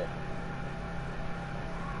shit.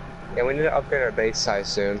 Yeah, we need to upgrade our base size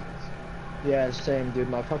soon. Yeah, same, dude.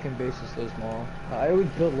 My fucking base is so small. I always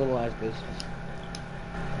build little ass bases.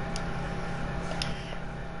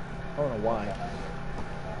 I don't know why.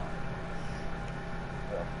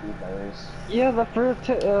 Yeah, the for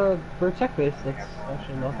a tech base, that's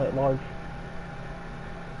actually not that large.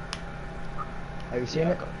 Have you seen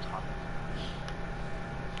it?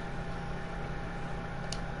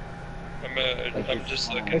 I'm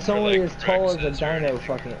just looking It's for, only like, as tall as a Rexes or dino anything.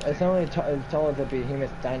 fucking. It's only as tall as a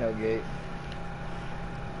behemoth dino gate.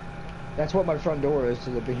 That's what my front door is to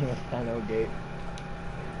the Behemoth 10 gate.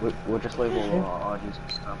 We'll just leave all our RGs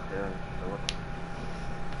and stuff there and fill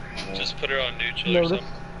it. Yeah. Just put her on neutral or Noticed.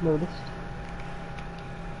 something. Noticed.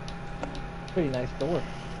 Pretty nice door.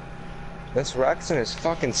 This Rex and his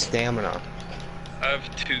fucking stamina. I have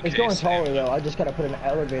 2K. It's going taller saved. though. I just gotta put an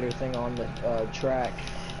elevator thing on the track.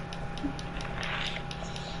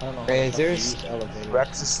 I don't know. Hey, is how to yours use elevators.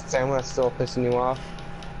 Rex's stamina still pissing you off?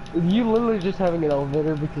 You literally just having an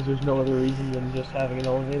elevator because there's no other reason than just having an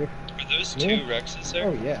elevator. Are those Yeah. 2 Rexes there?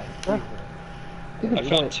 Oh yeah. Huh? I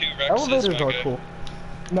found 2 Rexes. Elevators my are guy. cool.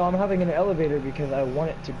 No, I'm having an elevator because I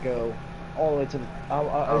want it to go all the way to the.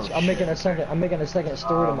 I'm making a second. I'm making a second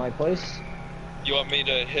story to my place. You want me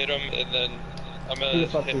to hit him and then I'm Who gonna the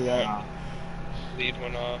fuck hit do that? one, lead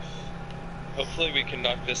one off. Hopefully we can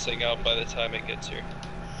knock this thing out by the time it gets here.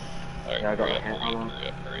 Alright, Yeah, I got hurry up, my hand hurry on up,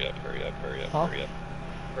 him. hurry up, hurry up, hurry up, Huh? hurry up.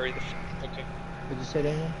 Hurry the okay. Did you say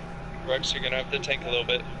Damien? Rex, you're gonna have to tank a little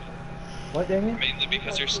bit. What, Damien? Mainly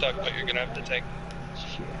because you're stuck, but you're gonna have to tank.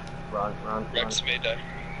 Shit. Run. Rex may die.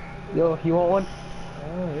 Yo, you want one?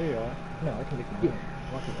 Oh, there you are. No, I can make you.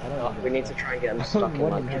 I don't We need to try and get them stuck in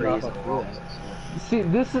What like the hell trees fuck and do rocks. that? See,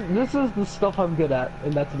 this is the stuff I'm good at,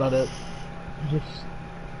 and that's about it. Just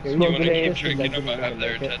Yeah, You wanna did keep this, drinking I them, didn't I have wanna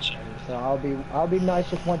their make it. attention. So I'll be nice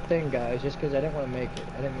with one thing, guys, just because I didn't want to make it.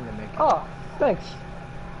 I didn't mean to make it. oh, thanks.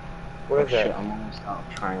 What Oh is shit, that? I'm almost out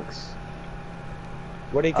of tranks.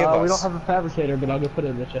 What did he give us? We don't have a fabricator, but I'll go put it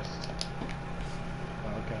in the chest. Oh,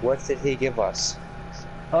 okay. What did he give us?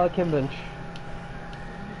 Chem bench.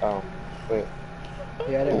 Oh, wait.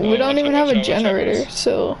 Yeah, I didn't. We don't even have a Watch out, generator, guys.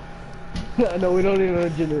 so No, we don't even have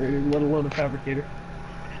a generator, let alone a fabricator.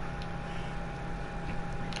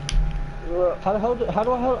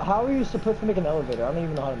 How are you supposed to make an elevator? I don't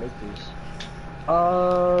even know how to make these.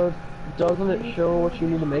 Doesn't it show what you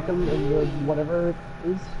need to make them in the whatever it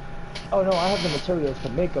is? Oh no, I have the materials to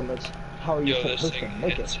make them. It's how are you Yo, this supposed to thing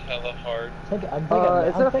make hits it? hella hard. It's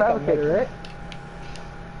a fabricator, right?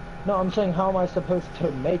 No, I'm saying how am I supposed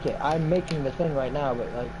to make it? I'm making the thing right now,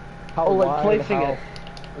 but like how Oh, like wide, placing how- it.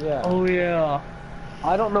 Yeah. Oh yeah.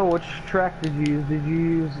 I don't know which track did you use. Did you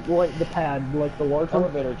use like the pad, like the large one?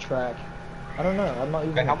 Elevator track. I don't know. I'm not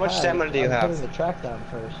using. Hey, how the much pad. stamina do you I'm have? putting the track down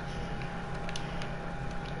first.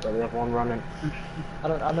 But we have one running. I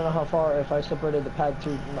don't know how far. If I separated the pad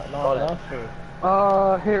too not Got it. enough.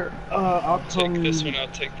 Or... Here. I'll come. Take this one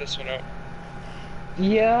out, take this one out.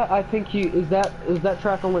 Yeah, I think you is that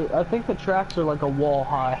track only. I think the tracks are like a wall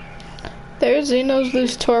high. there's Xenos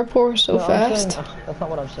lose torpor so No, I'm fast. saying, that's not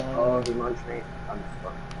what I'm saying. Oh, he munched me. I'm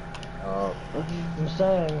fucked. Oh. I'm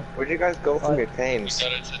saying. Where'd you guys go from What? your We tames?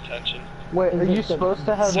 got its attention. Wait, Is are you this the- supposed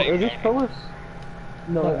to have? Same Are these counter. pillars?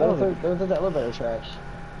 No, Those are the elevator tracks.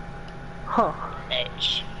 Huh.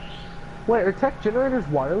 Ouch. Wait, are tech generators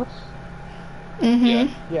wireless?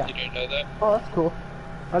 Mm-hmm. Yeah. You don't know that? Oh, that's cool.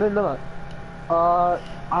 I didn't know that.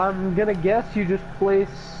 I'm gonna guess you just place.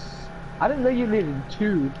 I didn't know you needed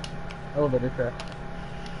 2 elevator tracks.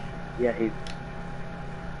 Yeah, he.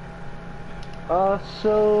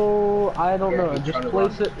 So I don't Yeah, know. he's Just trying to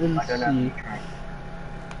place run. it and I don't have see. any tranks.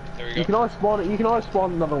 There we You can go. always spawn it. You can always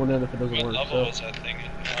spawn another one in if it doesn't What work. level So. was that thing?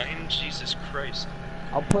 9? Jesus Christ.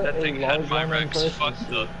 I'll put That a thing large had my one in Rex first. and fucked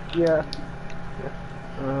see. up. Yeah.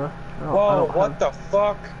 I Whoa, don't what have- the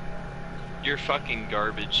fuck? You're fucking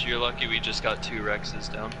garbage. You're lucky we just got 2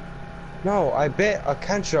 Rexes down. No, I bit a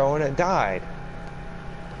Kentro and it died.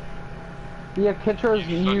 Yeah, Kentros,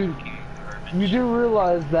 you fucking garbage. you do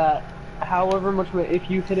realize that however much if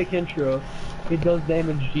you hit a Kentro, it does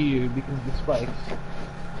damage to you because of the spikes.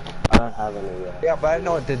 I don't have any yet. Yeah, but I didn't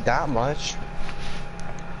know it did that much.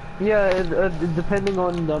 Yeah, depending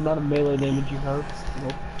on the amount of melee damage you have. You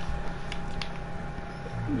know,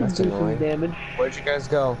 That's do some annoying. damage. Where'd you guys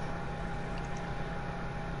go?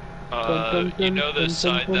 You know the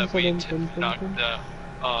side that we dun, knocked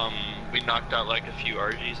out, we knocked out like a few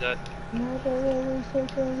RGs at?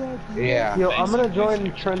 Yeah. Yo, I'm gonna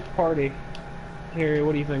join Trent's party. Here,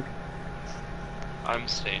 what do you think? I'm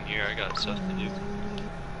staying here, I got stuff to do.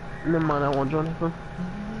 Never mind, I won't join him.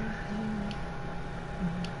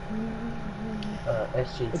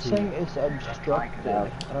 It's saying it's obstructed.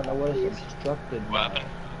 I don't know what it's obstructed What by. happened?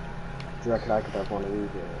 Do you reckon I could have one of these?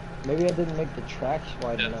 Maybe I didn't make the tracks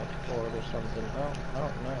wide Yeah. enough for it or something. I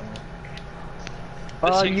don't know.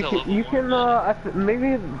 This thing's You a can, level you one. can, maybe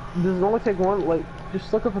does it only take one, like,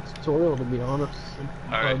 just look up a tutorial to be honest.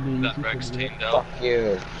 Alright, Probably that easy Rex to do. tamed out. Fuck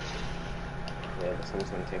you. Yeah, this one's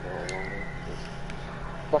gonna take a little longer.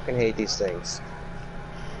 Fucking hate these things.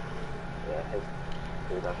 Yeah, his.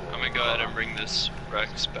 I'm gonna go ahead and bring this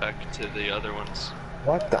Rex back to the other ones.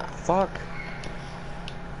 What the fuck?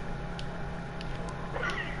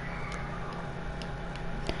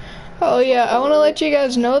 Oh yeah, I want to let you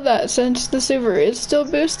guys know that since the server is still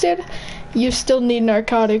boosted, you still need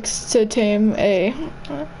narcotics to tame a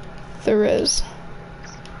Theriz.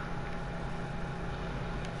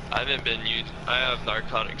 I haven't been used. I have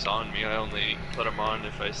narcotics on me. I only put them on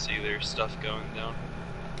if I see there's stuff going down.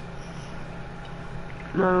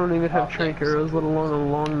 I don't even have trank arrows, let alone a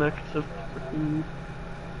long neck to freaking...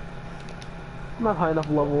 I'm not high enough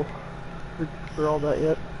level for all that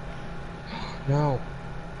yet. No.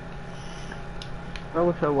 I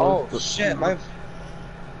wish I was. Oh but- shit, my...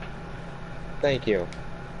 Thank you.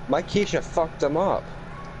 My Keisha fucked him up.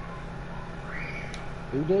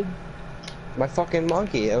 Who did? My fucking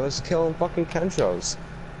monkey. It was killing fucking Kentros.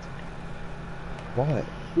 What?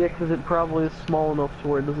 Yeah, because it probably is small enough to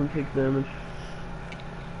where it doesn't take damage.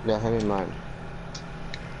 Yeah, hand me mine.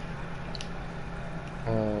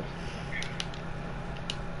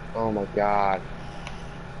 Oh my god.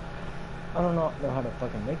 I don't know how to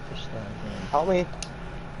fucking make this damn thing. Help me.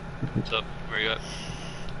 What's up? Where you at?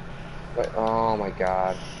 Wait, oh my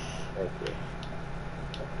god. Thank you.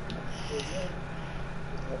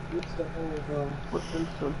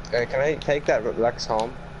 Hey, can I take that Rex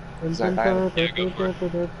home? I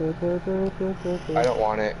don't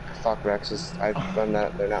want it. Fuck Rexes. I've done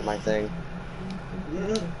that. They're not my thing.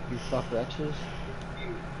 You fuck Rexes?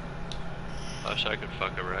 I wish I could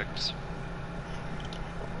fuck a Rex.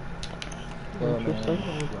 Oh, Interesting.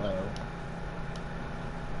 man. Wow.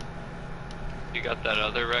 You got that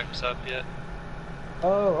other Rex up yet?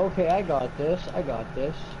 Oh, okay, I got this. I got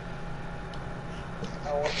this.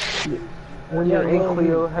 When your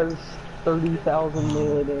Cleo has 30,000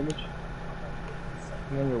 melee damage.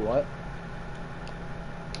 Remember what?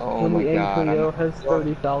 Oh When my the god. Cleo has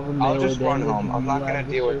 30,000 melee I'll damage. just run home. I'm you not gonna lag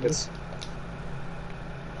the deal with server. this.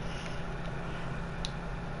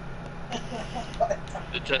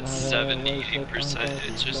 It's at 78%.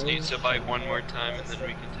 It just needs to bite one more time and then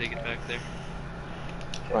we can take it back there.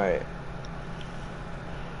 Right.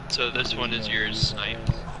 So this one is yours,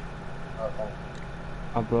 sniped.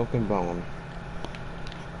 A broken bone.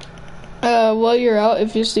 While you're out,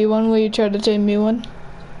 if you see one, will you try to tame me one?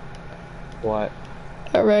 What?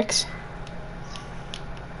 A Rex.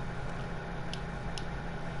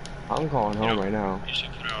 I'm going home right now. You should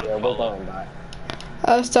put it on Yeah, we're follow. going back.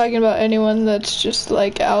 I was talking about anyone that's just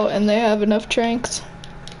like out and they have enough tranks.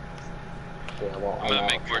 Yeah, well, I'm gonna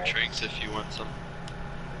out, make more right? drinks if you want some.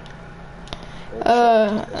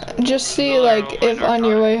 Just see No, like my if on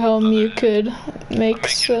your way home you could I'm make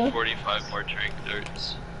making 45 more drink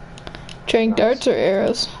darts. trank darts or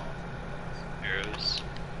arrows. Arrows.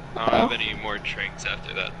 I don't have any more drinks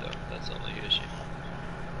after that though. That's the only issue.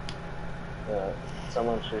 Yeah,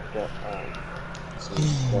 someone should get,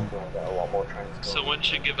 definitely get a lot more trains going. Someone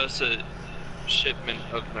should give us a shipment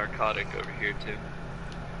of narcotic over here too.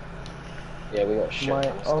 Yeah, we got shit My,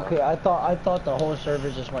 ton of stuff. okay, I thought the whole server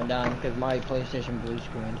just went down because my PlayStation blue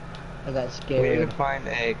screened. I got We need scared. to find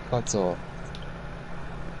a Quetzal.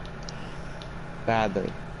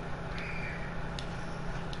 Badly.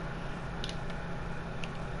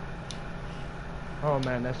 Oh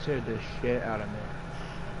man, that scared the shit out of me.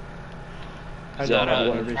 I Is don't that, know uh,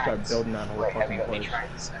 whenever you start building that whole Wait, have fucking you got any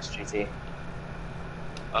place. trains, SGT?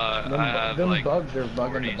 Them, I have them like bugs are bugging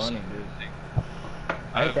 40 the bunny, something. dude.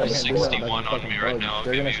 I have can't do nothing about 61 these on fucking me right bugs. now. I'll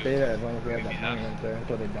They're give gonna you. stay there as long as we have maybe that money half. up there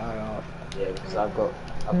until they die off. Yeah, because I've got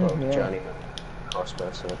a journeyman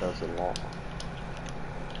crossbow, so it does a lot.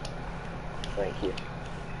 Thank you.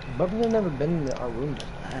 Bugs have never been in our room just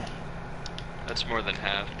that. That's more than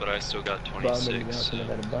half, but I still got But I've been 26. bouncing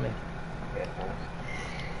about a bunny. Yeah, thanks.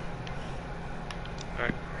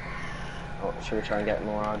 Alright, Oh, should we try and get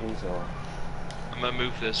more RGs or? I'm gonna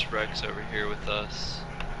move this Rex over here with us.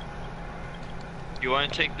 You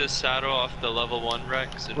want to take this saddle off the level 1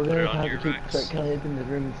 Rex and We're put it gonna on have your to keep Rex? start killing it in the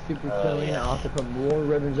room super Oh, chilling. yeah. I'll have to put more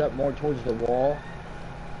ribbons up more towards the wall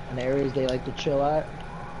and the areas they like to chill at.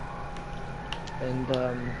 And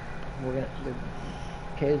we're gonna the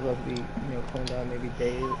caves will have to be cleaned out maybe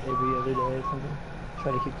every other day or something.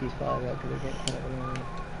 Try to keep these 5 out because they're getting kind of annoying.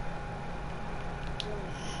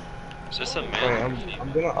 Is this a Wait, male?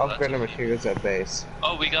 I'm gonna upgrade the materials at base.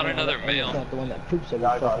 Oh, we got another It's male. not the one that poops every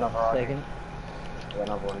Yeah, I got fucking another RG. second. Yeah,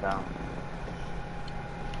 another one down.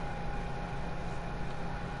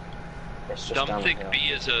 It's just down the Dumpthick hill. B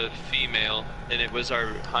is a female, and it was our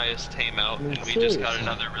highest tame out, I mean, and we just got seriously.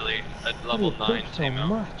 another really a Why do level you 9 poop tame so out.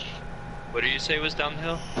 much? What do you say was down the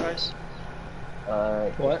hill, guys?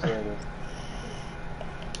 What? it's really-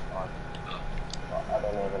 I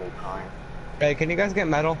don't have any time. Hey, can you guys get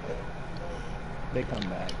metal? They come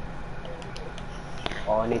back.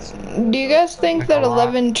 Oh, I need some. Do you guys think that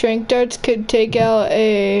 11 trank darts could take out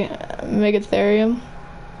a Megatherium?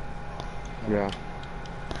 Yeah.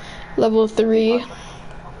 Level 3.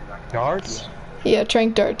 Darts? Yeah,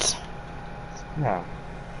 trank darts. Yeah.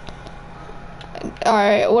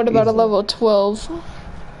 Alright, what about a Easy. level 12?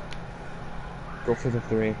 Go for the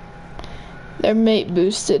 3. They're mate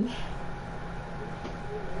boosted.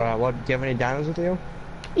 What? Do you have any dinos with you?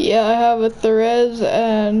 Yeah, I have a Therese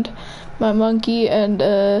and my monkey and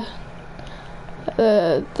the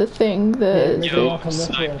thing, the Yo, Come this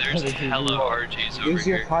way Snipe, and there's take it to hella you. RGs over Use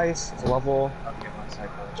your here. highest level I'll get my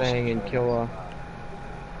cycle. thing and kill a.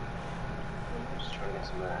 Just trying to get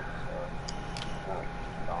some more. So,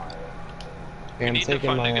 die. We I'm need to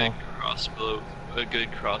taking find my. a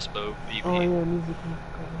good crossbow BP. Oh yeah, music.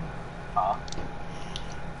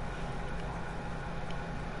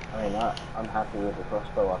 I mean, I'm happy with the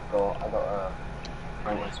crossbow I've got. I got a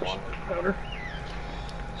Apprentice one.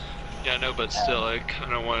 Yeah, no, but still, I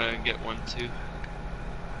kind of want to get one too.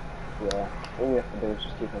 Yeah, all we have to do is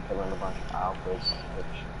just keep on killing a bunch of alphas, which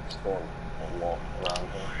spawn a lot around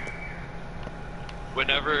here.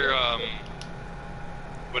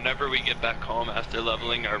 Whenever we get back home after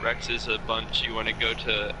leveling our Rexes a bunch, you want to go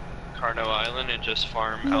to Carno Island and just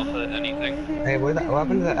farm alpha anything. Hey, what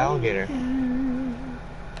happened to the alligator?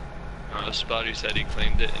 Spotty said he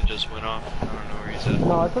claimed it and just went off. I don't know where he's at.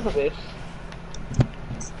 No, it's at the base.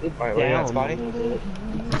 It's Wait, where you at, Spotty?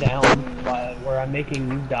 It's down by where I'm making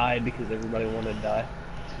you die because everybody wanted to die.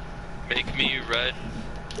 Make me red.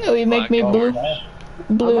 Oh, you make me black,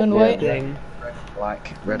 blue and white. Thing.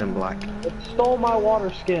 Red and black. It stole my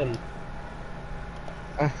water skin.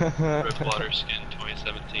 Red Water Skin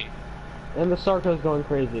 2017. And the Sarko's going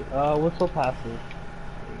crazy. Whistle passes.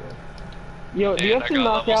 Yo, do you And have I to got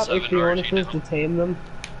knock level out 7 Ixionuses RG to now. tame them?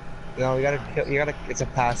 No, you gotta kill. You gotta. It's a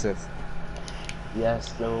passive.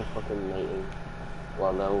 Yes, no fucking mating.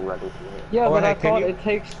 Well, no ready to mate. Yeah, Oh, but hey, I can thought you- it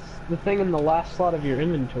takes the thing in the last slot of your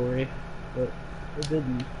inventory, but it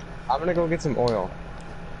didn't. I'm gonna go get some oil.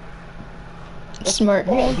 Smart.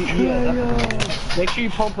 Yeah, make sure you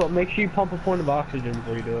pump up. Make sure you pump a point of oxygen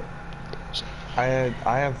before you do it. I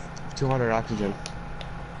have 200 oxygen.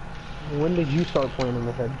 When did you start playing in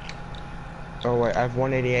the head? Oh wait, I have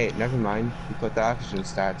 188. Never mind. You put the oxygen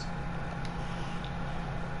stats.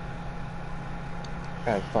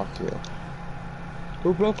 Hey, fuck you.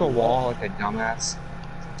 Who broke a wall like a dumbass?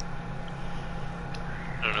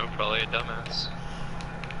 I don't know, probably a dumbass.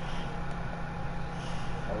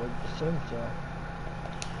 I would assume so.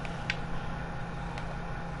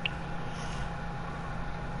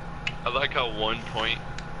 I like how 1 point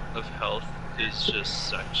of health is just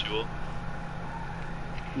sexual.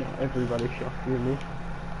 No, everybody shocked you and me.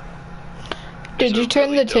 Did you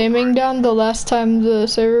turn the taming down the last time the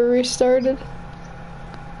server restarted?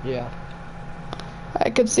 Yeah. I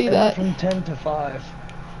could see It went that. from 10 to 5.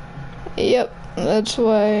 Yep, that's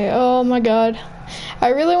why. Oh my god. I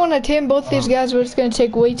really want to tame both these guys, but it's going to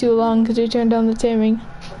take way too long because you turned down the taming.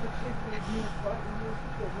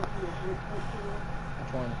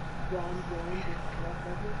 Which one?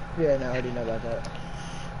 Yeah, no, I already know about that.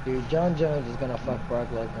 Dude, John Jones is gonna fuck Brock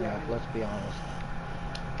Lesnar up, let's be honest.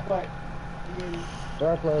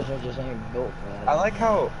 Brock Lesnar just ain't built for that. I like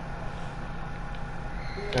how.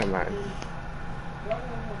 Never mind.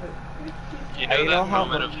 You know You know that how-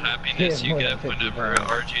 moment of happiness Yeah, you more get than 50 whenever pounds.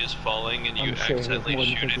 RG is falling and you I'm sure it was accidentally more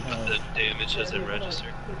than shoot it, 50 but the damage doesn't register?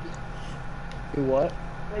 Do what?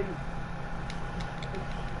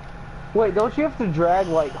 Wait, don't you have to drag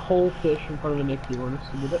like whole fish in front of an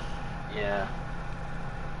Ixionus to do it? Yeah.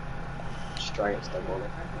 Straight as the bullet.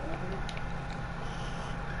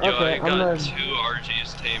 Yo, Okay, I I'm got gonna- 2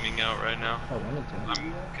 RGs taming out right now. I wanted to.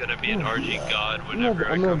 I'm gonna be an RG god I'm whenever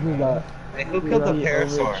I gonna come do home. that. Hey, who killed the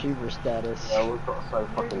parasaur? Overachiever status. Yeah, we've got so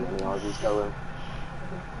fucking many RGs going.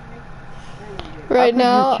 Right How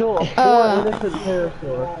now, could you kill a poor innocent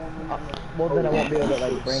pterosaur? Well, then I won't be able to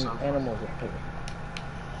like bring animals up here.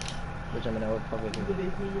 Which I mean, I would probably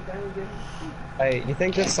do. Hey, you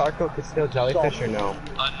think this Sarko could steal jellyfish or no?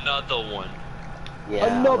 Another one.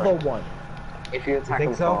 Yeah. Another right. one. If you attack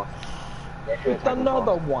think him so? fast. If you It's attack him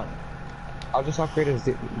another fast. one. I'll just upgrade his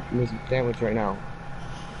damage right now.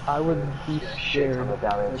 I would be Shit scared. ton of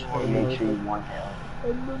damage. There's You no need to way. one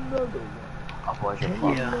hit. And another one. Otherwise you're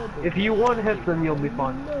fucked. Yeah. If you one hit them, you'll be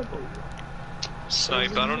fine.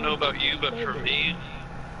 Snipe, I don't know about you, but for me,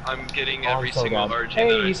 I'm getting Oh, I'm every so single bad. RG Hey,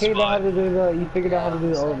 that I you figured out how spot. to do the. You figured out how to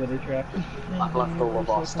do the elevator trap. I've left all of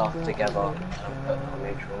our stuff together and I've put it on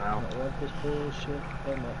neutral now. I want this bullshit,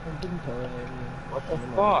 but nothing can tell you. What the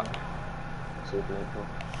fuck? Super neutral.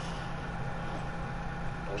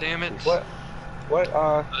 Damn it. What? What,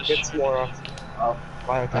 gets more, Oh,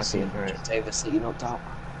 I see it. biotesting? Alright. Davis that you knocked out.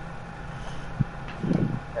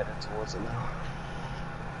 Headed towards it now.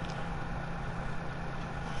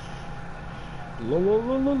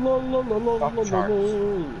 Fuck sharks.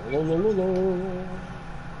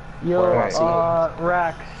 Yo, Alright.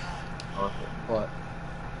 Rax, What?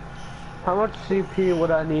 how much CP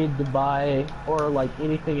would I need to buy, or like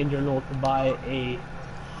anything in general, to buy a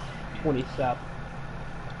 20 sap?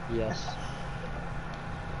 Yes.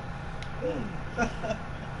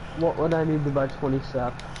 What would I need to buy 20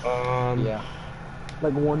 sap? Yeah.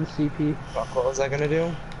 Like 1 CP? Fuck, what was I gonna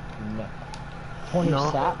do? No. 20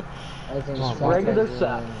 No. sap? I think Oh, sap regular is,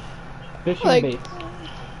 sap. Fishing Like- baits.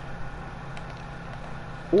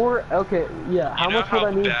 Or, okay, yeah, how You know much would how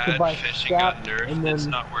I need to bad buy fishing sap got nerfed? and It's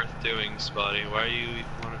then... not worth doing, Spotty. Why do you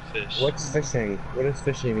want to fish? What's fishing? What does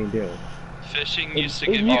fishing even do? Fishing It- used to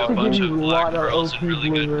it give used you a to bunch give of you a black lot of pearls OP and really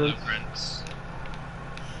good blueprints. blueprints.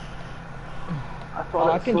 I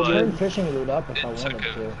thought I it can was turn fishing loot up if I It wanted took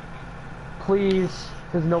a- to. Please,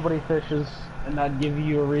 because nobody fishes, and that'd give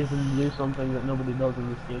you a reason to do something that nobody does in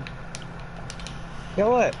this game.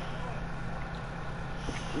 Kill it!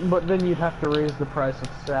 But then you'd have to raise the price of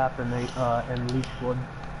sap and leech wood.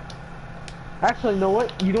 Actually, you know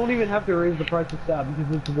what? You don't even have to raise the price of sap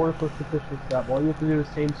because it's worthless to fish with sap. All you have to do is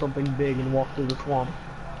tame something big and walk through the swamp.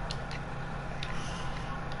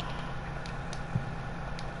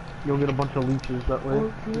 You'll get a bunch of leeches that way.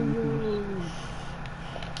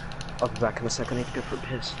 I'll be back in a second. I need to go for a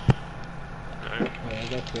piss. Alright. Yeah, I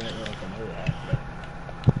guess we don't really can do that, but...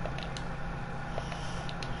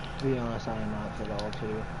 To be honest, I am not at all,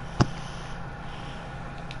 too.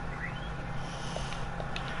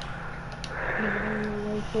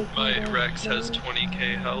 My Rex has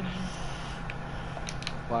 20k health.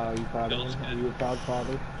 Wow, are you proud of Feels him? Are good. you a proud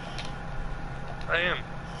father? I am.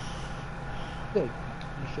 Good.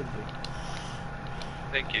 You should be.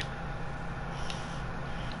 Thank you.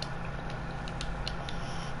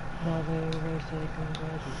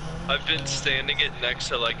 I've been standing it next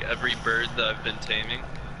to like every bird that I've been taming,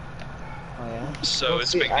 Oh, yeah? so Well,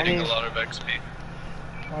 it's see, been I getting need- a lot of XP.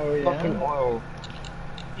 Oh, yeah? Fucking oil.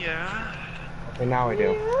 Yeah. Okay, now I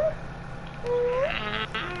do.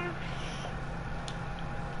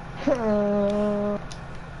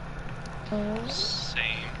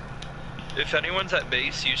 Same. If anyone's at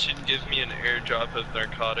base, you should give me an airdrop of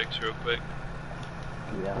narcotics real quick.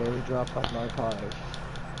 Yeah. Airdrop of narcotics.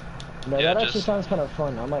 No, Yeah, that actually just- sounds kind of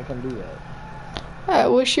fun. I might come do that. I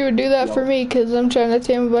wish you would do that for me, because I'm trying to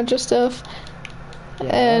tame a bunch of stuff. Yeah,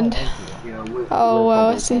 And- Yeah, Oh wow,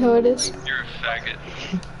 I see how it is. You're a faggot.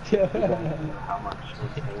 How much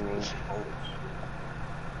was taming?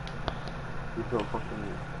 You built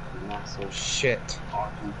fucking massive Shit.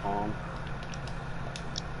 arson farm.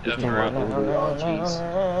 Yeah, can for run real. it.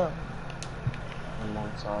 On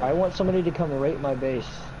one side. I want somebody to come rate my base.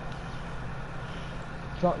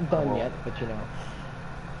 It's not done yet, but you know,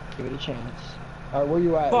 give it a chance. Alright, where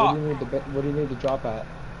you at? What do you need to what do you need to drop at?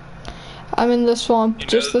 I'm in the swamp, You know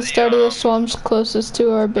just the the, start of the swamp's closest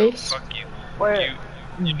to our No, base. fuck you. Wait,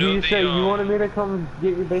 You do know you the, say you wanted me to come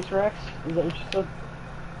get your base racks? Is that what you said?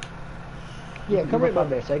 Yeah, come rate my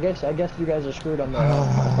base. I guess you guys are screwed on the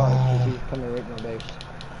narcotics because he's coming rate my base.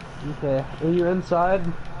 Okay. Are you inside?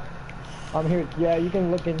 I'm here. Yeah, you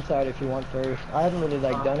can look inside if you want first. I haven't really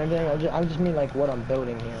like done anything. I just mean like what I'm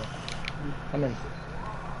building here. I'm in.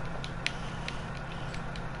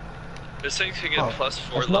 This thing can get Oh, plus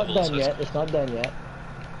 4 It's not levels. done yet. It's not done yet.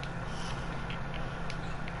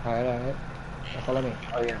 Alright, alright. Now follow me.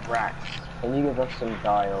 Oh yeah, racks. Can you give us some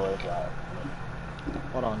dye or is that?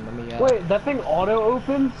 Hold on, let me Wait, that thing auto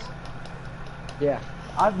opens? Yeah.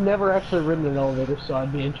 I've never actually ridden an elevator, so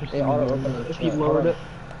I'd be interested It in auto knowing opens if the you truck. lowered Hold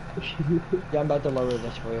it. Yeah, I'm about to lower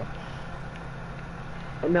this for you.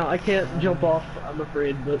 No, I can't jump off, I'm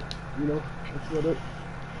afraid, but, you know, that's what it...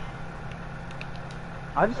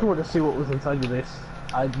 I just wanted to see what was inside your base.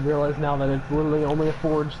 I realize now that it's literally only a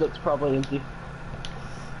forge that's probably empty.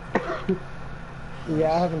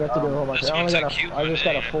 Yeah, I haven't got to do a whole bunch. This I only one's got a cute I just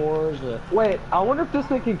got a one, forge. Wait, I wonder if this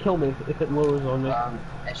thing can kill me if it lowers on me.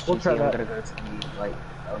 SGT, We'll try I'm that. gonna go to the, like,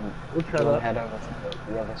 We'll try do you wanna that. head over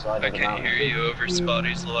to the other side I of the can't mountain? hear you over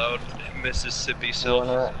Spotty's loud Mississippi Do you self.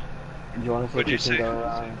 wanna, do you wanna see if What'd we you can say? go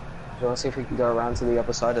around? Do you wanna see if we can go around to the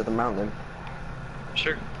other side of the mountain?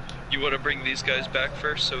 Sure. You want to bring these guys back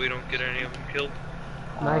first so we don't get any of them killed?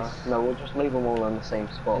 Nice. No, we'll just leave them all in the same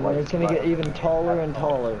spot. And then it's gonna get even taller and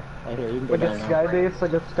taller. Right here, you can go Like a down now. sky base,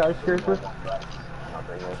 like a skyscraper?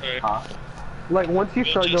 Alright. Huh? Like, once you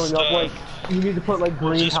We'll start just, going up, like, you need to put, like,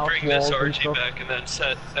 We'll just greenhouse bring walls this and Archie stuff. back and then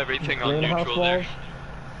set everything on Greenhouse neutral there. walls?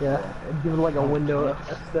 Yeah, and give it like a window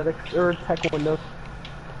aesthetic or tech window.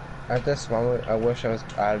 At this moment, I wish I was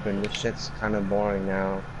admin. This shit's kind of boring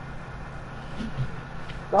now.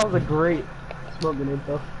 That was a great smoke grenade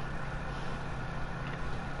though.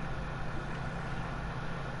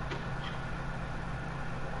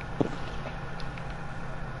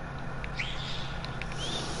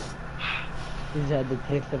 He's had the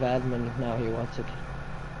taste of admin, now he wants it.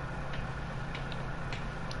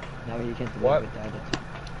 Now he can't live What? without it.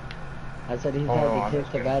 I said he's Oh, had no, the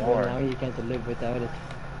taste of I'm admin, bored. now he can't live without it.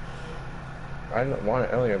 I didn't want it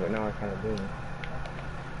earlier, but now I kind of do.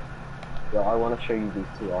 Yeah, I want to show you these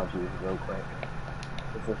two RGs real quick.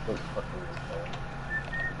 This looks fucking insane.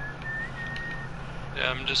 Yeah,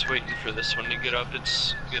 I'm just waiting for this one to get up.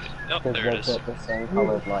 It's good. Oh, Because there it they've is. got the same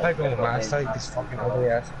colored like. I go they've got last the night, exact this same fucking colour ugly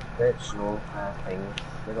ass bitch. Small things.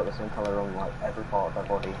 They've got the same color on like every part of their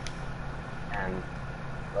body, and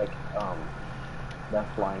like they're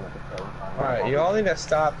flying at the same time. Alright, you all need to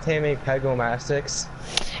stop taming Pegomastics.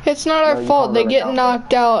 It's not No, our you fault. can't They run it get down.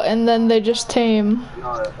 knocked out and then they just tame.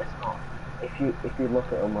 No, it's not. If you look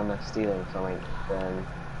at them when they're stealing something, then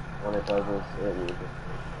what it does is it will just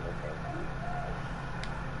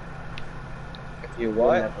If you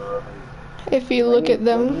what? If you look at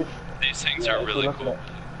them, These things are really cool.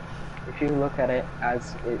 If you look at it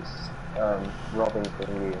as it's robbing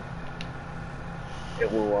from you,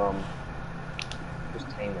 it will just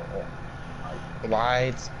tame it.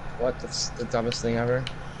 Why? What? That's the dumbest thing ever.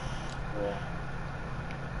 Yeah.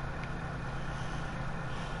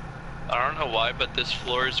 I don't know why, but this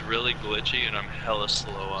floor is really glitchy and I'm hella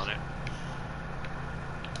slow on it.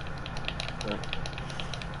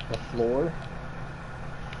 The floor?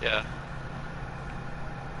 Yeah.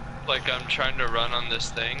 Like I'm trying to run on this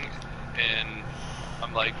thing and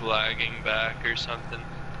I'm like lagging back or something.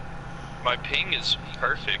 My ping is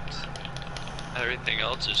perfect. Everything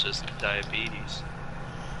else is just diabetes.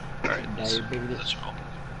 Alright, let's Diabetes. roll.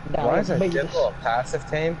 Why is that Diabetes. Dimple a passive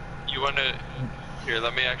tame? You wanna... Here,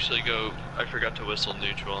 let me actually go... I forgot to whistle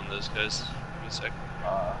neutral on those guys. Give me a sec.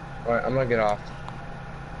 Alright, I'm gonna get off.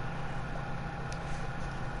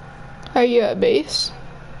 are you at base?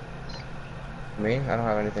 Me? I don't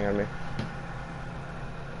have anything on me.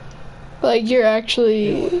 Like you're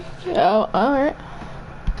actually. Oh, alright.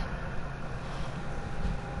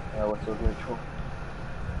 What's those neutral?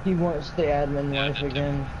 He wants the admin life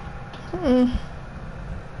again. Mm.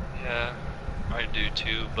 Yeah, I do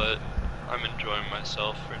too, but I'm enjoying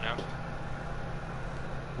myself for now.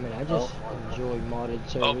 I mean, I just enjoy modded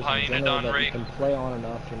servers in hyena general Don that Ray. you can play on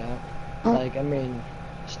enough, you know? Like, I mean,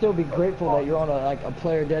 still be grateful that you're on a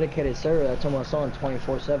player dedicated server that's almost on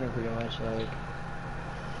 24/7 pretty much, like.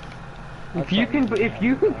 If you can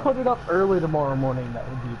put it up early tomorrow morning, that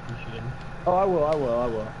would be appreciated. Oh, I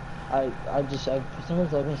will.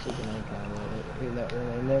 Sometimes I've been sleeping in kind of late, you know,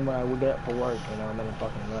 and then when I would get up for work, you know, I'm in a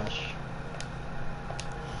fucking rush.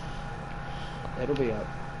 It'll be up.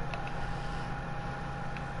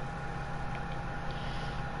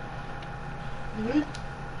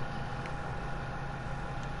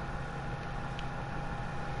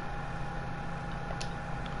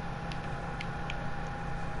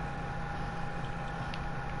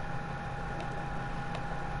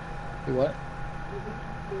 You what?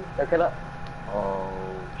 Look it up. Oh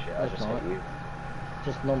shit! I That's just not. hit you.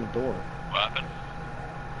 Just normal door. What happened?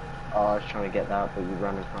 Oh, I was trying to get that, but you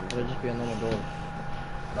ran in front of It'll me. just be a normal door.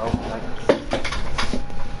 Oh, thanks.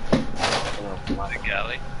 No, The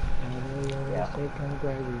galley? Yeah.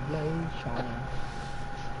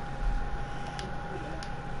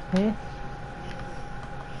 Hmm?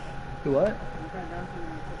 Do what?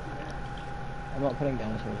 I'm not putting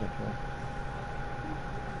dinosaurs up here.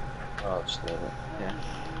 Oh, just leave it. Yeah.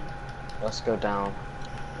 Let's go down,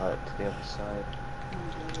 like to the other side.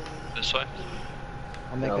 This way?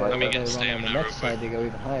 I'll make No, a let me way get run on stamina the real next quick. side to go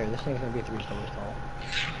even higher. This thing's gonna be 3 stories tall.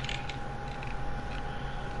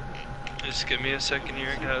 Just give me a second here,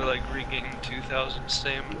 I gotta like regain 2,000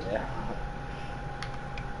 stamina. Yeah.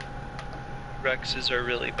 Rexes are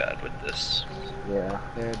really bad with this. Yeah.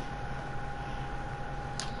 Dude.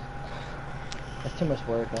 That's too much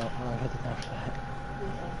work. I don't have the time for that.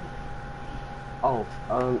 Oh,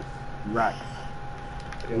 Rex.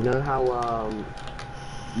 You know how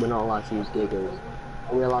we're not allowed to use gigas?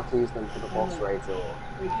 Are we allowed to use them for the boss raids or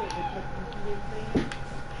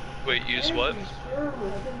Wait, use what?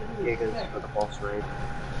 gigas for the boss raid?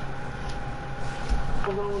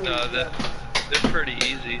 No, they're pretty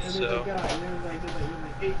easy, so...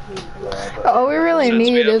 All we really Since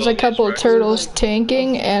we need have is all a these couple Rexes. turtles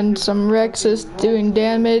tanking and some Rexes doing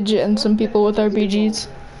damage and some people with RPGs.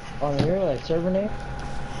 On your like server name?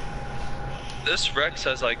 This Rex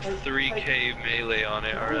has like 3k melee on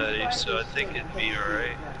it already, so I think it'd be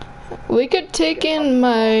alright. We could take in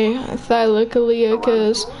my Thylacolea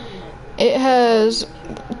because it has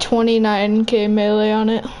 29k melee on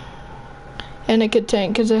it. And it could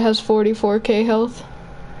tank because it has 44k health.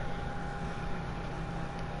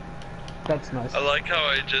 That's nice. I like how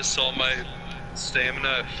I just saw my stamina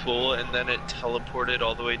at full and then it teleported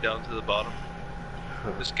all the way down to the bottom.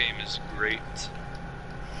 This game is great.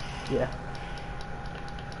 Yeah.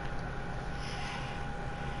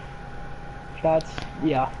 That's,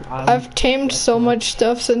 yeah. I've tamed so much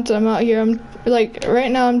stuff since I'm out here. I'm like,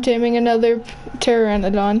 right now I'm taming another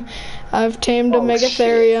pteranodon. I've tamed a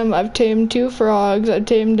megatherium, I've tamed 2 frogs, I've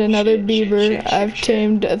tamed another beaver, I've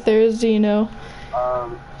tamed a therizino.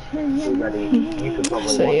 You could probably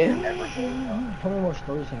So, watch yeah. everything. How many more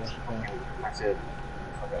stories can I should Massive.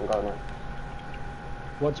 Okay, I'm going now.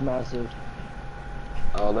 What's massive?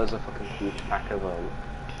 Oh, there's a fucking huge pack of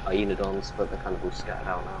Aenodons, but they're kind of all scattered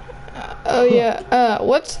out now. Oh yeah,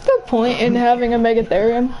 what's the point in having a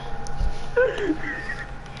megatherium?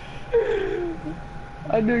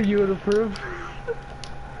 I knew you would approve.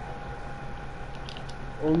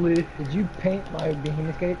 Only, Did you paint my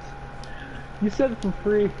behemoth gates? you said for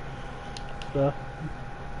free. So,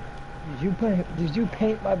 Did you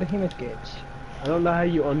paint my behemoth gates? I don't know how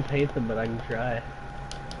you unpaint them, but I can try.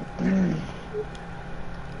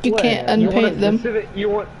 You What? can't You want a unpaint them. specific- You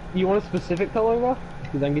want a specific color though?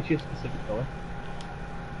 Because I can get you a specific color.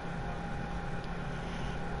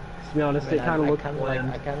 To be honest, it kind of looks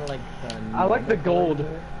bland. I kind of like. I like the gold.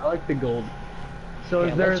 I like the gold. So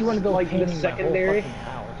Yeah, is there unless you want to go like the painting my whole secondary? fucking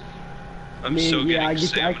house. I'm so getting I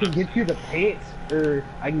stamina. can get you the paint, or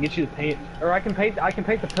I can get you the paint, or I can paint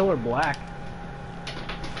the pillar black.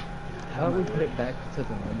 How about we put it back to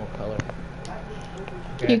the normal color?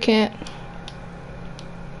 You can't.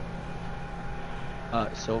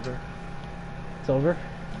 Silver. Silver?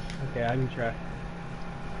 Okay, I can try.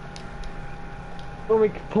 Let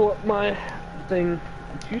me pull up my thing.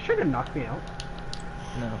 You trying to knock me out?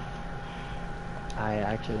 No. I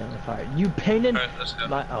accidentally fired. You painted Alright, let's go.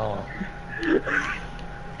 my. Oh.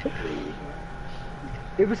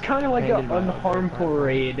 It was kind of like an Painted my unharmful own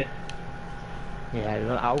raid.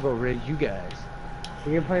 Yeah, I'll go raid you guys.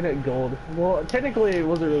 We can paint it gold. Well, technically it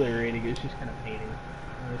wasn't really raiding, it was just kind of painting.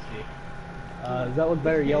 Let me see. Does that look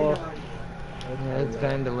better yellow? Yeah, it's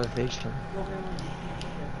vandalization.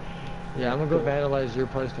 Yeah, I'm gonna go vandalize your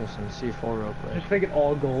place with some C4 real quick. Just make it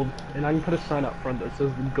all gold, and I can put a sign up front that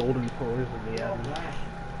says the golden pillars of the end.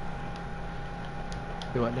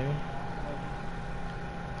 You what, Darren?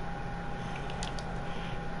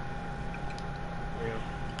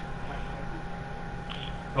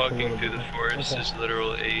 Walking through the forest is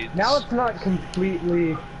literal AIDS. Now it's not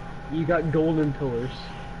completely. You got golden pillars.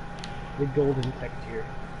 The golden texture.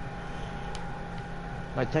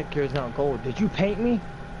 My tech gear is not gold. Did you paint me?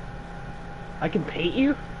 I can paint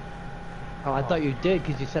you? Oh, I thought you did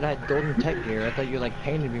because you said I had golden tech gear. I thought you like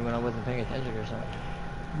painted me when I wasn't paying attention or something.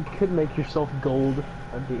 You could make yourself gold.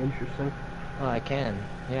 That'd be interesting. Oh, I can.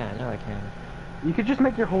 Yeah, I know I can. You could just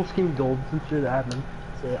make your whole scheme gold since you're the admin.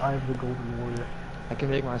 Say, I have the golden warrior. I can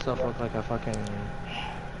make myself look like a fucking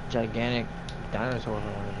gigantic dinosaur if I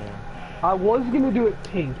wanted to. I was gonna do it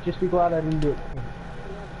pink. Just be glad I didn't do it pink.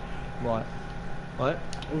 What? What?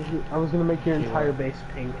 I was gonna make your Okay, entire what? base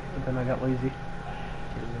pink, but then I got lazy.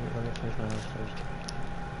 Let me finish my house first.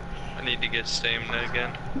 I need to get stamina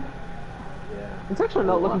again. Yeah. It's actually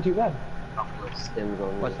not looking too bad. Couple of stims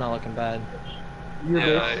on What's not looking bad? Your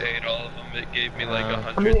Yeah, I base. ate all of them. It gave me like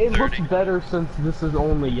Uh, I mean, it 130. looks better since this is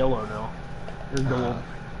only yellow now. Or gold.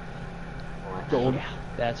 Gold. Yeah,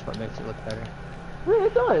 that's what makes it look better. I mean,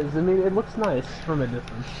 it does. I mean, it looks nice from a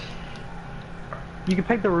distance. You can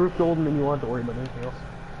paint the roof gold and then you won't have to worry about anything else.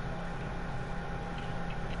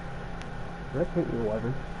 Did I paint your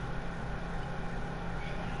wyvern?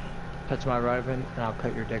 Touch my ribbon and I'll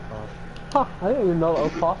cut your dick off. Huh, I didn't even know that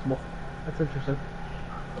was possible. That's interesting.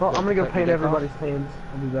 Well, I'm gonna go Cut your paint dick everybody's hands.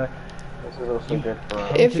 I'll be back. This is also good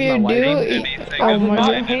for. If you my do, wyvern? Anything I of will mine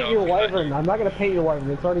not and paint I'll your be like, wyvern. I'm not gonna paint your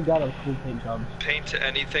wyvern. It's already got a cool paint job. paint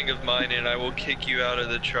anything of mine and I will kick you out of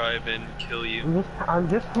the tribe and kill you. I'm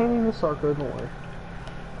just painting the Sarko, don't worry.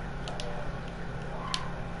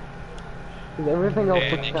 Because everything else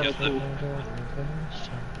And looks you kind of killed cool.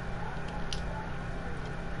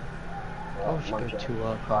 Oh, we should go 2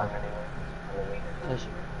 up. 5 anyway.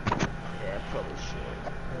 Yeah, probably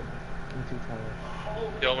should. I'm too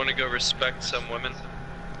tired. Y'all want to go respect some women?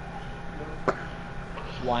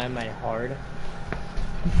 Why am I hard?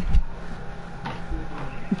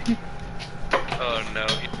 Oh no,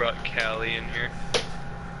 he brought Callie in here.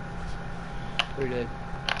 Who did?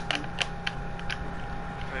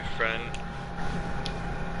 My friend.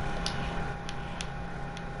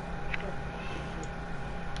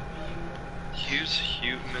 Hughes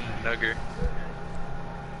Human Nugger.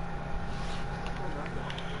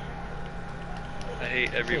 I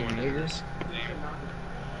hate everyone in nigger. this game.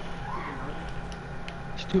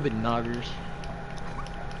 Stupid noggers.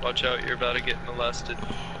 Watch out, you're about to get molested.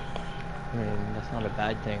 I mean, that's not a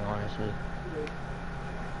bad thing, honestly.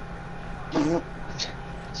 Did you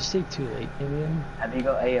say too late, Damien? Have you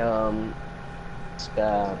got a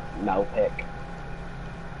spare metal pick?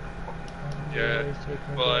 Yeah.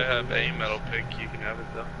 Well, I have a metal pick. You can have it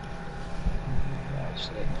though.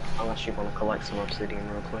 Actually, unless you want to collect some obsidian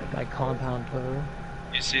real quick. My compound toe.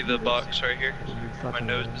 You see the box right here? You My fucking-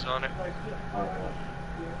 nose is on it.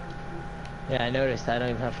 Yeah, I noticed. I don't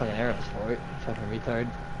even have fucking arrows for it. Fucking retard.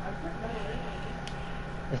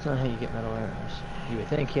 That's not how you get metal arrows. You would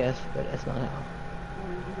think yes, but that's not how.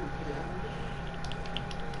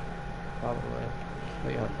 Probably. That's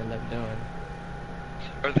what you have to end up doing.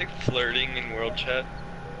 Are they flirting in world chat?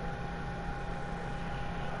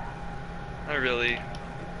 Not really.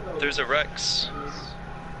 There's a Rex.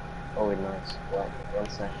 Oh, nice. Wait, 1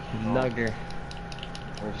 sec. Nugger.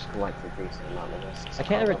 We just collected a decent amount of this. I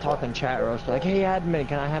can't ever talk in chat or else they're like, hey admin,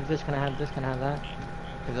 can I have this, can I have this, can I have that?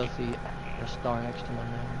 Because they'll see a star next to my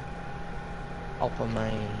name. Alpha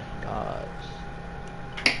main gods.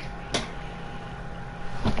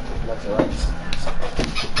 What's the Rex?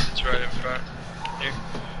 It's right in front. Here.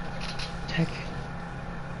 Tech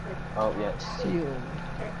Oh, yes. seal.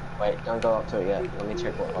 Wait, don't go up to it yet. Let me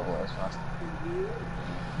check what level it is first.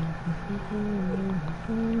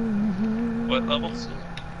 What level?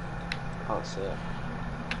 Can't see it.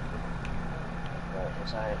 Wait,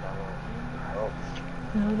 was I down there? Oh,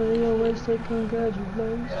 Now they always say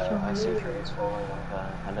congratulations. yeah, I see trees falling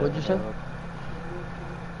like What'd you say?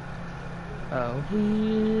 Oh,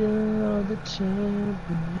 we are the champions,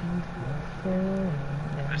 my friend.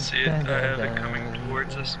 I see it. I have it coming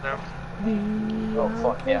towards us now. Oh,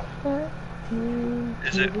 fuck yeah.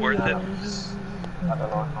 Is it worth it? I don't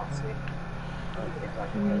know, I can't see.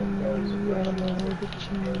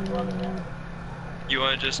 You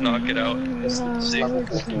want to just knock it out? It's See? level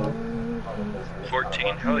 15.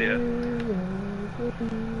 14? Hell yeah.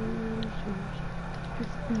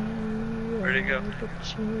 Where'd it go?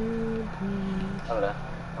 Over there.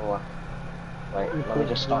 Oh, well. Wait, let me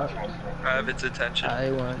just start transferring. I have its attention.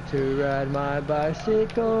 I want to ride my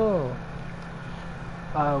bicycle.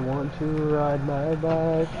 I want to ride my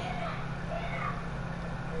bike.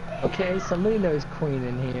 Okay, somebody knows Queen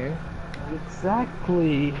in here.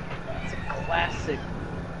 Exactly. It's a classic.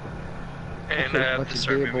 And I have Bunch to of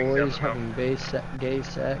start gay moving down boys the mountain. having gay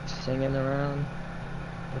sex, singing around.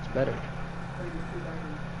 What's better?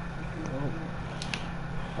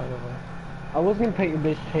 Probably. I was gonna paint your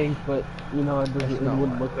base pink, but you know it doesn't. It not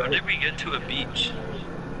wouldn't why. look How right. did we get to a beach?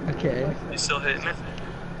 Okay. You still hitting it?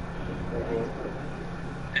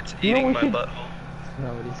 It's You know, eating we my could- butthole. That's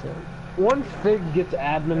not what he said. Once Fig gets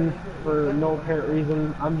admin for no apparent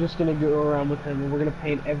reason, I'm just gonna go around with him and we're gonna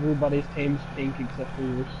paint everybody's tames pink except for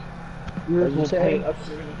yours. Yours What'd you will say? paint.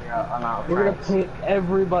 Yeah, I'm out of We're gonna frames. paint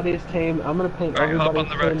everybody's tame. I'm gonna paint Alright, hop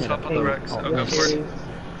everybody's on the Rex, tame hop on the pink. Rex. I'll go With for it. Fig-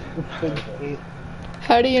 with Fig's paint.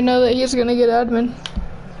 How do you know that he's gonna get admin?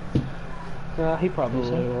 He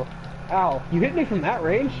probably will. Ow, you hit me from that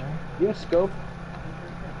range? You have scope?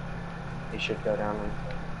 He should go down and...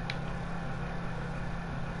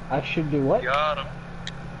 I should do what? Got him.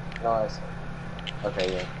 No, I see.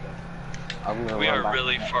 Okay, yeah. I'm gonna We run are back.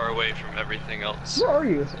 really far away from everything else. Where are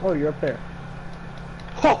you? Oh, you're up there.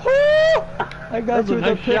 I got That's you a with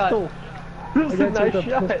a nice shot. pistol. This I is a got you nice with a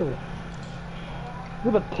shot. pistol.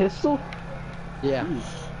 With a pistol? Yeah.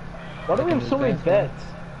 Why do we have so many Advanced beds?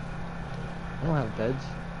 I don't have beds.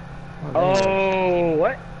 I don't have Oh,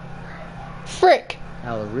 what? Frick!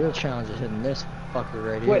 Now the real challenge is hitting this fucker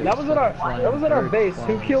right here. Wait, that He's was at our fucking flying that was at our bird base. Who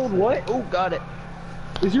flying. killed what? Oh, got it.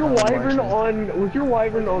 Is your Oh, wyvern Martian. on? Was your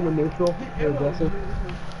wyvern on the neutral or aggressive?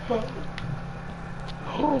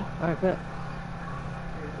 Alright, bet.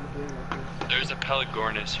 There's a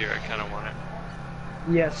Pelagornis here. I kind of want it.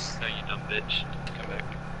 Yes. No, you dumb bitch. Come back.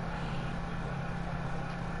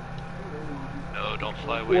 No, don't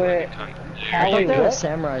fly away Wait. like a cunt. I Wait, thought they had a what?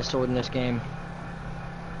 samurai sword in this game.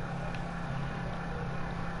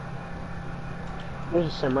 There's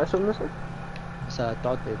a samurai sword in this one. So I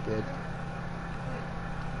thought they did.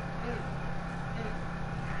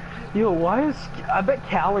 Yo, why is I bet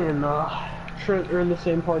Callie and Trent are in the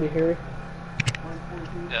same party, Harry?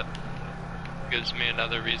 Yep. Gives me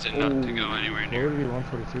another reason not to go anywhere What near. would it be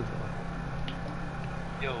 142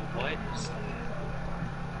 for? Yo, what?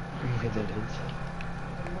 Because it is.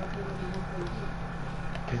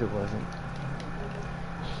 Because it wasn't.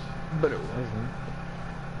 But it wasn't.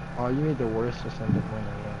 Oh, you made the worst ascendant one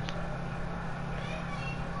there was.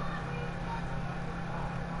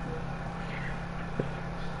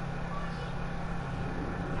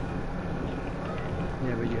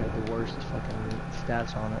 Yeah, but you had the worst fucking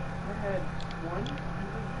stats on it.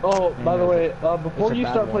 Oh, by the Yeah, way, it's before a you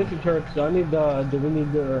bad start one. placing turrets, do we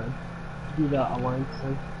need to do that alliance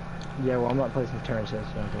thing? Yeah, well, I'm not placing turrets yet,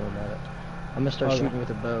 so don't worry about it. I'm gonna start Okay. shooting with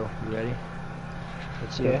a bow. You ready?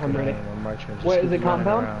 Let's see Okay, how I'm good I ready. am. I'm marching. Just Wait, is keep it running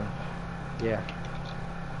compound? around. Yeah.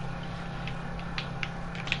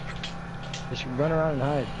 Just run around and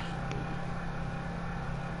hide.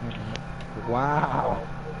 Wow.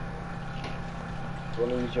 You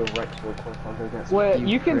wanna use your Rex real quick? I'll go get some. Wait, You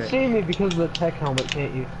you can prick. see me because of the tech helmet,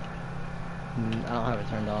 can't you? I don't have it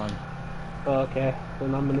turned on. Oh, okay,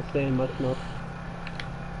 then I'm gonna stay in my smoke.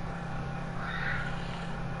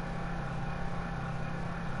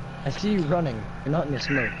 I see you running. You're not in the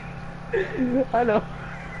smoke. I know.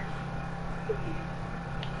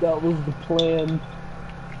 That was the plan.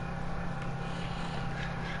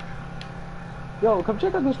 Yo, come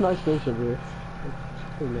check out this nice base over here.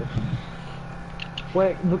 It's pretty nice.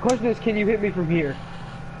 Wait, the question is, can you hit me from here?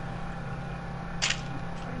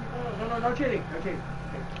 No cheating, no cheating.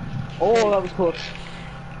 Oh, that was close.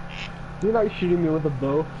 You're not shooting me with a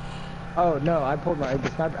bow. Oh no, I pulled my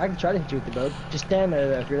sniper. I can try to hit you with the bow. Just stand there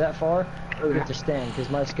though. If you're that far, you have to stand because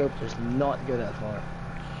my scope does not go that far.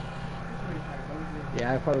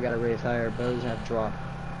 Yeah, I probably got to raise higher. Bows have drop.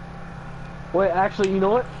 Wait, actually, you know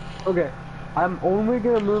what? Okay, I'm only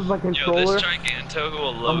gonna move my Yo, controller. this Giganto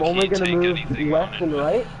will I'm low-key only gonna take move anything left on and it.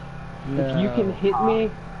 right. No.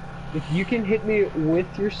 If you can hit me with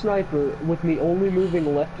your sniper, with me only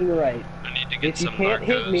moving left and right. I need to get If you some can't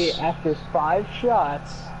hit me narcos. after 5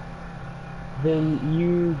 shots, then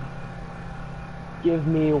you give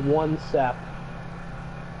me 1 sap.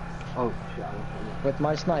 Oh shit! With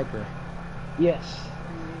my sniper. Yes.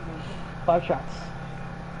 5 shots.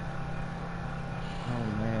 Oh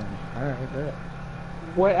man. Alright, bet.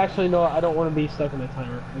 Wait, actually no, I don't want to be stuck in a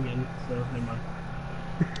timer again, so never mind.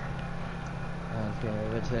 Okay,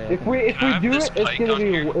 let's say. If we Can I have do this it, it's pike gonna on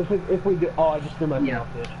be here? if we do. Oh, I just threw my Yeah.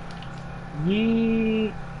 off it.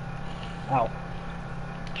 Yee. Ow.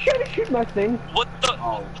 Should I shoot my thing? What the?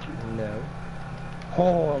 Oh, No.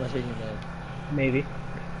 Oh, I'm taking that. Maybe.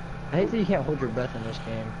 I hate that you can't hold your breath in this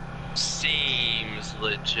game. Seems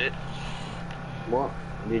legit. what?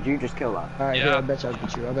 Did you just kill that? Alright, Yeah. here, I bet you I'll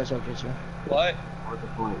get you. I bet you I'll get you. What? What's the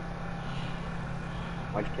point?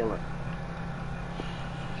 Why'd you kill it?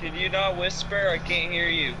 Can you not whisper? I can't hear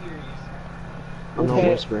you. I'm not Okay.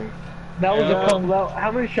 whispering. That was Yeah. a couple.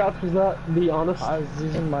 How many shots was that? To be honest. I was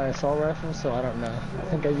using my assault rifle, so I don't know. I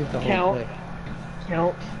think I used the whole Count. clip.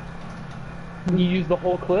 Count. You used the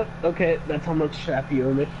whole clip? Okay, that's how much sap you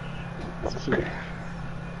owe me.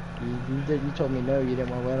 You told me no, you didn't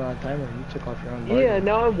want to wait on a timer. You took off your own bargain. Yeah,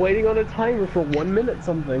 now I'm waiting on a timer for 1 minute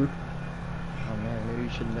something. Oh man, maybe you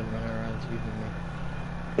shouldn't have been running around shooting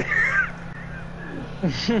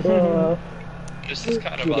me. This is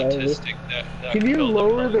kind of Get out of here. autistic. That Can you killed the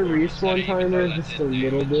lower the Pokemon. respawn How do you know timer that just a did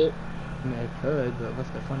little damage? bit? I mean, I could, but what's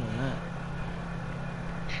the fun in that?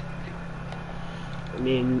 I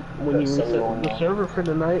mean, when you That's so reset long. the server for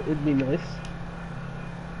tonight, it'd be nice.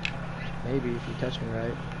 Maybe if you touch me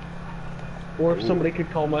right. Or if somebody could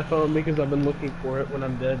call my phone because I've been looking for it when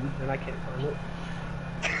I'm dead and I can't find it.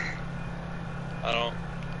 I don't.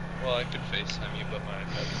 Well, I could FaceTime you, but my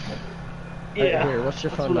iPad's Hey, here, what's your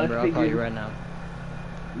that's phone what I number? I'll call you figured. right now.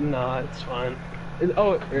 Nah, it's fine.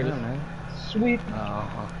 Oh, I here it is. don't know. Sweet.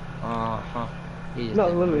 Uh-huh. You just No,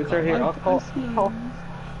 didn't literally, it's call right here. me. I'll call.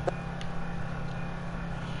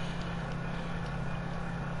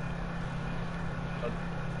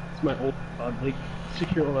 It's my old like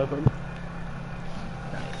secure 11.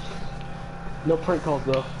 No prank calls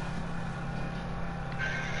though.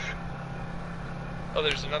 Oh,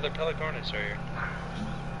 there's another Pelicornis right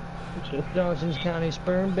here. Johnson's County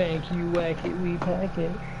Sperm Bank, you whack it, we pack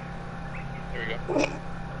it. There we go.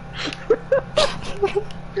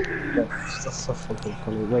 That's so fucking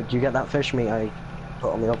funny. Wait, do you get that fish meat I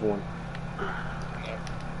put on the other one?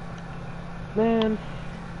 Man.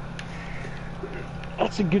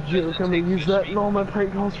 That's a good joke. I'm gonna use that in all my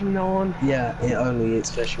prank calls from now on. Yeah, it only eats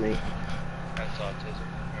fish meat. That's autism.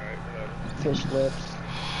 Alright, whatever. Fish lips.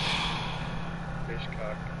 Fish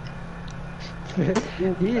cock.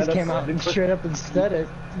 He just That's came out and something. straight up and said it.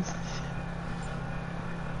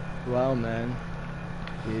 Wow, man.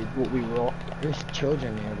 Dude, What we will. there's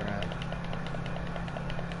children here, Brad.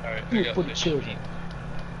 Alright, I Here got for the fish children. meat.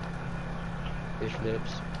 Fish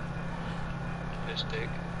lips. Fish dick.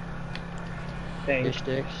 Dang. Fish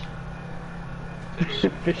sticks.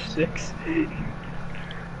 Fish sticks.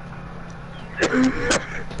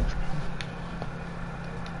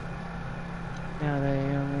 Now they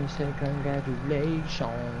only say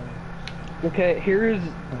congratulations. Okay,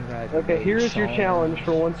 here's your challenge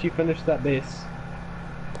for once you finish that base.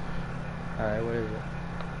 Alright, what is it?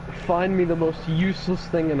 Find me the most useless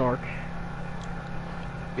thing in Ark.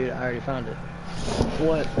 Dude, I already found it.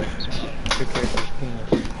 What? Your character's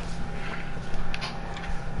penis.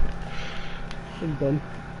 I'm done.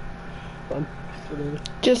 Done.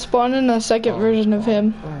 Just spawn in a second version of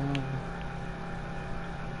him.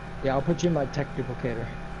 Yeah, I'll put you in my tech duplicator.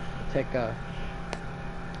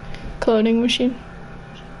 Cloning machine.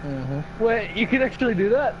 Wait, you can actually do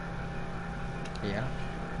that? Yeah.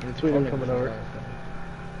 It's Sweet, I'm cloning coming machine, over.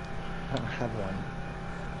 I don't have one.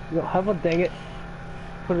 You don't have one, dang it.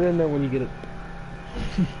 Put it in there when you get it.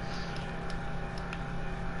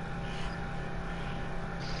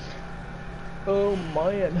 Oh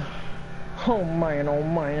man. Oh man, oh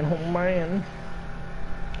man, oh man.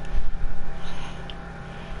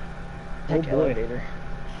 Oh Tech boy. elevator.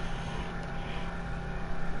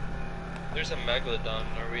 There's a megalodon.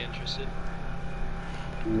 Are we interested?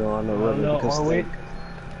 No, I'm not really no, because are we?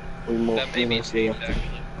 we more That may be safe, actually.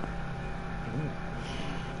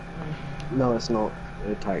 No, it's not.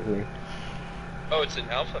 It attacked me. Oh, it's an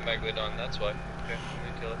alpha megalodon. That's why. Okay,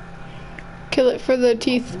 let me kill it. Kill it for the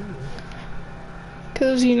teeth.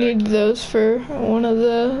 Cause you need those for one of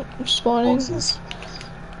the spawning. Bosses.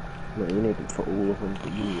 No, you need them for all of them,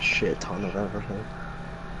 but you need a shit ton of everything.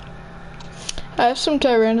 I have some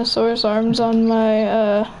Tyrannosaurus arms on my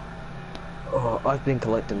Oh, I've been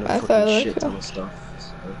collecting a I thought fucking I shit looked ton of stuff,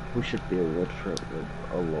 so we should be good for it with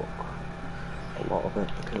a lot of it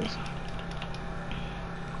because.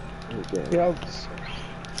 Yeah.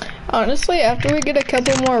 honestly, after we get a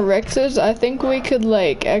couple more Rexes, I think we could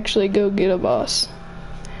like actually go get a boss.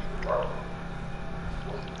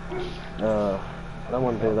 I don't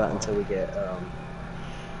want to do that until we get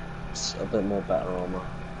a bit more better armor.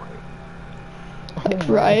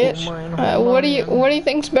 Riot. What do you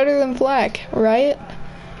think's better than Flak? Riot.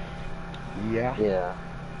 Yeah. Yeah.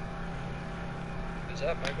 Is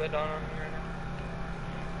that megalodon on me right now?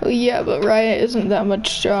 Well, yeah, but Riot isn't that much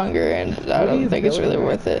stronger, and I don't think it's really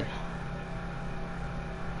worth it.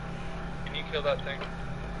 Can you kill that thing?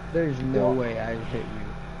 There's no way I hit you.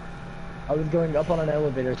 I was going up on an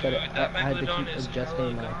elevator, so Dude, I that had to megalodon keep is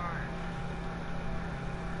adjusting my. hella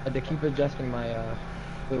I had to keep adjusting my.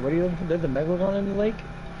 Wait, what are you looking for? There's a megalodon in the lake.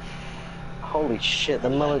 Holy shit! The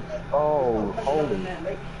melon. Oh, holy.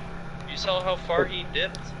 You saw how far he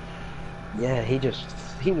dipped? Yeah, he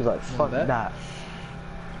was like, fuck bet. that.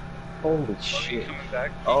 Holy Oh, you shit. coming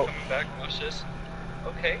back? Oh. Coming back? Watch this.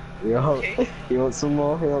 Okay. Yo, Okay. you want some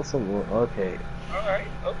more? You want some more? Okay. Alright.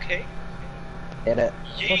 Okay. Hit it.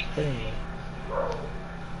 Yeet. What's hitting me?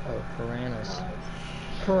 Oh, piranhas.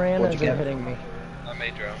 What'd Piranhas you are get? hitting me. I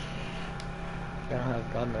may drown. I don't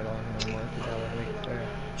have God Mode on anymore, because that would make it fair.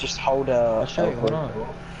 Just hold I'll show you, hold on.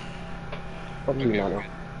 Fuck you, Okay, Nano. we're good.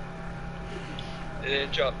 It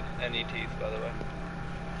didn't drop any teeth, by the way.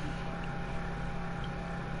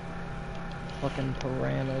 Fucking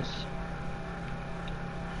piranhas.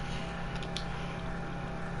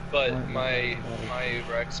 But Right, my right.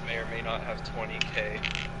 Rex may or may not have 20k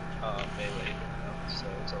melee now, so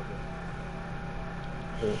it's all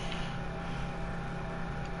good.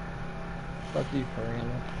 Fuck you,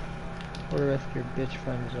 piranha. Where the rest of your bitch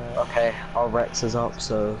friends are. Okay, our Rex is up,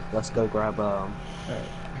 so let's go grab Alright.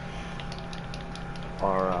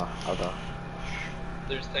 our other.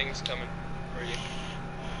 There's things coming for you.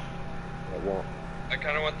 What? I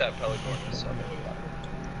kind of want that Pelicornis. So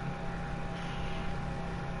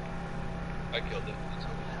I killed it. It's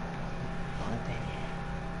okay.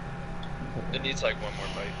 It needs like one more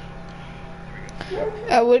bite. There we go.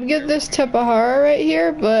 I would get this Tepahara right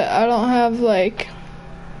here, but I don't have like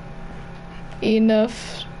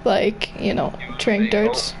enough like, you know, trank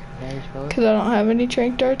darts. Nice, fella. Cause I don't have any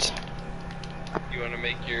trank darts. You want to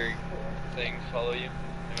make your thing follow you,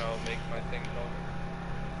 and I'll make my thing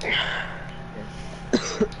follow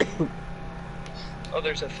you. Oh,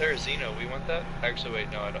 there's a Therizino. We want that? Actually,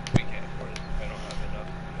 wait, no, we can't afford it. I don't have enough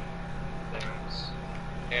things.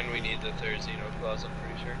 And we need the Therizino claws, I'm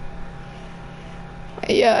pretty sure.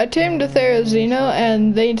 Yeah, I tamed a Therizino,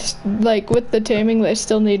 and they like with the taming, they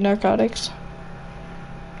still need narcotics.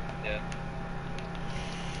 Yeah.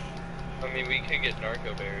 I mean, we could get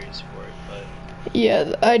narco berries for it, but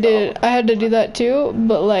Yeah, I did. I had to do that too,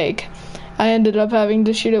 but like, I ended up having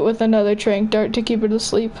to shoot it with another trank dart to keep it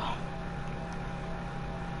asleep.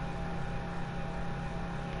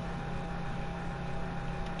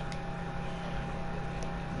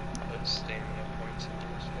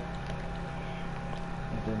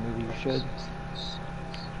 should.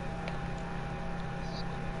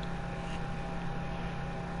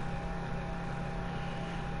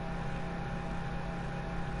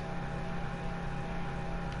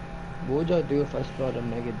 What would y'all do if I spelled a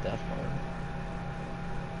mega death line?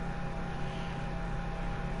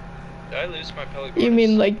 Did I lose my pellet? You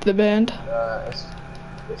mean like the band?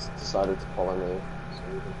 It's decided to follow me.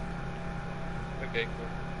 Okay, cool.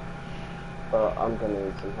 But I'm gonna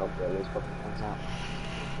need some help getting these fucking things out.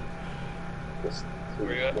 This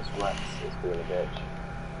Where you at? Rex is being a bitch.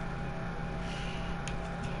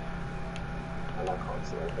 And I can't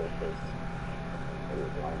see anything because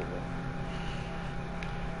it's blinded me.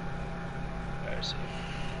 I see.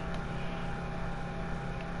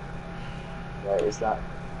 Where is that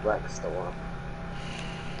Rex the one?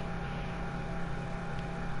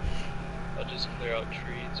 I'll just clear out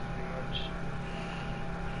trees pretty much.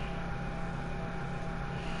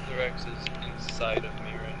 The Rex is inside of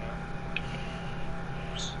me right now.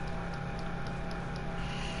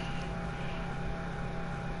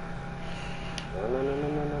 No.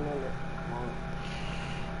 Come on.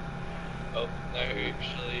 Oh, no,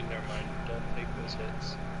 actually, never mind. Don't take those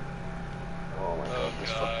hits. Oh my god.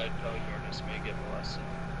 this God, Pelagornis may get molested.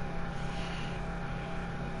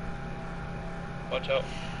 Watch out.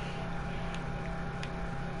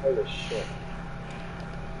 Holy shit.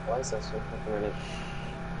 Why is that so fucking ready?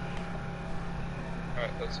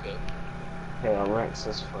 Alright, let's go. Yeah, Rex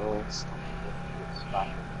is finally stopped. It's back.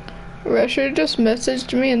 Rusher just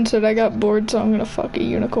messaged me and said I got bored, so I'm gonna fuck a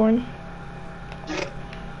unicorn.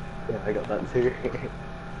 Yeah, I got that too. Yeah,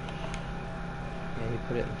 he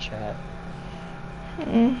put it in chat.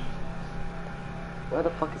 Where the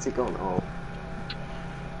fuck is he gone? Oh.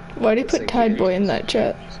 Why'd he put Tide Boy in that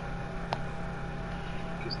chat?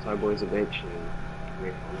 Because Tide Boy's a bitch and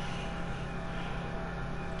make fun.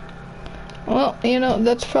 Well, you know,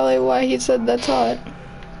 that's probably why he said that's hot.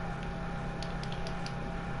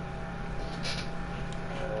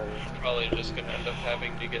 Probably just gonna end up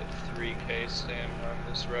having to get 3k stamp on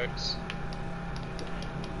this Rex.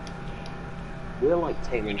 We're like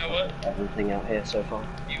taming You know what? everything out here so far.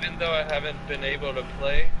 Even though I haven't been able to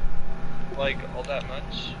play, like, all that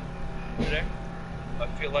much today, I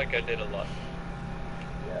feel like I did a lot.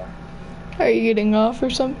 Yeah. Are you getting off or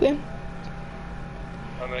something?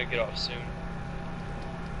 I'm gonna get off soon.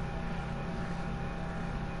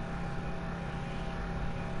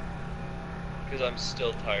 Because I'm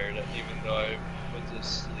still tired, even though I was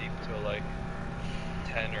asleep till like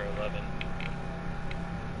 10 or 11.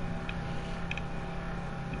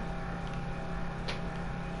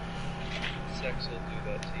 Sex will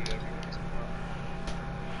do that to you every once in a while.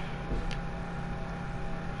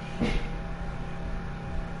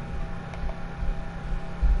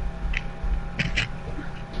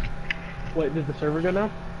 Wait, did the server go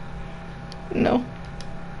down? No.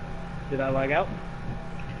 Did I lag out?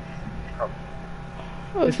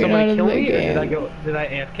 Well, Did if you're not somebody in kill the me, or game. did I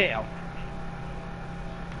AFK out?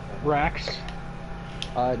 Rax.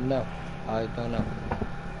 No. I don't know.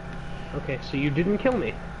 Okay, so you didn't kill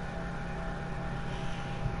me.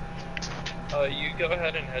 You go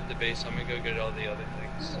ahead and head to base. I'm gonna go get all the other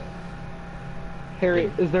things.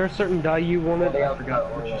 Harry, is there a certain dye you wanted? I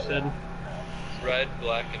forgot what you said. Red,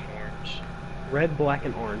 black, and orange. Red, black,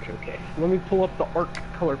 and orange. Okay. Let me pull up the ARC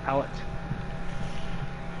color palette.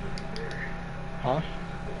 Huh?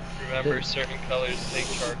 Remember, certain colors take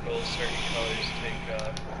charcoal, certain colors take,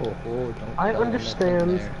 Don't I go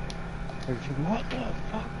understand. nothing there. What the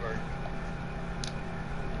fuck?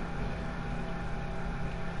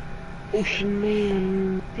 Ocean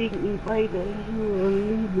man, take me by the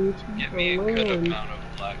hand, lead me to Get me a the good land. amount of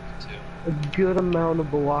black, too. A good amount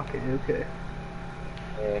of block, okay.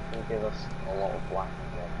 Yeah, it can give us a lot of black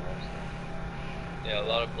and red mostly. Yeah, a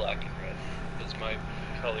lot of black and red. Because my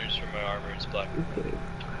colors for my armor is black and red. Okay.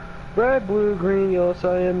 Red, blue, green, yellow,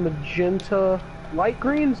 cyan, magenta. Light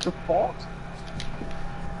green's default?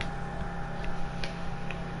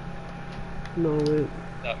 No, wait.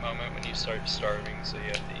 That moment when you start starving, so you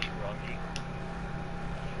have to eat raw meat.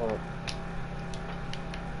 Oh,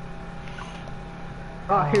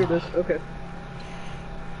 Ah, here it is. Okay.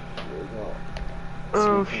 well,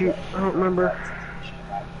 Oh shoot, I don't remember.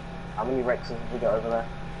 how many Rexes have we got over there?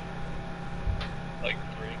 Like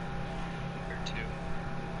 3 or 2.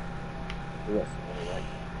 We got so many Rex.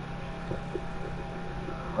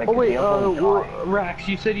 Like, Oh wait, the other one well, died. Rax,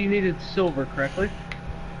 you said you needed silver, correctly?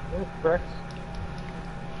 Rex?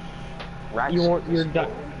 Rex You want your was- duck?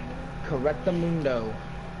 Correctamundo.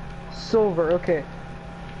 Silver, okay.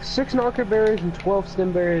 6 narco berries and 12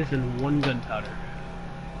 stem berries and 1 gunpowder.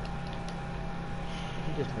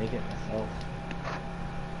 I can just make it myself.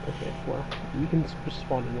 Okay, well, you can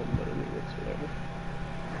spawn in one, but I mean, it's whatever.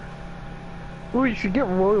 Oh, you should get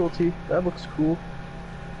royalty. That looks cool.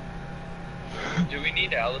 Do we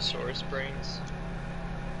need Allosaurus brains?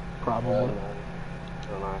 Probably. I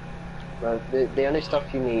don't know. But the only stuff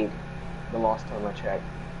you need, the last time I checked,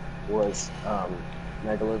 was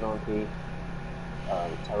Megalodon teeth,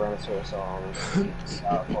 Tyrannosaurus arms,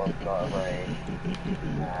 Sauropod vertebrae, and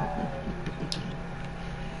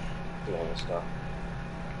the other stuff.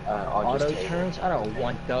 I'll just Auto take turns? I don't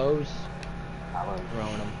want those. Alan.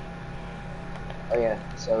 Throwing them. Oh yeah,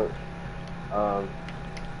 so are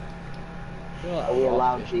we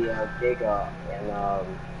allowed the Giga, and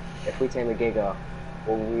if we tame a Giga,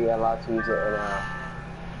 will we allowed to use it in a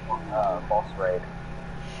boss raid?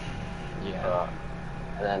 Yeah.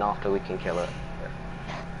 And then after we can kill it.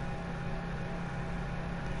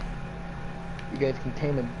 You guys can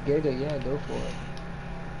tame a Giga, yeah, go for it.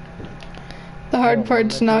 The hard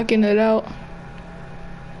part's knocking it out.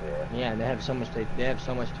 Yeah, they have so much. They have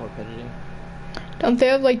so much torpidity. Don't they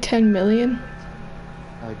have like 10 million?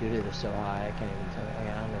 Oh, dude, it is so high. I can't even tell. I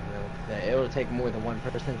don't even know what to say. It'll take more than one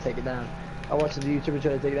person to take it down. I watched a YouTuber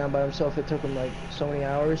try to take it down by himself. It took him like so many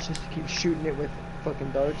hours just to keep shooting it with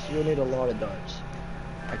fucking darts. You'll need a lot of darts.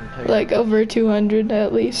 I can tell you. Like over 200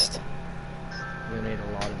 at least. You'll need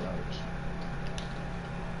a lot of darts.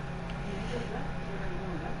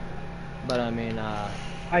 But I mean,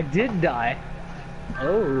 I did die.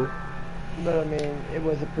 Oh. But I mean, it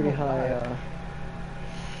was a pretty high,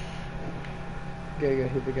 Giga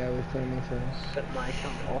hit the guy with flaming, Set my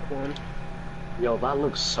account off one. Yo, that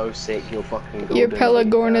looks so sick. Your fucking Your golden,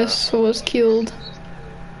 Pelagornis was killed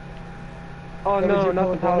Oh That was no, your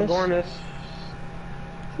not the Pelagornis?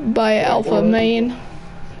 Pelagornis. by Alpha Main.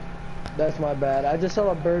 That's my bad. I just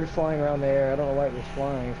saw a bird flying around the air. I don't know what it was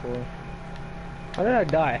flying for. How did I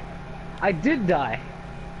die? I did die.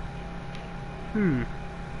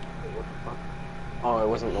 Oh, it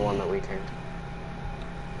wasn't the one that we tamed.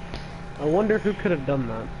 I wonder who could have done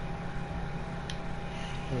that.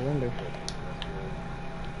 I wonder.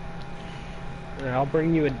 Yeah, I'll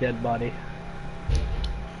bring you a dead body.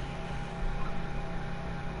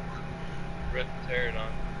 Rip Pterodon.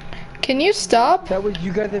 Can you stop? That was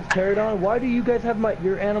you guys have Pterodon? Why do you guys have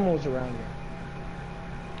your animals around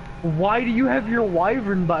here? Why do you have your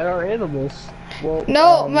wyvern by our animals? Well,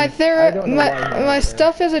 No, I don't know why you're my out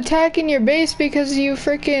stuff is attacking your base because you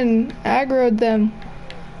freaking aggroed them.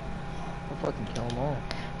 I'll fucking kill them all.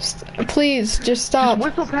 Please, just stop.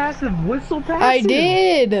 Whistle passive, whistle passive. I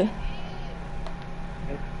did.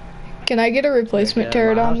 Can I get a replacement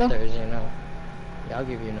Pterodon though? Upstairs, you know. Yeah, I'll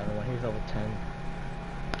give you another one. He's level 10.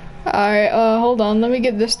 Alright, hold on. Let me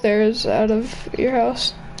get the stairs out of your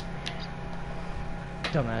house.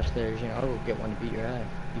 Dumbass stairs, you know. I'll get one to beat your ass,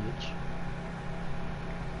 bitch.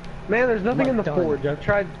 Man, there's nothing in the Done. forge. I've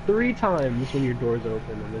tried 3 times when your door's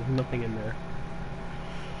open and there's nothing in there.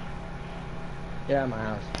 Get out of my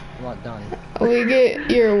house. I'm not done. We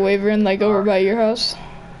get your wyvern like over by your house.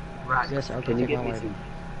 Right. Yes, I'll Can you take get my me wyvern.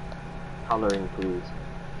 some coloring, please?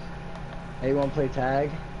 Hey, you wanna play tag?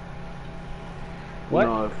 What?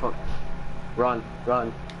 No, fuck. Run,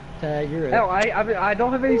 run. Tag, you're it. Oh, I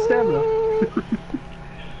don't have any stamina. I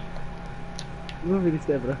don't have any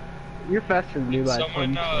stamina. You're faster than me by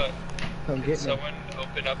Someone, Come can get me. someone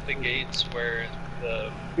open up the gates where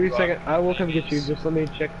the Give me a second. rock I will come get you. is, Just let me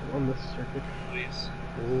check on this circuit. please?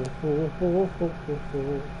 Can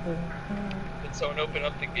someone open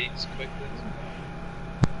up the gates quickly?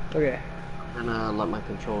 Okay. I'm gonna let my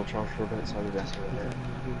controller charge for a bit so I can guess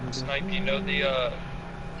it. Snipe, you know the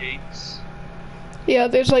gates? Yeah,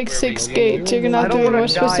 there's like Where 6 we- gates. You're gonna I have to don't be more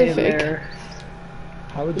want to die in specific. there.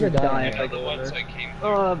 How would You're you gonna die? die You if know I the go ones there. I came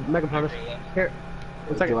through? Megaponus. Here.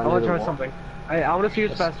 One second. Do I I want need to to try walk? something. I want to see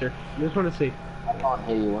who's faster. I just want to see. I can't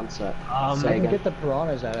hear you, one sec. I Say can again. get the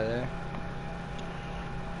piranhas out of there.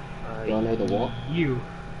 Do I know the what? You.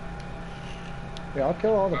 Yeah, I'll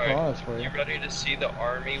kill all the Alright, piranhas for you. You ready to see the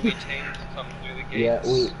army we tamed come through the Yeah,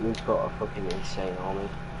 gates? we've got a fucking insane army.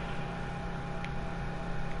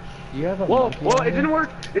 You have a Whoa, monkey whoa, on it here? didn't work.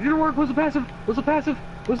 It didn't work. What's a passive? What's a passive?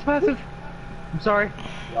 What's a passive? I'm sorry.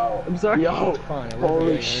 Yo, I'm sorry. yo, Fine, it holy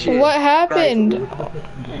wasn't shit. What happened?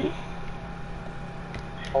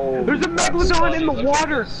 Holy There's a crap. megalodon in the Look at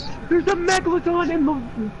water. this. There's a megalodon in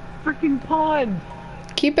the freaking pond.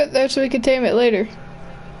 Keep it there so we can tame it later.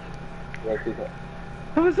 Yeah, keep it.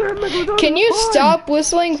 How is there a megalodon Can in you the pond? stop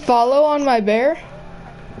whistling follow on my bear?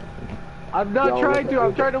 I'm not Yo, trying look to. at I'm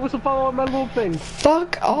this. trying to whistle follow on my little thing.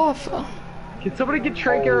 Fuck off. Can somebody get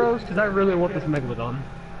trank arrows? Because I really want this megalodon.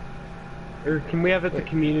 Or can we have it the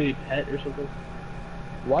community pet or something?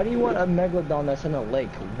 Why do you want a megalodon that's in a lake?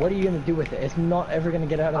 What are you gonna do with it? It's not ever gonna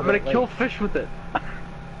get out of I'm the gonna lake. kill fish with it.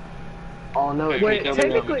 Oh no, it Wait, can kill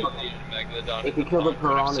technically- it can kill the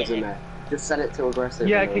piranhas in there. Just set it to aggressive.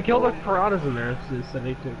 Yeah, and it can it'll kill the go. piranhas in there. It's set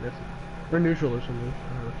 8 to aggressive. Or neutral or something.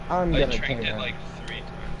 I'm I gonna trained tame it him. like 3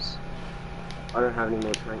 times. I don't have any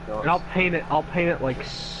more tank dogs. And I'll paint it like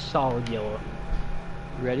solid yellow.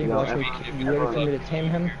 You ready? No, Watch me. every- You ready for me to tame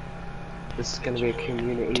him? This is gonna be a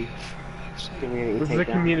community This is a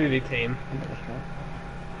takedown. community team.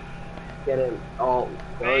 Get him. Oh,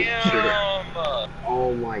 don't shoot it. Damn!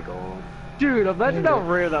 Oh my god. Dude, imagine how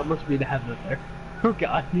rare that must be to have it there. Oh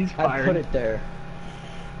god, he's I firing. put it there.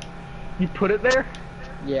 You put it there?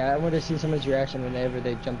 Yeah, I want to see someone's reaction whenever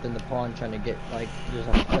they jumped in the pond trying to get like just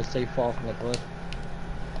a safe fall from the cliff,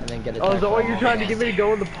 and then get attacked. Oh, is that why by you're a trying to megalodon. get me to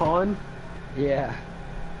go in the pond? Yeah,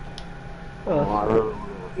 Oh, I really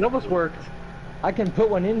It almost worked. I can put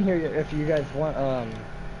one in here if you guys want.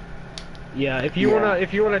 Yeah, if you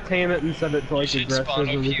wanna tame it and send it to You like should aggressive, spawn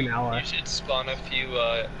a then we few. can ally. You should spawn a few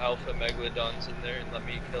alpha megalodons in there and let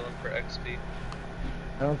me kill them for XP.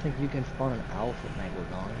 I don't think you can spawn an alpha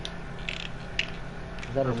megalodon.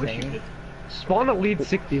 Is that I a wish you thing? could. Spawn at lead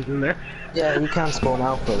 60s in there. Yeah, you can spawn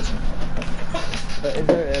alphas. But is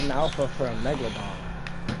there an alpha for a megalodon?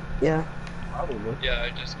 Yeah. Probably. Yeah,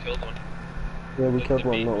 I just killed one. Yeah, we killed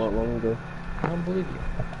one one not that long ago. I don't believe you.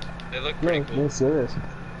 They look pretty cool. No, serious.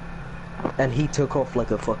 And he took off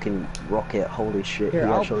like a fucking rocket. Holy shit! Here,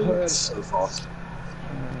 he I'll actually put- went so fast.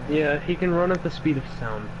 Yeah, he can run at the speed of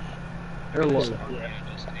sound. Or low. Yeah,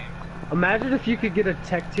 just aimed. Imagine if you could get a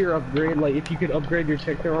tech tier upgrade, like if you could upgrade your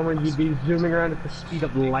tech tier armor, you'd be zooming around at the speed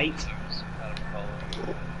of light.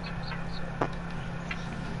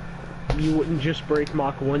 You wouldn't just break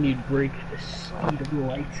Mach 1, you'd break the speed of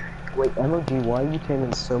light. Wait, MOG, why are you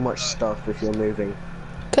taming so much stuff if you're moving?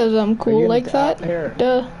 Cause I'm cool gonna like t- that. here.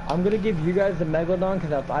 Duh. I'm gonna give you guys the megalodon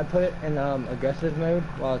because if I put it in aggressive mode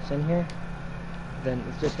while it's in here, then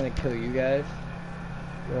it's just gonna kill you guys.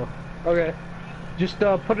 Yeah. Okay. Just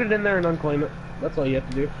put it in there and unclaim it. That's all you have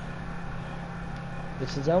to do.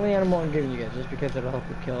 This is the only animal I'm giving you guys, just because it'll help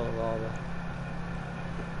you kill all the.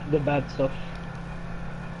 The bad stuff.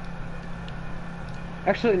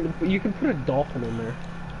 Actually, you can put a dolphin in there.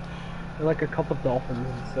 Or like a couple dolphins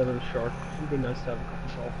instead of a shark. It'd be nice to have a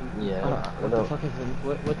couple dolphins. Yeah. What the fuck is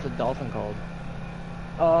what's the dolphin called?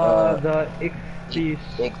 The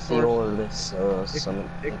Ichthyornis or something.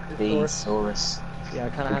 Ichthyosaurus. Yeah, I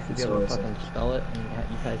kind of have to be able to fucking spell it, and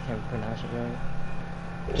you guys can't pronounce it right.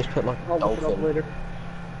 Just put like I'll look it up dolphin. later.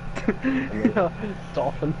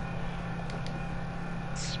 Dolphin.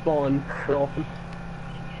 Spawn. Dolphin.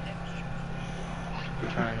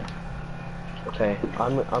 I'm trying it. Okay,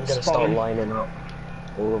 I'm gonna start Spawn. lining up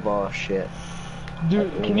all of our shit.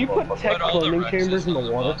 Dude, can you put tech Put all the cloning Rexes chambers in the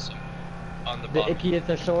on water? bottom- On the The bottom.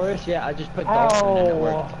 Ichthyosaurus? Yeah, I just put dolphin and it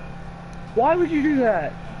worked. Why would you do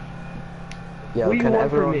that? Yeah, What do you can want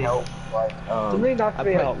from everyone me? help? Like, Somebody knocked I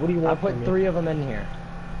me put- out. What do you I want put from me? 3 of them in here.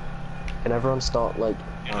 can everyone start like?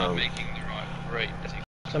 You're not making the right.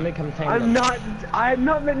 Somebody come tame I'm them. not,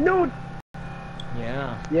 no!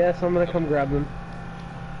 Yeah. Yes, I'm gonna come grab them.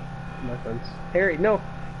 My friends. Harry, no!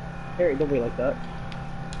 Harry, don't be like that.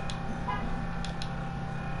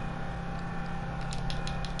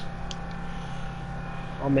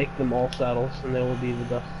 I'll make them all saddles, and they will be the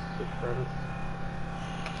best of friends.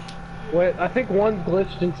 Wait, I think one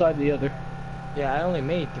glitched inside the other. Yeah, I only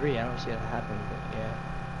made 3. I don't see it happen, but yeah.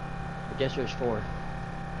 I guess there's 4.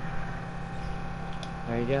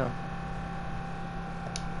 There you go.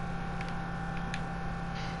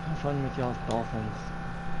 Have fun with y'all's dolphins.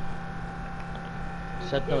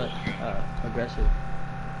 Set the aggressive.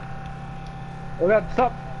 Oh god,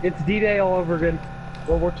 stop! It's D-Day all over again.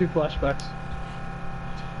 World War II flashbacks.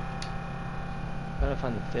 Gotta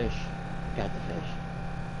find the fish. Got the fish.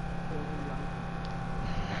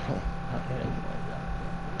 Okay,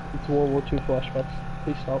 It's World War II flashbacks.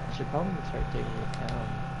 Please stop. I should probably start taking it down.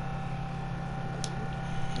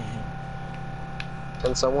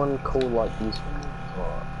 Can someone call like these?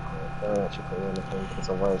 Well, I don't actually call anything because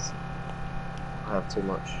otherwise I have too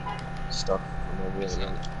much stuff from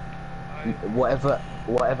everyone.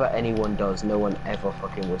 Whatever anyone does, no one ever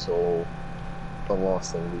fucking whistle the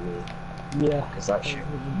last thing we need. Yeah. Because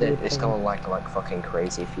it's gonna like fucking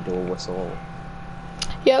crazy if you do a whistle.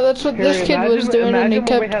 Yeah, that's what this Harry, kid was imagine- doing, and he imagine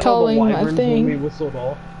when we kept had all the calling my wyverns when we thing. whistled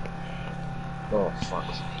all. Oh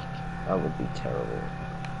fuck's sake, that would be terrible.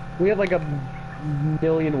 We had like a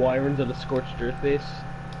million wyverns at a scorched earth base,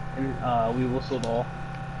 and we whistled all.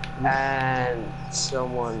 And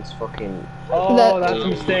someone's fucking. Oh, That- that's a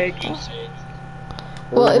mistake.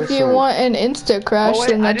 Well, if you want an insta crash, Oh, wait,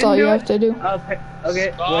 then I that's didn't all do you it. have to do. Okay,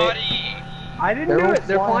 wait. Body. I didn't They're do all it.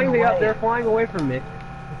 They're flying flying away. They're flying away from me.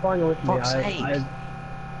 They're flying away from me. Fuck's sake.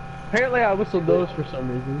 Apparently, I whistled those for some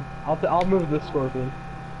reason. I'll move the scorpion.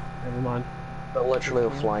 Never mind. They're literally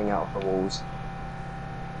flying out of the walls.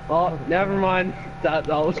 Oh, never mind. That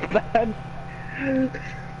was bad.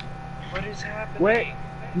 What is happening? Wait.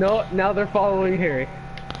 No, now they're following Harry.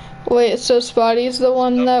 Wait, so Spotty's the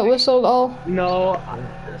one that whistled all? No,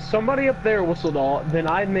 somebody up there whistled all. Then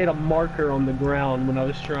I made a marker on the ground when I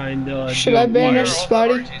was trying to. Should do I a banish mark.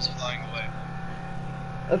 Spotty? RG's flying away.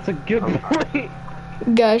 That's a good point.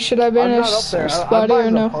 Guys, should I I'm banish not up there. I'm Spotty by or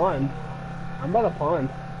the no? pond. I'm by the pond.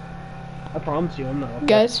 I promise you, I'm not up there.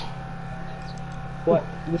 Guys, What?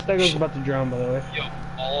 This thing was about to drown, by the way. Yo,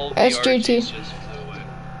 all the SGT. RGs just flew away.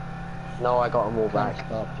 No, I got them all back.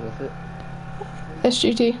 Stopped with it.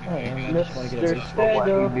 SGT. Oh, yeah, I just want to get Mr. it. But what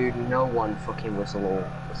Stego. you do, no one fucking whistle all.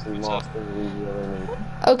 It's the last thing we yelling.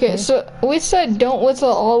 Okay, so we said don't whistle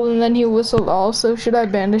all, and then he whistled all, so should I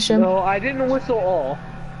banish him? No, I didn't whistle all.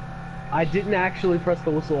 I didn't actually press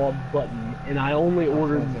the whistle all button, and I only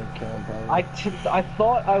ordered. I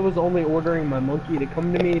thought I was only ordering my monkey to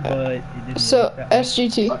come to me, but it didn't. So, work that way.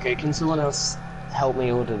 SGT. Okay, can someone else help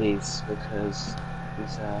me order these? Because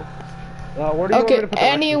these Where do you want me Okay, to put the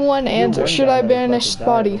anyone answer. Should I banish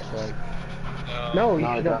Spotty? No, you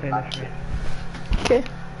no, should not don't banish ban me. Okay.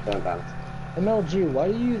 Don't ban. MLG,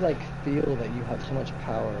 why do you like feel that you have so much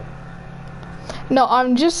power? No,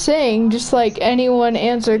 I'm just saying, just like anyone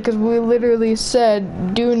answer, because we literally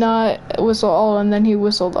said do not whistle all, and then he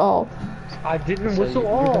whistled all. I didn't So whistle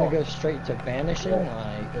you're all. gonna go straight to banishing,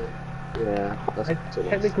 like. Yeah, that's I too much.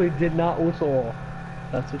 technically did not whistle all.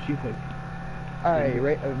 That's what you think.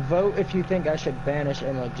 Alright, vote if you think I should banish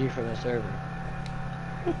MLG from the server.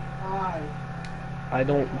 I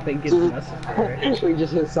don't think it's necessary. We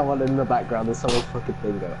just hear someone in the background and someone fucking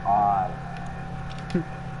thing go,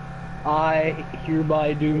 I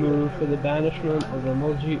hereby do move for the banishment of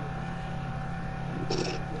emoji.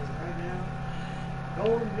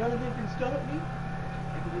 None of them can stop me.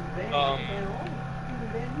 I can just ban Um, you, ban all. You can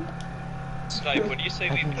ban me. Snipe, when you say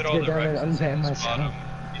I we can put just all go the down and Rexes in unban this myself. bottom,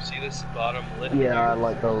 you see this bottom lip yeah, I here?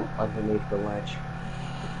 like the underneath the ledge.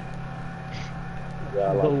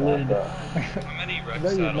 Yeah, I The like lid. that. How many Rex No,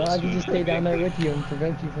 you're saddles not. I do can we just need stay to down make? there with you and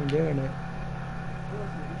prevent you from doing it.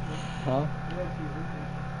 Huh?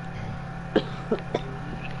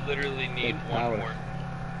 I literally need Big one power. more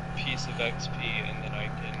piece of XP and then I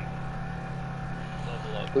can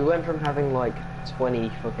level up. We went from having like 20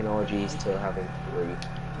 fucking RGs to having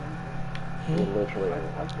 3. We literally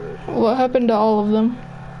only have 3. What happened to all of them?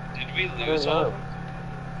 Did we I lose don't all? know.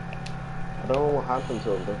 I don't know what happened to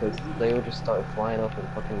them because they all just started flying up in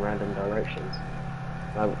fucking random directions.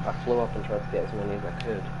 I flew up and tried to get as many as I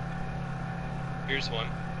could. Here's one.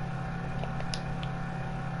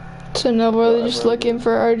 So now we're Whatever just it looking is.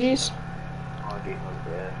 for RGs? RG hunt,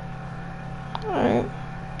 yeah. Alright.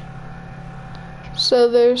 So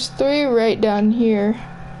there's 3 right down here.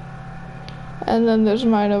 And then there's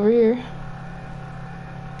mine over here.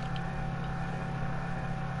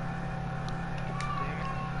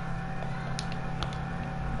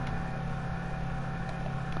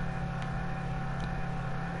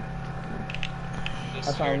 This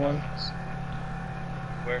I found here one. knows.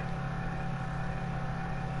 Where?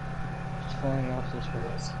 Just flying off this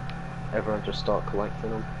way. Everyone just start collecting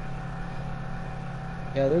them.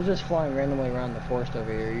 Yeah, they're just flying randomly around the forest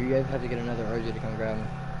over here. You guys have to get another RG to come grab them.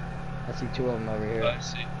 I see 2 of them over here. I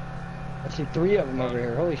see. I see 3 of them over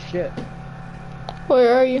here. Holy shit.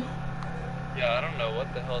 Where are you? Yeah, I don't know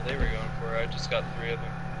what the hell they were going for. I just got 3 of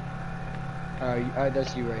them.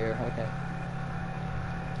 That's you right here. Okay.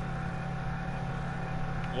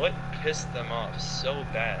 What pissed them off so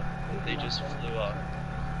bad that they just flew off?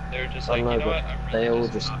 They were just I like, know, you know but what? I'm they really all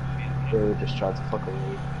just just not feeling it. they all just tried to fucking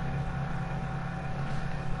leave.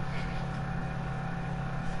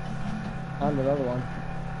 Found another one.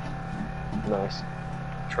 Nice.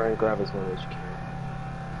 Try and grab as many as you can.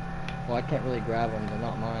 Well, I can't really grab them. They're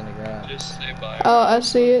not mine to grab. Just stay by. Oh, I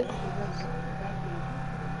see it.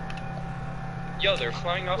 Yo, they're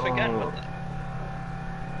flying off again. What the?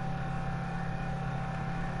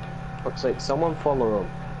 Fuck's sake, someone follow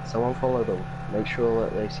them. Someone follow them. Make sure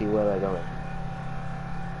that they see where they're going.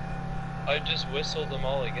 I just whistled them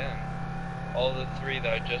all again. All the 3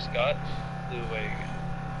 that I just got flew away again.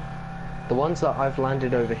 The ones that I've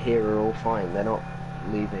landed over here are all fine. They're not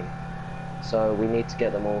leaving. So we need to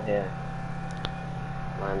get them all here.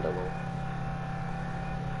 Land them all.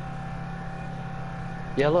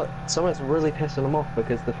 Yeah, look, someone's really pissing them off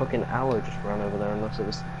because the fucking owl just ran over there unless it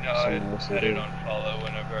was No, I someone whistled had it in. on follow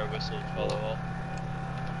whenever I whistled follow all.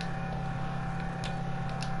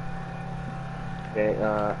 Okay,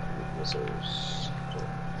 whistles.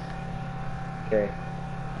 Okay.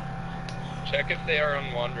 Check if they are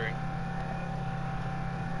on wandering.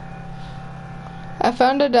 I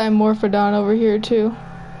found a Dimorphodon over here too.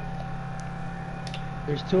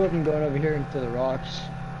 There's 2 of them going over here into the rocks.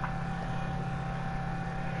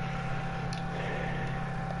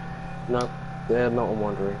 No, they're not on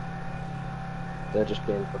wandering. They're just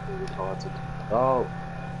being fucking retarded. Oh.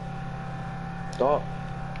 Stop.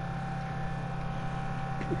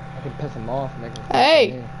 I can piss them off and make them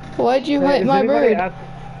Hey! Why'd you hit my bird?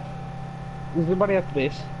 Is anybody at the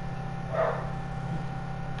base?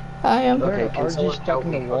 I am. Okay, Are can you someone stuck help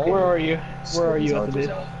in the me wall? fucking Where are you? Where are you at the sort this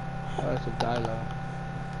base? out? Oh, that's a Dilo.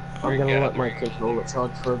 I'm gonna let my gathering. controller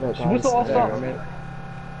charge for a bit, guys. Whistle all stop.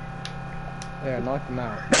 There, knock them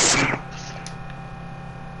out.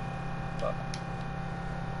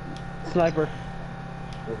 Sniper.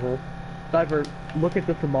 Mhm. Sniper, look at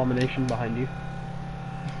this abomination behind you.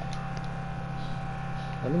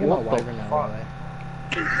 Let me get What my the wyvern out of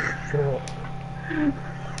the way.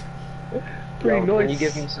 Pretty Yo, nice.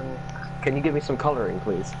 Can you give me some coloring,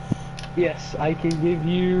 please? Yes, I can give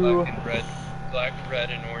you. Black,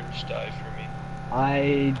 red, and orange dye for me.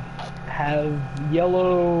 I have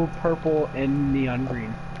yellow, purple, and neon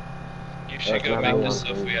green. You should can go I make have the one,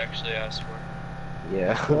 stuff please? we actually asked for.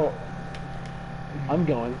 Yeah. Well, I'm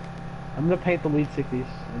going. I'm gonna paint the lead 60s,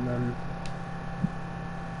 and then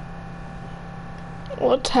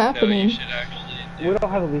What's No, you happening? should actually do we don't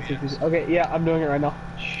have a lead what 60s. asked. Okay, yeah, I'm doing it right now.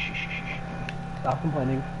 Shh, shh, shh, shh. Stop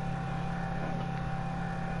complaining.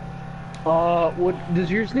 What does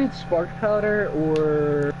yours need? Spark powder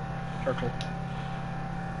or charcoal?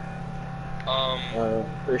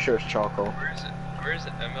 Pretty sure it's charcoal. Where is it? Where is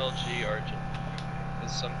it? MLG Argent?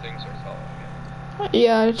 Because some things are following it.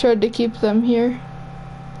 Yeah, I tried to keep them here.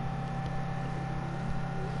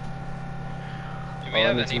 Do we Oh, I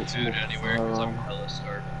have need to any make some food more anywhere? Because I'm fire. hella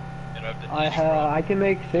starving. And I've been I can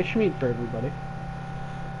make fish meat for everybody.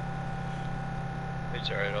 It's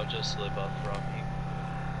alright, I'll just live off raw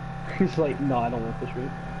meat. He's like, no, I don't want fish meat.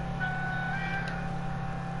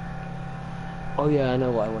 Oh yeah, I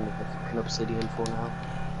know what I wanted the fucking obsidian for now.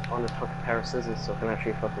 I want a fucking pair of scissors so I can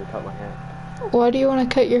actually fucking cut my hair. Why do you want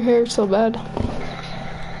to cut your hair so bad?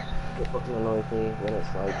 It fucking annoys me when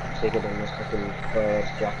it's like bigger than the fucking fur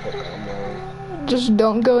jacket that I'm wearing. Just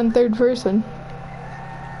don't go in third person.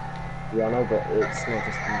 Yeah, I know, but it's not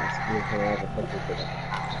just me hair, I have a fucking put a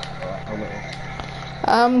helmet on.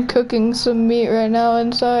 I'm cooking some meat right now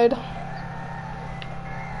inside.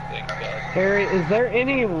 Thank God. Harry, is there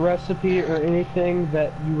any recipe or anything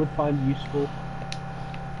that you would find useful?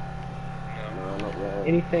 No. No, not really.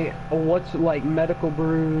 Anything? What's like medical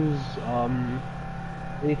brews?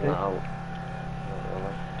 Anything? No. Not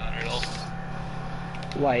really. Not at all.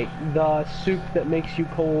 Like the soup that makes you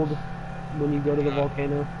cold when you go to the No.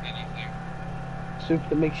 volcano? Anything. Soup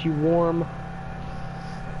that makes you warm?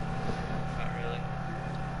 Not really.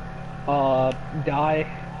 Dye?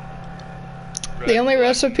 The only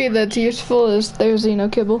recipe that's useful is their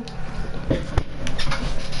Xeno kibble.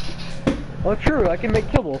 Oh, true. I can make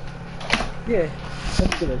kibble. Yeah.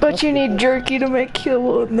 That's good. But you need jerky to make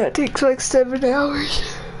kibble, and that takes like 7 hours.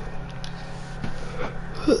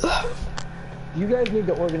 You guys need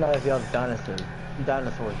to organize y'all's dinosaurs.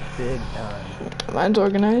 Dinosaurs big time. Mine's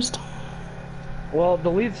organized. Well, the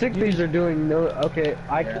lead 60s are doing no. Okay,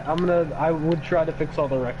 I would try to fix all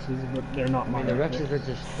the Rexes, but they're not I mean, mine. the Rexes are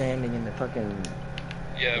just standing in the fucking.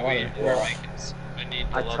 Yeah, Water. we're making. I need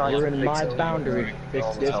to I level tried up You're to in the my fix it. boundary. This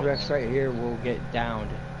Help. Rex right here will get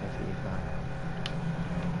downed if he's not.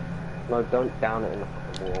 No, don't down it in the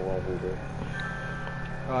fucking wall while we do.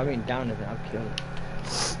 Oh, I mean down isn't. I'll kill it.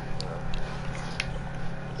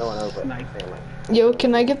 Going over it. Nice. Saying, like, Yo,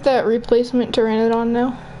 can I get that replacement Pteranodon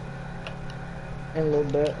now? In a little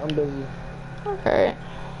bit. I'm busy. Alright.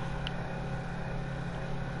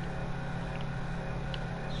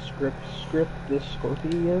 Script the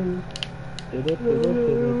scorpion.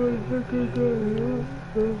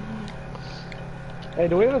 Hey,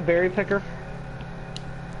 do we have a berry picker?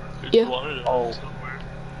 Yeah. oh.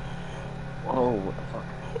 Oh, what the fuck?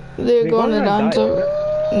 The Iguanodon iguanodons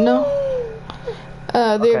are... No.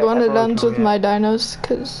 The Okay, everyone iguanodons come with here. my dinos,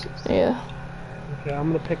 cause, yeah. Okay,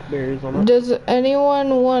 I'm gonna pick berries on it. Does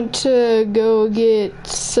anyone want to go get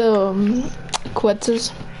some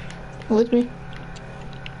Quetzes with me?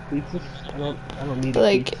 Pizzas? I don't need a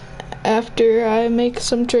Like, pizza. after I make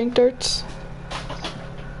some drink darts?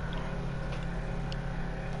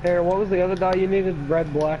 Here, what was the other dye you needed?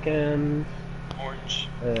 Red, black, and Orange.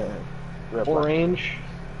 Red, black. orange.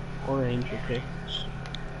 Orange, okay.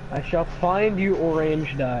 I shall find you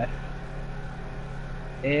orange dye.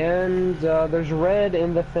 And there's red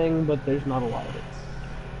in the thing, but there's not a lot of it.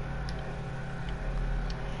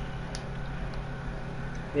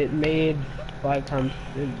 It made 5 times.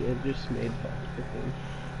 It just made 15.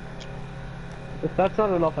 If that's not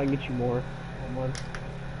enough, I can get you more. Hold on.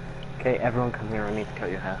 Okay, everyone come here. I need to cut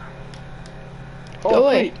your hair. Go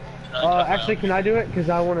away. Actually, can I do it? Because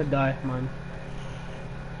I want to dye mine.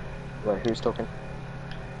 Wait, who's talking?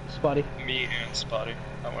 Spotty. Me and Spotty.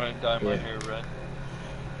 I want to dye my hair red.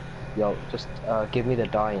 Yo, just give me the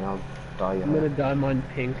dye and I'll dye your I'm hair. gonna dye mine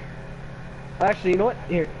pink. Actually, you know what?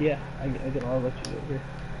 Here, yeah, I'll let you do it here.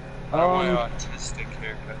 I want my autistic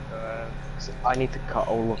haircut though. So I need to cut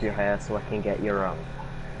all of your hair so I can get your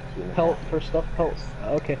human Pelt hair. for stuff, pelt.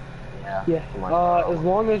 Okay. Yeah. Yeah. come on. As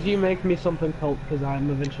long as you make me something pelt, because I'm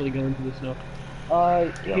eventually going to the snow.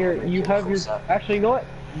 Yeah, Here, I'll make you you a have full your. set. Actually, you know what?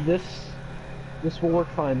 This will work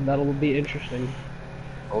fine. That'll be interesting.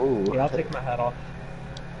 Oh. Yeah, I'll take my hat off.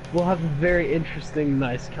 We'll have a very interesting,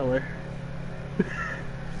 nice color.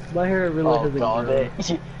 My hair really Oh hasn't god.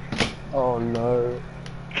 grown. Oh no.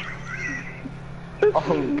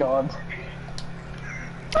 Oh god.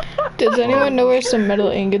 Does anyone know where some metal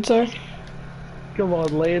ingots are? Come on,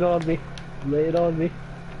 lay it on me. Lay it on me.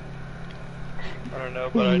 I don't know,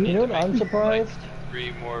 but I need You know to what? I'm make surprised like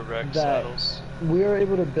 3 more Rex that- saddles. we are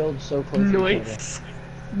able to build so close to each other. Nice.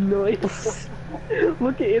 Nice.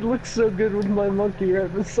 Look, it looks so good with my monkey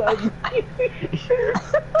right beside me.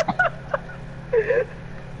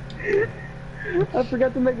 I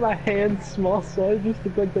forgot to make my hands small, so I just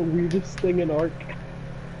look like the weirdest thing in Ark.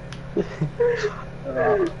 Your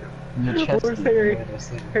chest Where's is Harry? the weirdest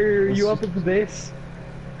thing. Harry, are you up at the base?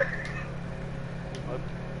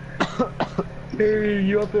 Harry, are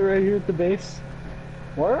you up right here at the base?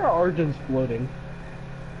 Why are Argents floating?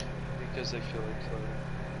 Because they feel like floating.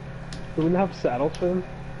 Do we not have saddles for them?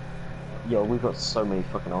 Yo, we've got so many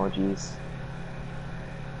fucking orgies.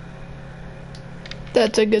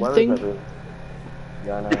 That's a good Where is thing. everyone?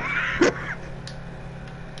 Yeah, I know.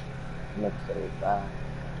 Next day is bad.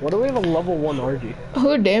 Why do we have a level 1 RG?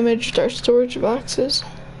 Who damaged our storage boxes?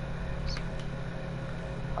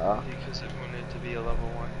 Because it wanted to be a level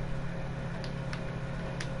 1.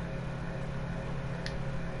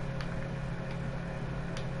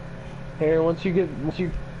 Harry, once you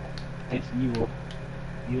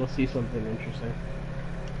you will see something interesting.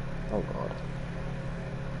 Oh god.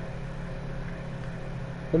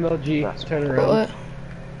 MLG, That's turn around. What?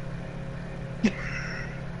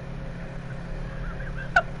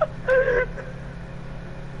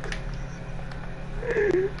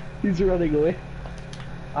 He's running away.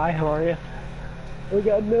 Hi, how are you? Oh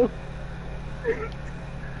god, no.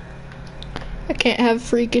 I can't have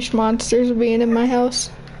freakish monsters being in my house.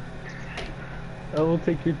 I will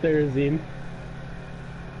take your Therazine.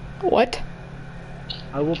 What?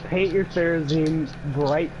 I will paint your Therazine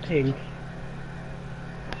bright pink.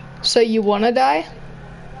 So you wanna die?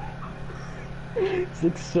 It's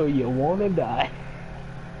like, so you wanna die?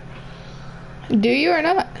 Do you or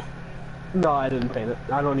not? No, I didn't paint it.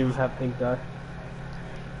 I don't even have pink dye.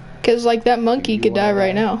 Cause like that monkey could die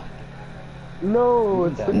right now. No,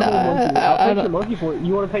 it's the cool Nah, monkey. I I'll paint don't- your monkey for it.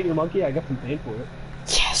 You wanna paint your monkey? I got some paint for it.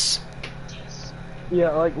 Yes.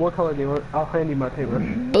 Yeah, like, what color do you want? I'll hand you my paintbrush.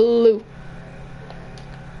 Blue.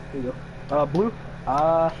 There you go. Blue?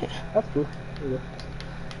 That's blue. There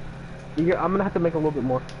you go. I'm gonna have to make a little bit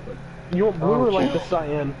more. You want blue or like the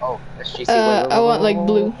cyan? Oh, SGC. I want like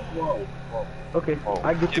blue. Whoa, whoa. Okay,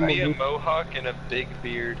 I get you Give me more a blue. mohawk and a big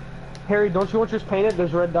beard. Harry, don't you want yours painted?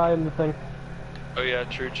 There's red dye in the thing. Oh yeah,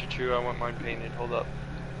 true. I want mine painted. Hold up.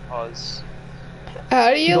 Pause.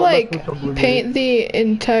 How do you Don't mess with like your blue paint the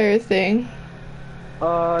entire thing?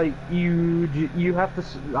 You have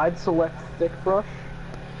to. I'd select thick brush,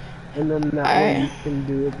 and then that way you can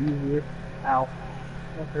do it easier. Ow,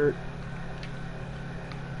 that hurt.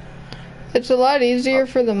 It's a lot easier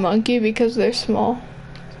for the monkey because they're small.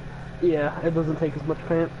 Yeah, it doesn't take as much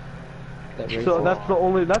paint. That race. So that's the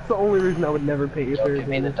only reason I would never paint your Yo, Therazine. give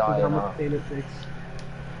me the is dye how and much paint it takes.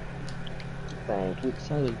 Thank you.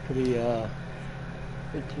 Sounded pretty racist,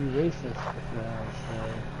 if you know what I'm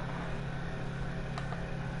saying.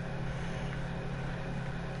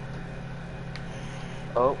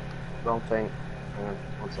 Oh, wrong thing. Hang on,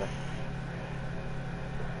 one sec.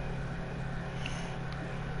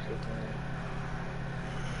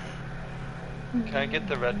 Can I get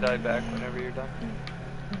the red dye back whenever you're done?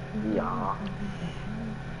 Yeah.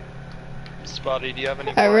 Spotty, do you have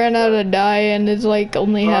any? I ran out of dye and it's like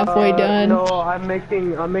only halfway done. No, I'm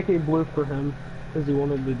making blue for him because he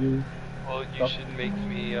wanted to do. Well, you should make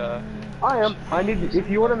me. I am. I need. If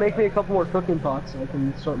you want to make me a couple more cooking pots, I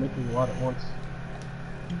can start making a lot at once.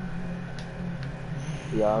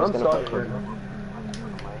 Yeah, I was I'm gonna sorry. put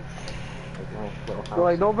So,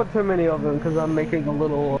 like, don't put too many of them because I'm making a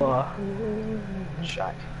little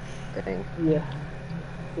shack thing. Yeah.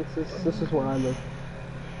 This is where I live.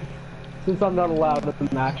 Since I'm not allowed in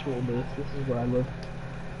the actual base, this is where I live.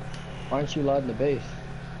 Why aren't you allowed in the base?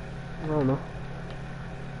 I don't know.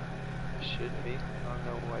 Should be. I don't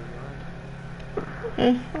know why you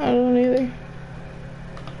aren't. I don't either.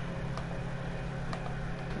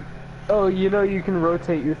 Oh, you know you can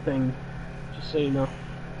rotate your thing. Just so you know.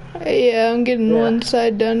 Yeah, I'm getting one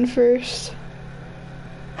side done first.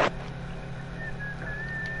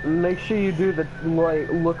 Make sure you do the, like,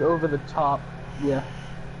 look over the top. Yeah.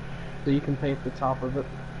 So you can paint the top of it.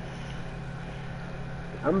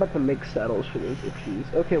 I'm about to make saddles for those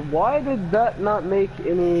itchies. Okay, why did that not make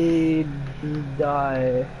any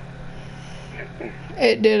dye?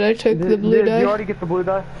 It did, I took the blue dye. Did you already get the blue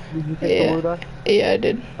dye? Did you take the blue dye? Yeah, I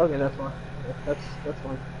did. Okay, that's fine. Okay, that's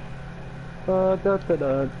fine.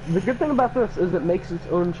 The good thing about this is it makes its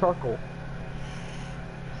own charcoal.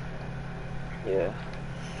 Yeah.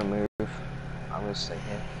 The move. I'm gonna stay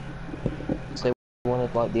here. So they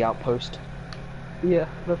wanted like the outpost. Yeah,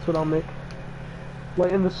 that's what I'll make.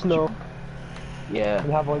 Like in the snow. Yeah.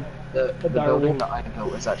 And have like the dire building wolf. that I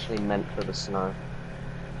built is actually meant for the snow.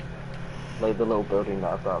 Like the little building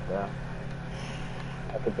that I've got up there.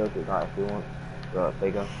 I could build it that if you want. But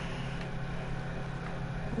bigger.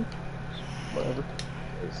 Whatever.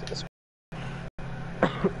 It's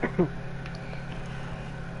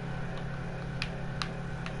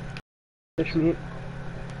Fish meat.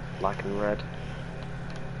 black and red.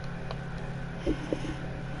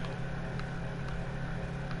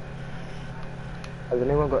 Has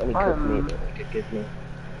anyone got any cooked meat that they could give me?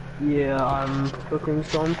 Yeah, I'm cooking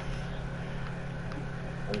some.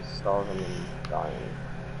 I'm starving and dying.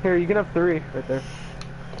 Here, you can have 3 right there.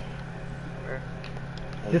 Where?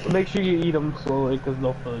 Just make sure you eat them slowly, because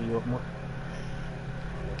they'll fill you up more.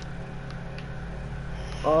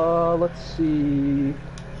 Let's see.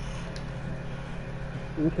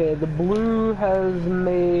 Okay, the blue has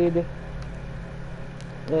made,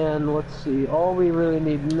 and let's see, all we really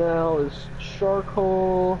need now is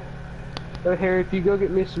charcoal. Oh, Harry, if you go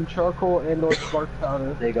get me some charcoal and or spark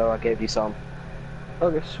powder. There you go, I gave you some.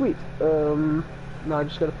 Okay, sweet. No, I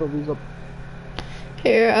just gotta fill these up.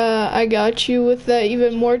 Here, I got you with that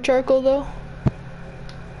even more charcoal though.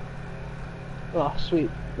 Oh, sweet.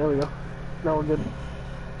 There we go. Now we're good.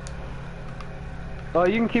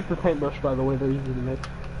 You can keep the paintbrush, by the way, they're easy to make.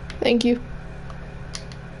 Thank you.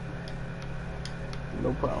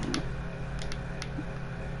 No problem.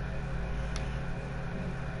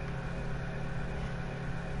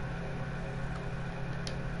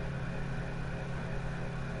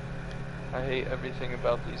 I hate everything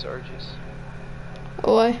about these RGs.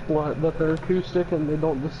 Why? What, that they're acoustic and they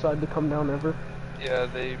don't decide to come down ever? Yeah,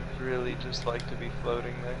 they really just like to be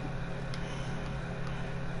floating there.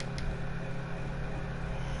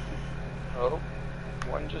 Oh,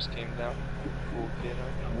 one just came down. Cool kid.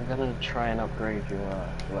 I'm gonna try and upgrade your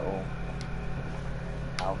little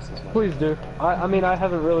house as well. Please do. I mean, I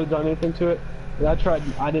haven't really done anything to it.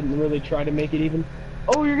 I didn't really try to make it even.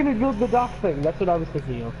 Oh, you're gonna build the dock thing. That's what I was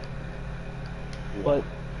thinking of. But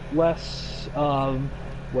less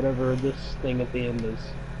whatever this thing at the end is.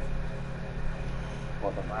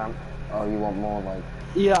 What, the ramp? Oh, you want more like...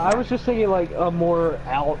 Yeah, I was just thinking like more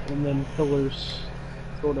out and then pillars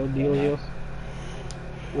sort of dealio.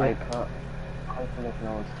 Like, hopefully if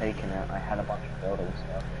no one's taken it, I had a bunch of building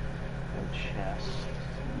stuff. And chest.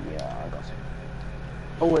 Yeah, I got some.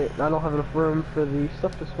 Oh wait, I don't have enough room for the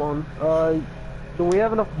stuff to spawn. Do we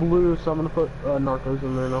have enough blue, so I'm gonna put narcos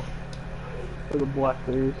in there now. For the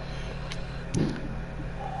blackberries.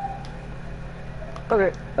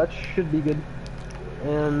 Okay, that should be good.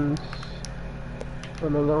 And oh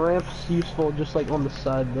no, the ramp's useful just like on the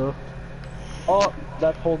side though. Oh,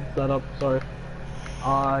 that holds that up, sorry.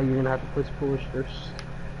 You're gonna have to place foolish first.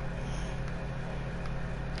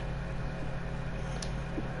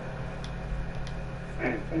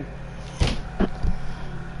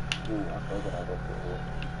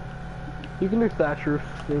 You can do thatch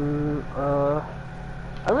roofing.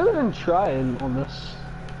 I really didn't try on this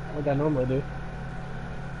like I normally do.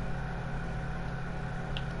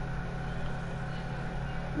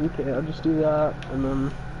 Okay, I'll just do that and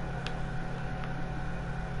then.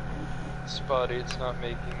 Spotty, it's not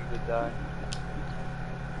making the dye.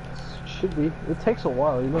 should be. It takes a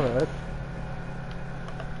while, you know that.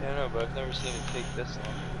 Yeah, I know, but I've never seen it take this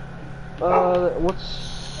long.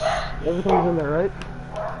 Everything's in there, right?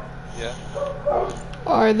 Yeah.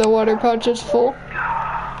 Are the water pouches full?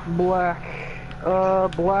 Black.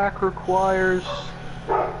 Black requires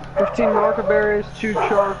 15 narco berries, 2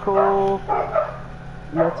 charcoal.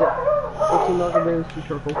 And that's it. 15 narco berries, 2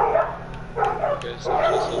 charcoal. Okay,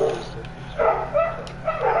 so just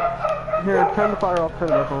Here, turn the fire off, turn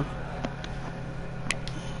it back on.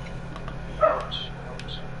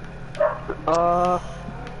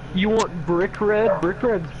 You want brick red? Brick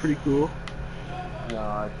red's pretty cool.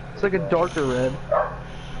 No, It's like a darker red.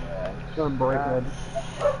 yeah, It's not a bright red.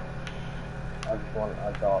 I just want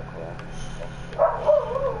a dark one.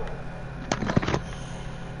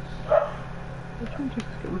 Which one just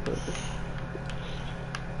came focus?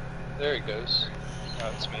 there it goes. Now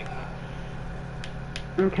it's me.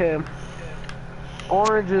 Okay.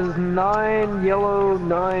 Orange is 9, yellow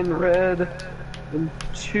 9, red, and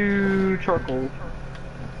 2 charcoal.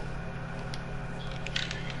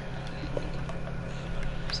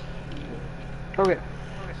 Okay.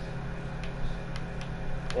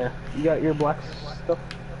 Yeah, you got your black stuff?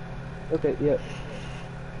 Okay, yeah.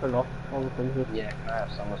 Turn it off, all the things. Yeah, can I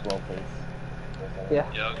have some as well, please? Yeah.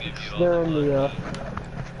 Yeah, I'll give you all They're the in the,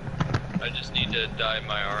 I just need to dye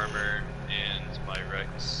my armor and my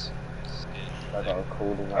Rex skin. I got a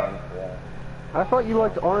cool design for that. I thought you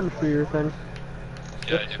liked orange for your thing.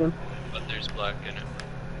 Yeah, I Rex do, skin. but there's black in it.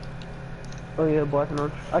 Oh yeah, black and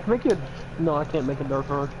orange. I can make you a... No, I can't make a dark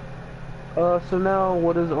orange. So now,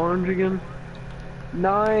 what is orange again?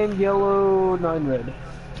 9 yellow, 9 red.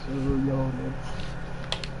 So yellow and red.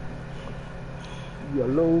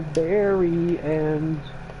 Yellow berry and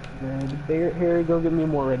red berry. Here, go get me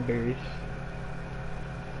more red berries.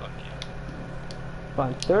 Fuck you.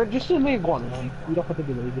 Fine. Sir, just make one. You don't have to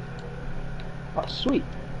be lazy. Oh, sweet.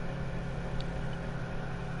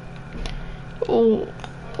 Oh,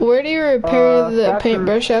 where do you repair the bathroom.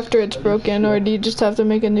 paintbrush after it's broken, or do you just have to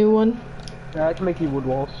make a new one? Yeah, I can make you wood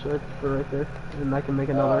walls right there. And I can make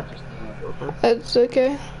another. That's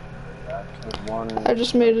okay. One. I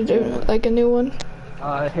just made like a new one.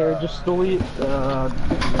 Here, just delete, and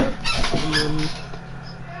then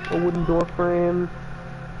a wooden door frame.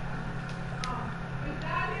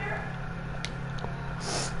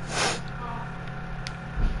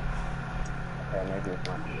 Okay, maybe it's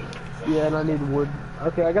not. Yeah, and I need wood.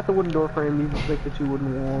 Okay, I got the wooden door frame. You just make the 2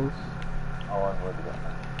 wooden walls. Oh, I've already got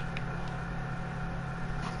that.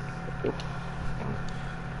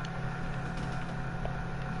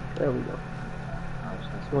 There we go. I'm just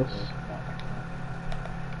gonna What's... switch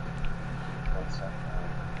one sec.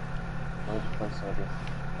 Let me just place all these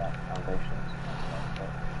back foundations.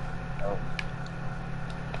 Oh.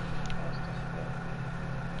 What's this for?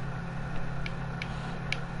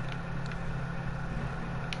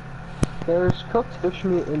 There's cooked fish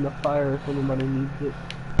meat in the fire if anybody needs it.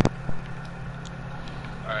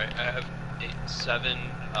 Alright, I have 7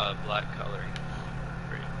 black coloring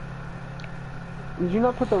for you. Did you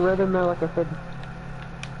not put the red in there like I said?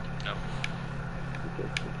 No. Okay,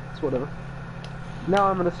 it's whatever. Now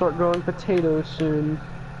I'm gonna start growing potatoes soon.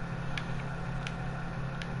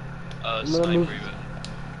 I'm gonna Sniper move... you.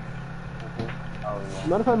 Oh, yeah.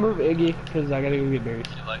 Mind if I move Iggy? Because I gotta go get berries.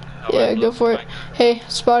 You like how Yeah, I go look for it. like- Hey,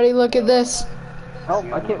 Spotty, look at this. Oh,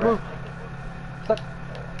 I can't move. Stuck.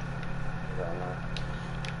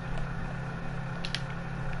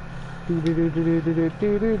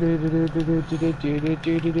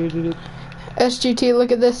 SGT,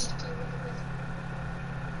 look at this.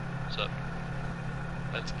 What's up?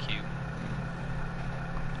 That's cute.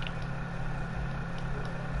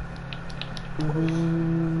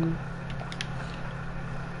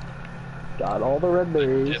 Got all the red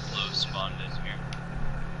berries. Diplo spawned in here.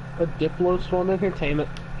 A Diplo spawned in here, tame it.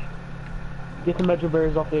 Get the Metro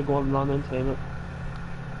berries off the iguanodon and tame it.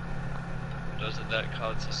 Doesn't that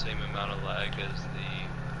cause the same amount of lag as the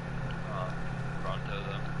Bronto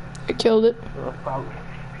though? I killed it. Probably.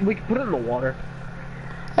 We can put it in the water.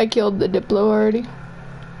 I killed the Diplo already.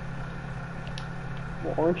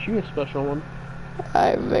 Well, aren't you a special one?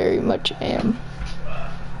 I very much am.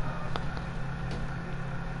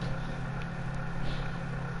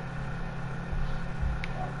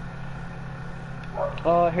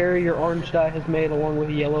 Harry, your orange dye has made along with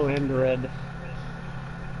yellow and red.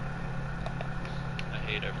 I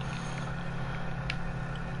hate everything.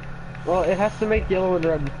 Well, it has to make yellow and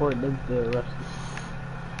red before it does the rest.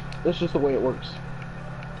 That's just the way it works.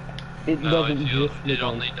 It No, doesn't I feel just it make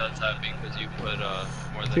only does that because you put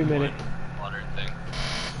more than Too many. one water thing.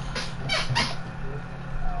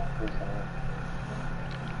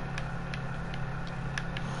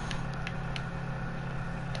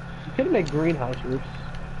 could make greenhouse roofs.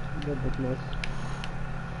 That'd look nice.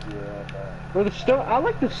 Yeah, Or the stone. I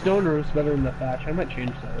like the stone roofs better than the thatch. I might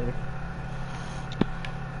change that later.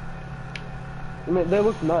 I mean, they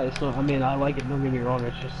look nice. No, I mean, I like it. Don't get me wrong.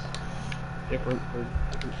 It's just different.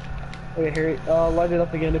 Okay, Harry, light it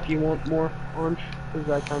up again if you want more orange, because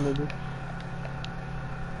I kind of do.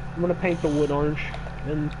 I'm gonna paint the wood orange,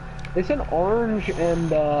 and they said orange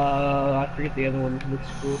and I forget the other one. Looks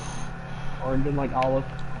cool. Orange and like olive.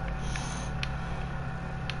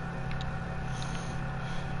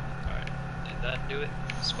 Alright, did that do it?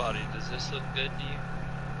 Spotty, does this look good to you?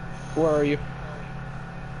 Where are you?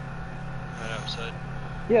 Right outside.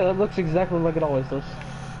 Yeah, that looks exactly like it always does.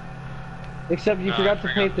 Except you No, forgot to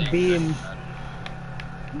paint the beam,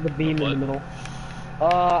 in the middle.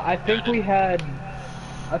 I think we had.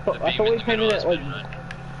 I thought we painted it like.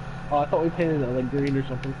 Oh, I thought we painted it like green or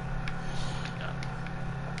something. Yeah.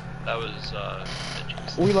 That was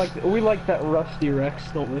interesting. We like that rusty Rex,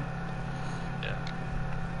 don't we? Yeah.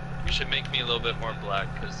 You should make me a little bit more black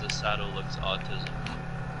because the saddle looks autism.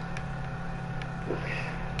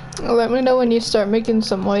 Let me know when you start making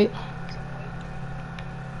some white.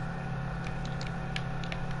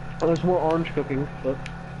 Oh, there's more orange cooking, but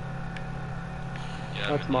Yeah.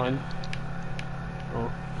 that's mine.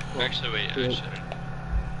 Oh. Actually, wait, I good. shouldn't.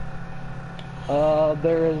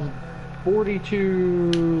 There is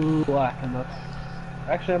 42 black, and that's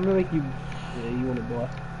actually I'm gonna make you. Yeah, you want it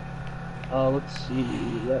black. Let's see.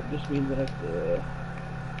 That just means that I have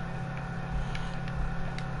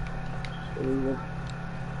to.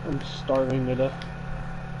 I'm starving to death.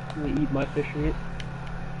 I'm gonna eat my fish meat.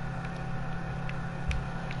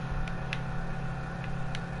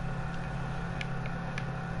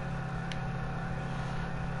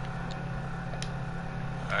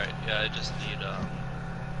 Alright, yeah, I just need,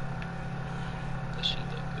 this should look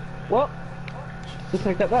good, right? Well, this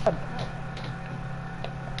ain't that bad.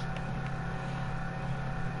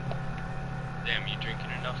 Damn, you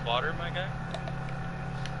drinking enough water, my guy?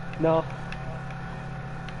 No.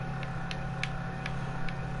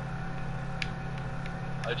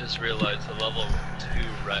 I just realized the level 2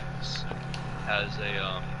 Rex has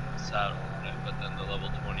a, saddle on it, but then the level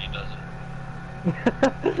 20 doesn't.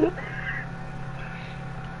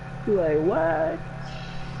 Like what?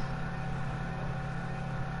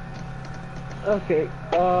 Okay,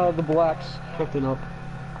 the black's cooking up.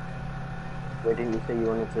 Wait, didn't you say you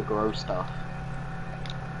wanted to grow stuff?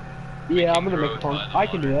 Yeah, I'm can gonna grow make it by pump. the I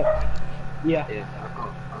can do that. Yeah. Yeah,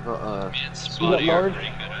 I've got Me and got Spotty are large? pretty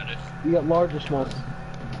good at it. You got large or small? I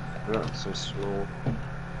got some small.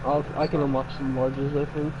 I can unlock some larges, I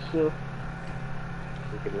think. So.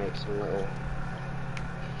 We could make some little.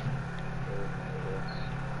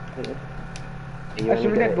 Yeah. You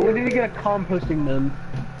Actually, only we need to get a composting bin.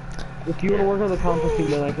 If you want to work on the composting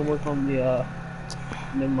bin, I can work on the.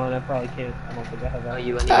 Never mind, I probably can't. I don't think I have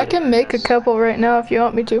that. I can make a couple right now if you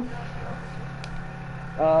want me to.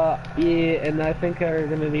 Yeah, and I think I'm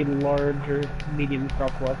gonna need large or medium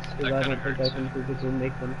crop plots because That I kinda don't think I hurts. can physically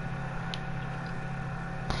make them.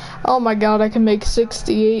 Oh my god, I can make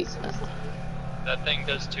 68. That thing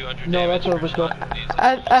does 200 No, damage that's per overkill. shot. It needs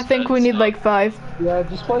a I think we need like 5. Yeah,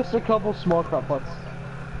 just place a couple small crop plots.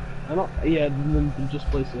 I don't. Yeah, and then just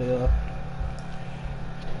place a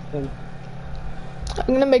thing.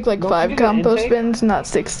 I'm gonna make like Don't 5 you need an compost intake? bins, not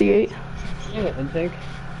 68. Yeah, intake.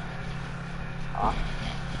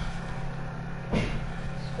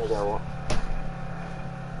 So there what?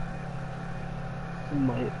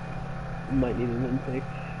 Might need an intake.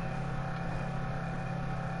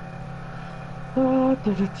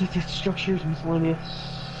 Structures, miscellaneous,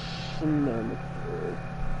 and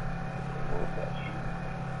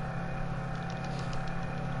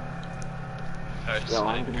Alright, Yeah, so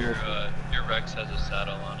I'm gonna your Rex has a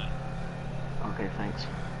saddle on it. Okay, thanks.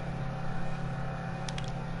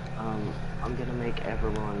 I'm gonna make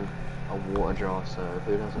everyone a water jar, so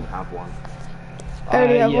who doesn't have one? I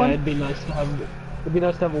already have yeah, one. it'd be nice to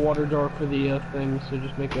have a water jar for the thing. So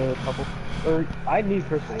just make a couple. Or I need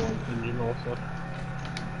personal ones engine also.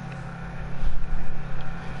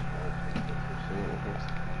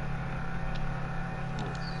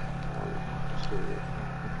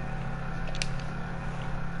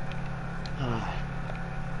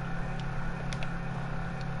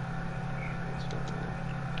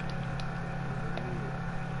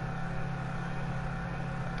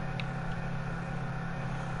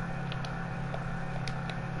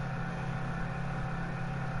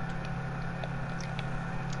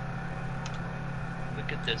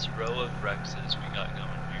 Look at this row of Rexes we got going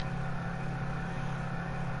here.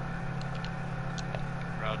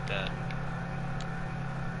 Proud dad.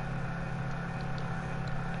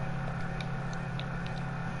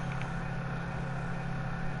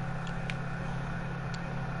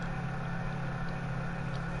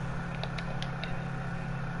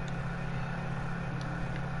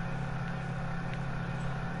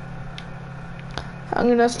 I'm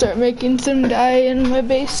gonna start making some dye in my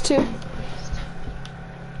base too.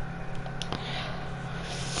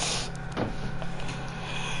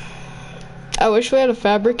 I wish we had a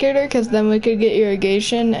fabricator, because then we could get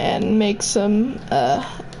irrigation and make some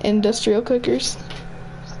industrial cookers.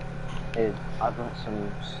 I've got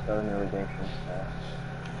some stone irrigation there.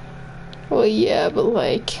 Well, yeah, but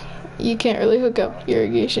like, you can't really hook up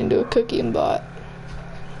irrigation to a cooking bot.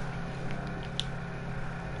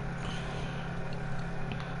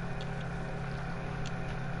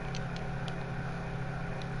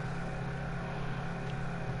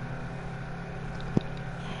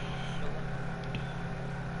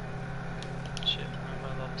 Shit, why am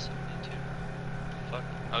I level 72? Fuck,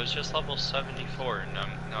 I was just level 74 and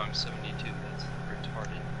now I'm 72. That's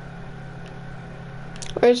retarded.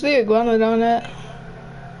 Where's the iguanodon at?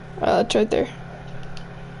 Oh, it's right there.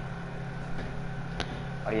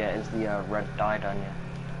 Oh yeah, is the red dye done yet?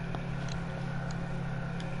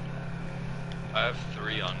 I have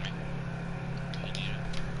 3 on me. I need it.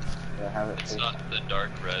 Yeah, have it It's too. not the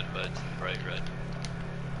dark red, but it's the bright red.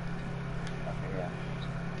 Okay, yeah.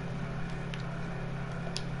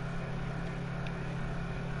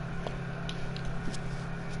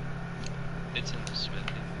 It's in the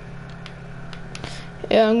smithy.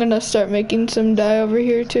 Yeah, I'm gonna start making some dye over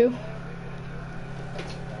here too.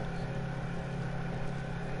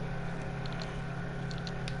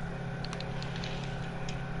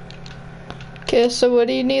 Okay, so what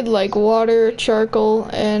do you need? Like water, charcoal,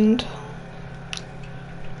 and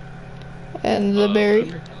the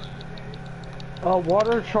berry?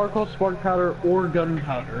 Water, charcoal, spark powder, or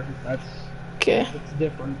gunpowder. That's Okay.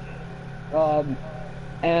 different.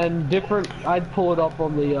 And different. I'd pull it up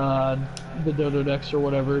on the Dodo Dex or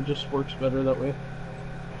whatever. It just works better that way.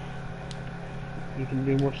 You can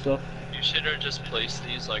do more stuff. You should have just placed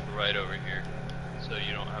these like right over here, so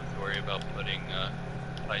you don't have to worry about putting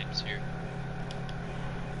pipes here.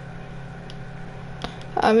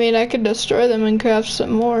 I mean, I could destroy them and craft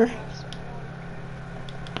some more.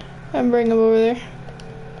 And bring them over there.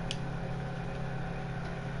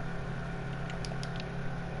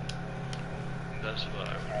 That's what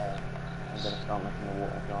I would. I'm gonna start making the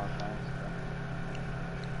water jar guys.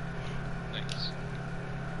 Thanks.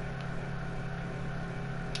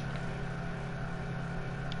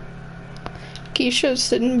 Keisha's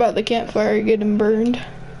sitting by the campfire getting burned.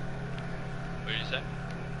 What did you say?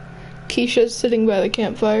 Keisha's sitting by the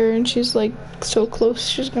campfire and she's like so close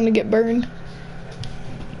she's gonna get burned.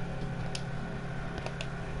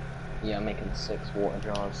 Yeah, I'm making 6 water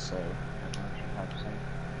jars, so everyone should have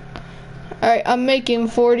some. Alright, I'm making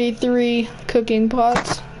 43 cooking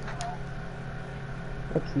pots.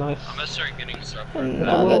 That's nice. I'm gonna start getting stuff. A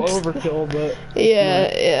No, little that's, overkill, but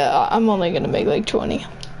yeah, I'm only gonna make like 20.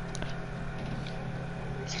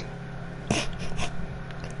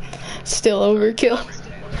 Still overkill.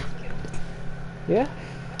 yeah.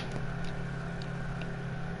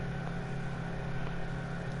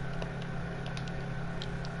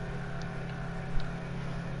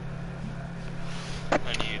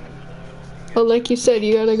 I need. But like you said,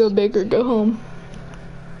 you gotta go big or go home.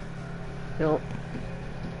 No.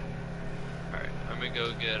 Alright, I'm gonna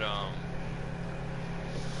go get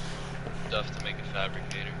stuff to make a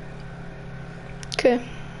fabricator. Okay.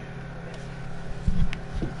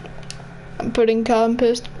 I'm putting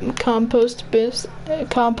compost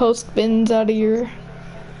bins out of your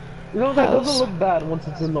You know, that house. doesn't look bad once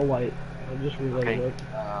it's in the light. I just realized Okay.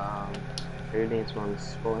 that. Who needs one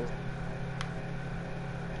spoiled?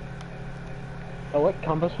 Oh, what?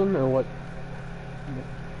 Compost one or what?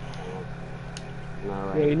 No, Yeah,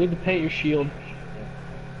 right. you need to paint your shield.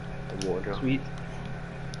 The water jar. Sweet.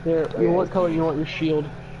 There, Oh, yeah, what it's- color you want your shield?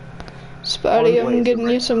 Spotty, Wait, I'm is it getting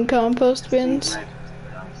you red? some compost bins.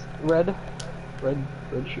 Red? Red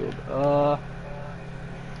shield. There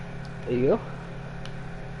you go.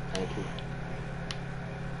 Thank you.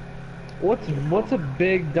 What's a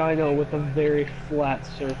big dino with a very flat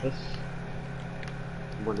surface?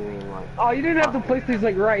 What do you mean, like? Oh, you didn't have to place these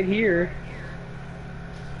like right here.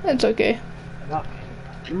 It's okay. I'm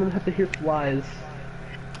gonna have to hear flies.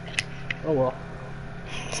 Oh well.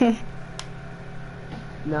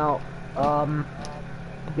 Now,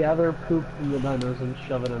 gather poop from the dinos and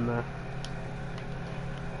shove it in there.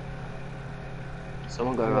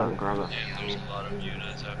 Someone go out and grab it. Yeah, there's a lot of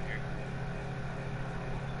mutas out here.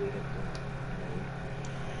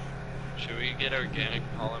 Should we get organic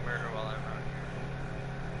polymer while I'm out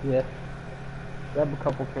here? Yeah. Grab a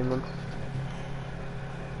couple penguins.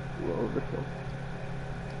 A little overkill.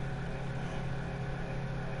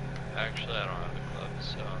 Actually, I don't have a glove,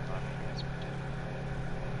 so I'm not gonna use my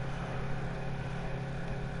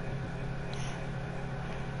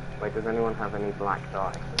Wait, does anyone have any black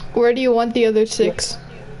dye? Where do you want the other 6?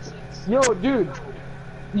 Yo, dude,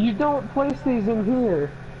 you don't place these in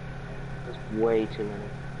here. There's way too many.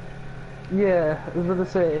 Yeah, I was gonna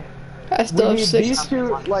say. I still We have need 6. these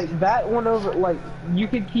two, like that one over, like you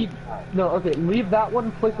could keep. No, okay, leave that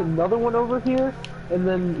one. Place another one over here, and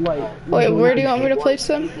then like. Wait, where do you want me to place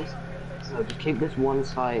them? No, just keep this one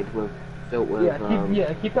side filled with.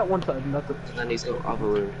 Keep that one side, and that's it. And then he's got other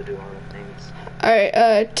room to do other things.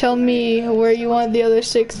 Alright, tell me where you want the other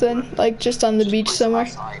 6 then? Like just on the beach somewhere?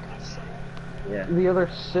 Yeah. The other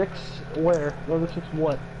 6, where? The other 6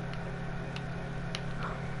 what?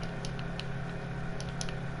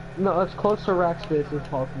 No, as close to rack space as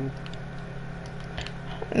possible.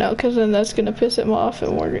 No, because then that's gonna piss him off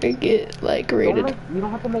and we're gonna get like raided. You don't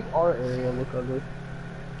have to make our area look ugly.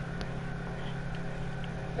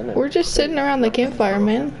 We're just sitting around the campfire,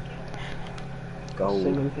 man. Gold.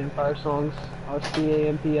 Singing campfire songs.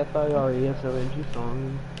 RCAMPFIRESONG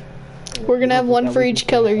songs. We're gonna have one for each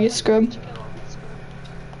color, you scrub.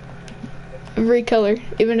 Every color,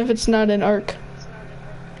 even if it's not an arc.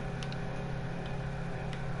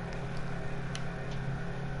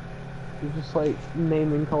 You're just like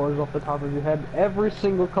naming colors off the top of your head. Every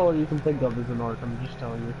single color you can think of is an arc, I'm just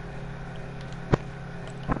telling you.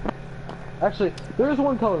 Actually, there is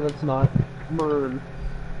one color that's not. Maroon.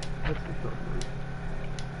 That's not maroon.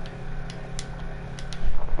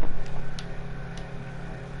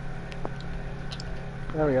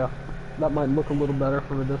 There we go. That might look a little better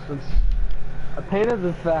from a distance. I painted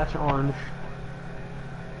the thatch orange.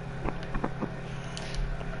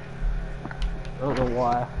 I don't know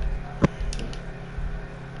why.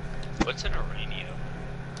 What's an Arenio?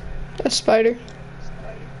 A spider.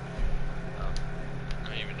 I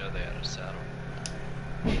didn't even know they had a saddle.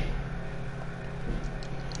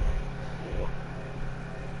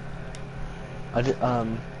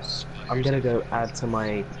 I'm gonna go add to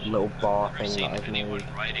my little bar I've thing seen that I've anyone made.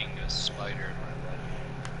 riding a spider in my life.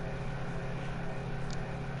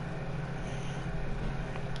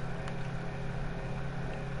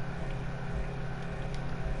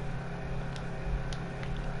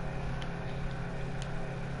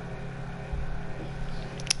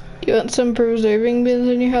 You want some preserving bins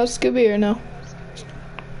in your house, Scooby, or no?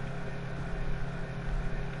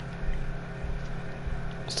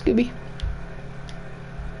 Scooby.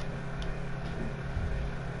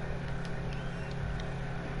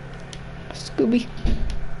 Scooby.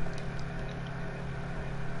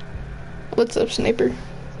 What's up, Sniper?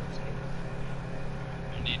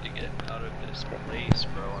 I need to get out of this place,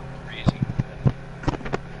 bro. I'm freezing.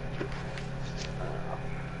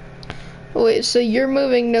 Wait, so you're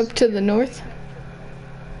moving up to the north?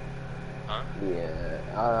 Huh? Yeah,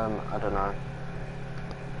 I don't know.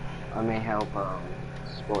 I may help,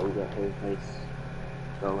 Spotty get his place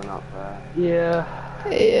going up there. Yeah.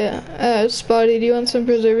 Yeah. Spotty, do you want some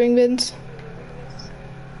preserving bins?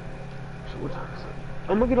 What time is it?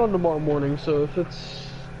 I'm gonna get on tomorrow morning, so if it's...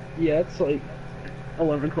 Yeah, it's like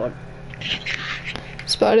 11 o'clock.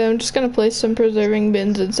 Spotty, I'm just gonna place some preserving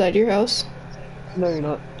bins inside your house. No, you're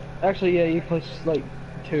not. Actually, yeah, you place like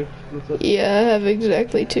 2. That's it. Yeah, I have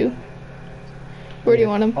exactly 2. Where do you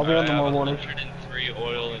want them? I'll be on I tomorrow have morning. 103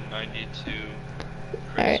 oil and 92.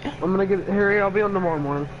 Alright. I'm gonna get Harry. I'll be on tomorrow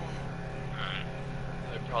morning. Alright.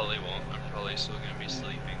 I probably won't. I'm probably still gonna be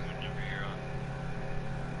sleeping whenever you're on.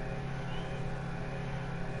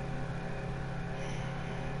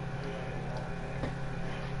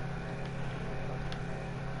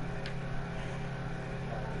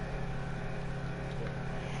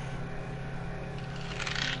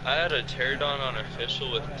 I had a Pterodon on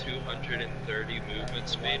official with 230 movement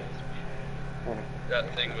speed.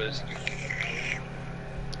 That thing was...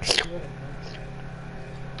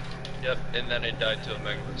 Yep, and then it died to a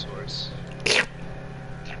Megalosaurus. Yeah.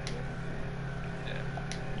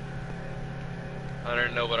 I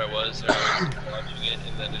don't know what I was, and I was watching it,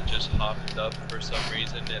 and then it just hopped up for some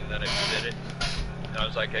reason, and then it bit it. And I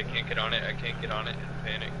was like, I can't get on it, I can't get on it, and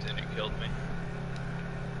panicked, and it killed me.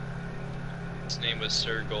 His name was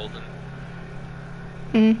Sir Golden.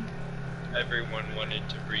 Mm. Everyone wanted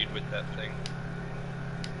to breed with that thing.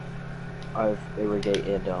 I've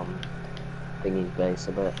irrigated, Thingy's base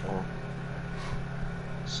a bit more.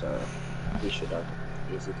 So, we should have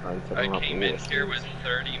easy time filling I up came the in water here streams. with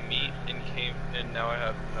 30 meat and now I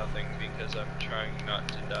have nothing because I'm trying not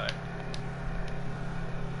to die.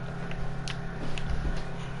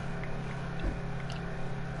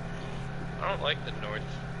 I don't like the north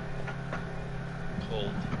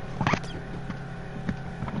cold.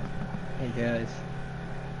 Hey guys,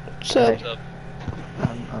 So, What's up?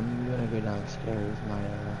 I'm gonna go downstairs. My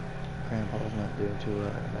Grandpa's not doing too well,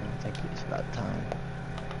 and I think it's about time.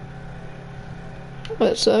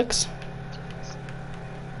 That sucks.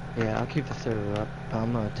 Yeah, I'll keep the server up.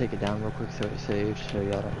 I'm gonna take it down real quick so it saves, so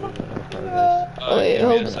y'all don't lose any progress. Wait, give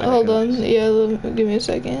me a hold second. on. Yeah, give me a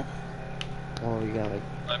second. Oh, you got like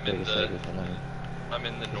I'm 30 in the seconds and then I'm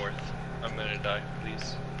in the north. I'm gonna die,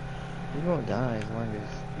 please. you won't die as long as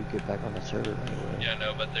you get back on the server anyway. Yeah,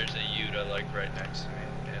 no, but there's a Yuta like right next to me,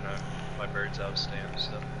 and my bird's out stamp,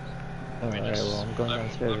 so. Alright, well I'm going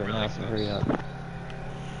downstairs right now, so hurry up.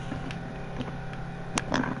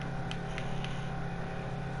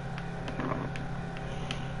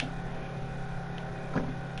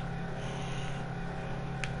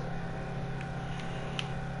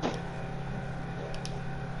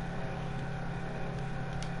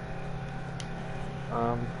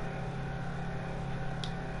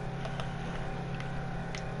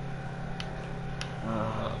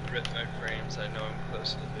 Rip my frames, I know I'm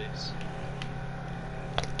close to the base.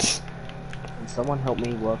 Can someone help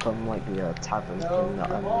me work on like the tavern thing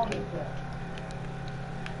that I'm making?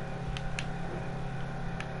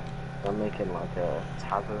 I'm making like a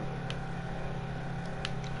tavern.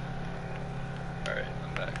 Alright,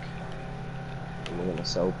 I'm back. And we're gonna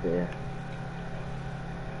sell beer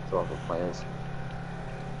to other players.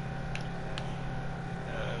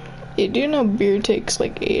 You do know beer takes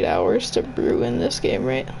like 8 hours to brew in this game,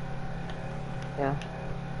 right? Yeah.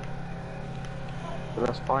 But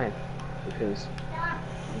that's fine, because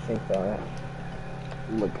you think about it,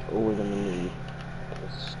 look, all we're gonna need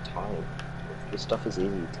is time. This stuff is easy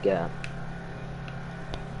to get.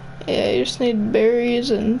 Yeah, you just need berries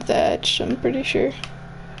and thatch, I'm pretty sure.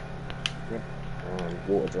 Yep. And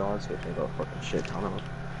water jars, which I got a fucking shit ton of.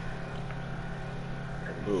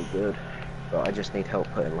 They're real good. But I just need help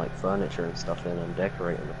putting like furniture and stuff in and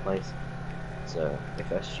decorating the place. So if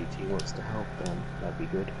SGT wants to help, then that'd be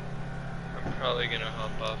good. I'm probably gonna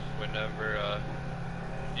hop off whenever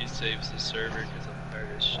he saves the server because I'm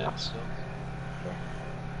tired as shit still. Okay.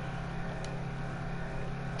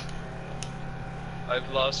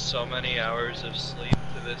 I've lost so many hours of sleep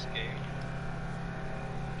to this game.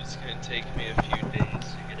 It's gonna take me a few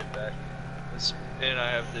days to get it back. And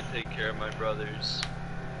I have to take care of my brothers.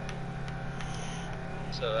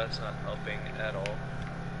 So that's not helping at all.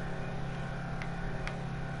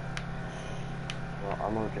 Well,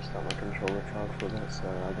 I'm gonna just start my controller charge for that, so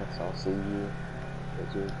I guess I'll see you.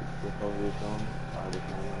 Because you're probably gone by the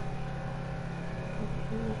time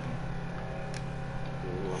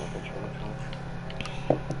you want a controller charge.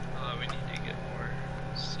 We need to get more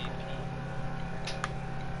CP.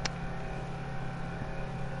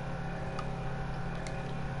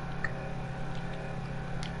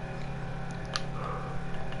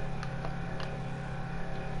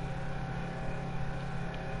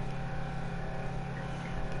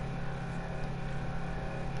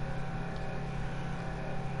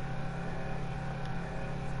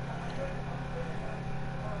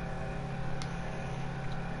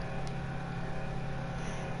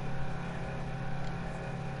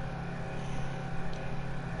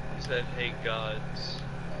 Said, hey gods.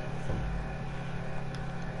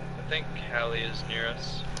 I think Callie is near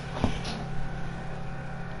us.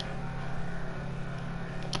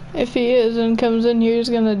 If he is and comes in here, he's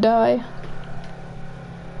gonna die.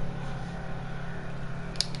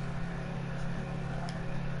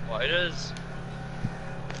 Why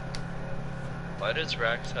does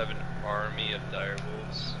Rax have an army of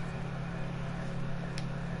direwolves?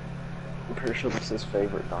 I'm pretty sure this is his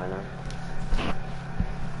favorite dino.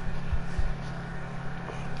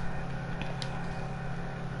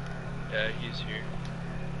 Yeah, he's here.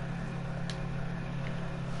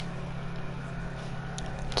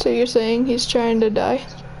 So you're saying he's trying to die?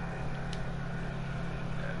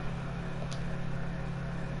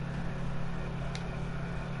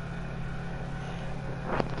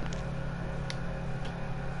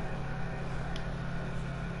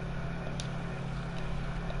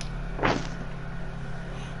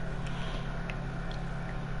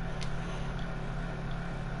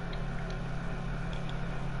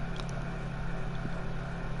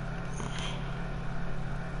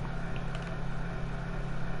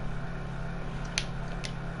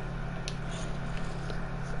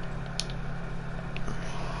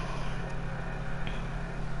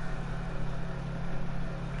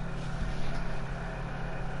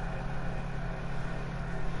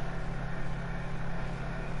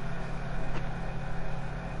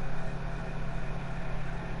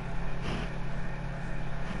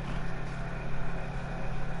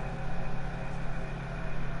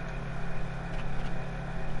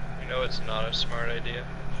 know it's not a smart idea?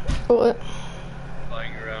 What?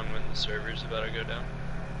 Flying around when the server's about to go down.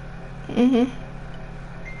 Mhm.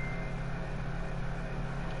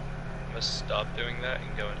 I must stop doing that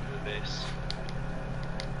and go into the base.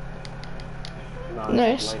 No,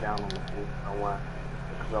 Nice. lay down on the pool somewhere.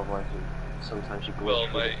 Because otherwise, sometimes you Well,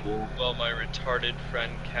 glitch through the pool. my retarded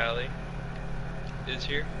friend Callie is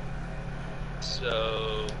here.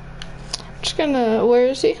 So Just gonna. Where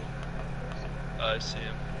is he? I see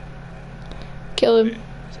him. Kill him. Wait,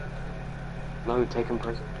 is that- No, take him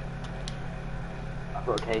prison. I've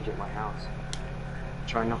got a cage at my house.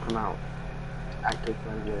 Try and knock him out. Active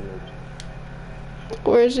friendly image.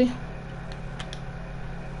 Where is he?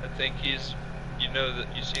 I think he's. You know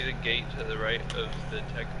that you see the gate to the right of the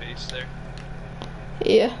tech base there.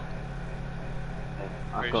 Yeah. Okay,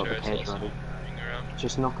 I've Pretty got sure the I cage saw ready. someone running around.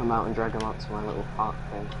 Just knock him out and drag him up to my little park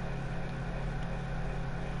thing.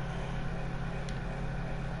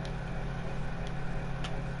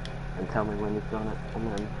 And tell me when you've done it, and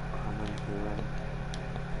then I'm ready to be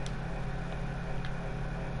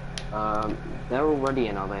ready. They're already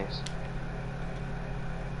in our base.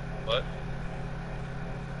 What?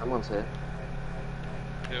 Someone's here.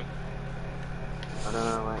 Who? I don't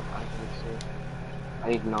know, I can see. I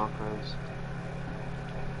need narcos.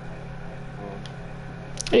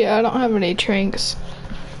 Yeah, I don't have any tranks.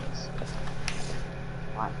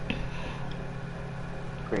 What?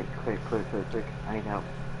 Quick. I need help.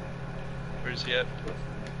 Where's he at?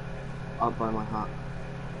 Up by my hut.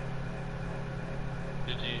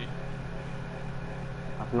 Did you?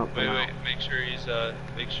 I've knocked him Wait. out. Make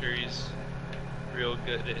sure he's real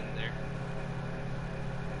good in there.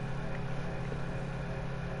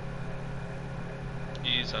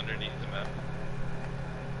 He's underneath the map.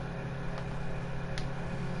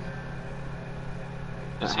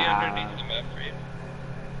 Is he underneath the map for you?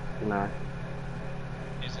 No.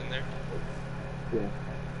 He's in there? Yeah.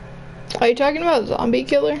 Are you talking about zombie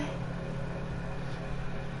killer?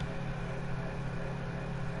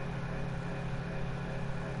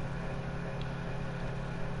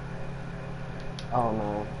 Oh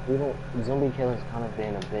no. Zombie killer's kind of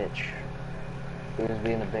being a bitch. He was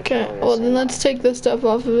being a bitch. Okay, earlier, well then saying let's take the stuff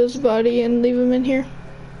off of his body and leave him in here.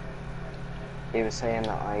 He was saying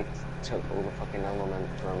that I took all the fucking element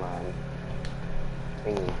from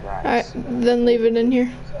thingy rats. Alright, then leave it in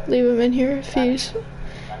here. Leave him in here if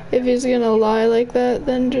he's gonna lie like that,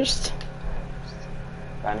 then just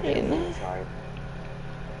Banish him from the tribe.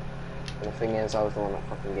 And the thing is, I was the one that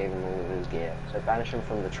fucking gave him all of his gear. So banish him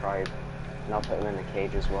from the tribe, and I'll put him in a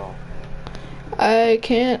cage as well. I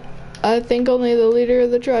can't. I think only the leader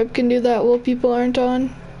of the tribe can do that while people aren't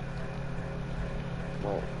on.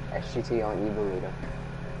 Well, SGT, aren't you the leader?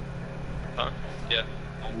 Huh? Yeah.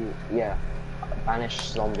 Yeah. Banish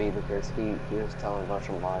Zombie because he was telling a bunch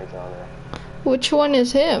of lies earlier. Which one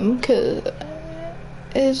is him? 'Cause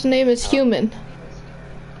his name is Human.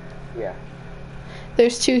 Yeah.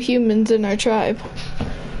 There's 2 humans in our tribe.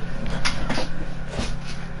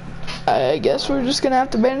 I guess we're just gonna have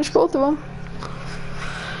to banish both of them.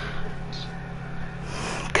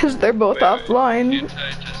 'Cause they're both offline. Can't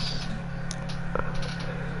I just...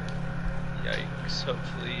 Yikes,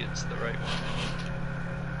 hopefully it's the right one.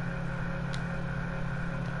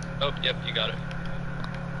 Oh, yep, you got it.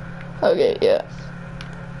 Okay, yeah.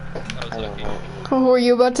 I was lucky. Were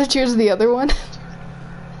you about to choose the other one?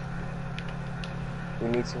 We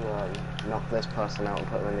need to knock this person out and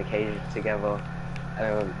put them in the cage together.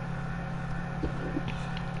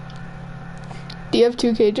 Do you have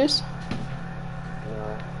 2 cages?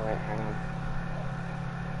 No, wait, hang on.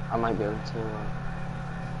 I might be able to.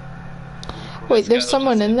 Wait, there's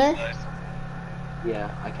someone in there? Yeah,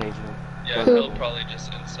 I caged him. Yeah, Who? he'll probably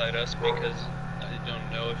just incite us because I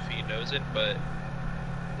don't know if he knows it, but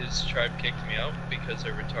his tribe kicked me out because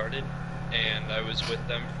they're retarded, and I was with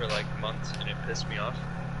them for like months and it pissed me off.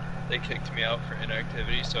 They kicked me out for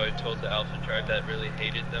inactivity, so I told the Alpha tribe that really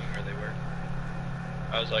hated them where they were.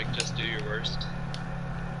 I was like, just do your worst.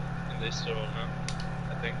 And they still don't know,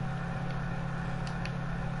 I think.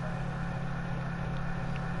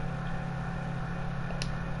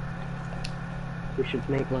 We should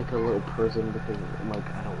make like a little prison because like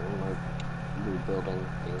I don't want like new building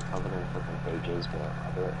being covered in fucking pages, but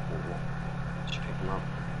I'll do it. Just pick them up.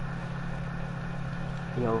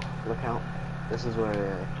 Yo, look out! This is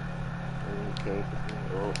where okay.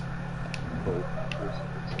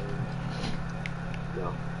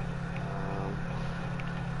 Yo.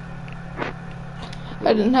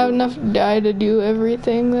 I didn't have enough dye to do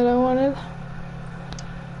everything that I wanted.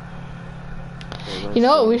 You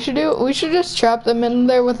know what we should do? We should just trap them in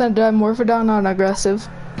there with a dimorphodon on aggressive.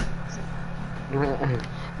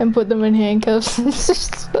 And put them in handcuffs.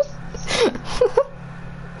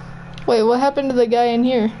 Wait, what happened to the guy in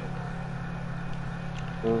here?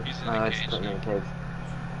 He's in No, the it's cage put me now. in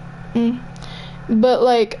cage. But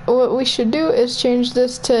like, what we should do is change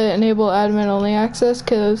this to enable admin only access,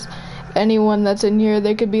 because anyone that's in here,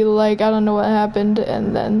 they could be like, I don't know what happened,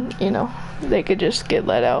 and then, you know, they could just get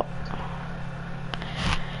let out.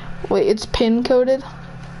 Wait, it's pin coded?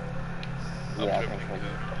 I'll Yeah, I put a think pin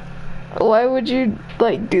so. code. Why would you,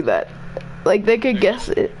 like, do that? Like, they could guess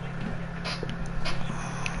it.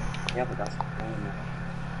 Yeah, but that's the thing.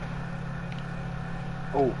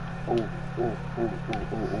 Oh, oh, oh, oh, oh, oh,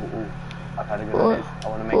 oh, oh. I've had a good What? idea. I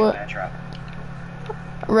want to make What? a bear trap.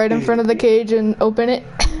 Right in front of the cage and open it.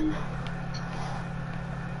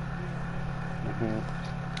 Mm-hmm.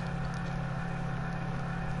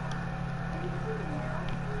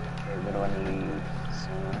 Okay, what do I need?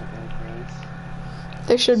 Cement, please.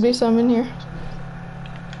 There should be some in here.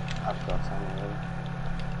 I've got some already.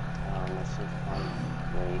 Let's see if I can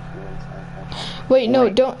wait you inside. Wait, no,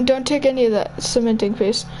 Wait. don't take any of that cementing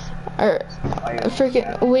paste. Or, I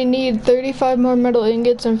freaking, we need 35 more metal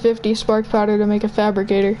ingots and 50 spark powder to make a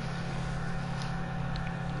fabricator.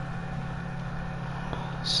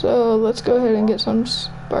 So let's go ahead and get some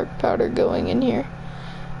spark powder going in here.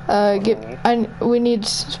 We need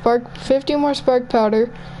 50 more spark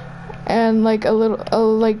powder, and like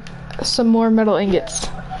like some more metal ingots.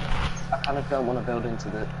 I kind of don't want to build into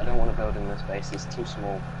the. I don't want to build in this base. It's too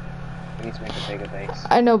small. We need to make a bigger base.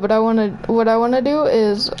 I know, but what I wanna do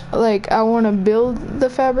is, like, I wanna build the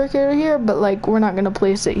fabricator here, but like, we're not gonna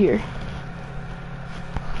place it here.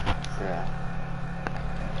 Yeah.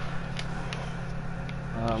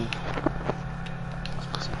 Let's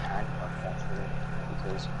put some handcuffs actually,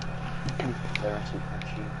 because they're actually quite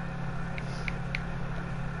cheap.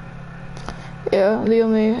 Yeah, the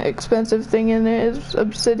only expensive thing in it is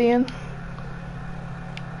obsidian.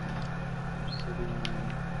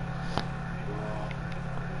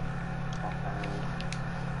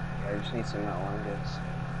 I just need some metal ingots.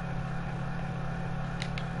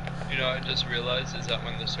 You know, I just realized is that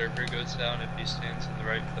when the server goes down, if he stands in the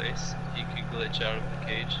right place, he can glitch out of the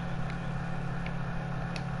cage.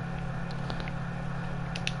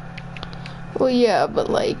 Well, yeah, but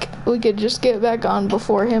like, we could just get back on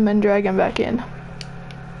before him and drag him back in.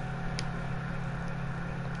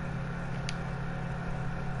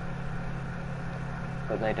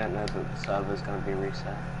 But they don't know that the server's going to be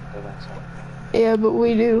reset, do they? So. Yeah, but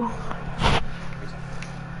we do.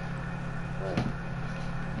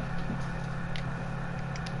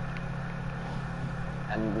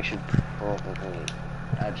 And we should probably,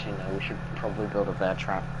 actually no, we should probably build a bear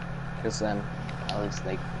trap, because then at least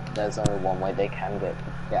there's only one way they can get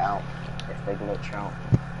out if they glitch out,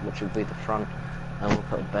 which would be the front, and we'll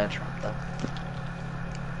put a bear trap there.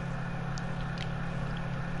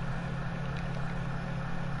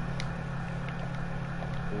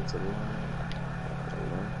 Into the line.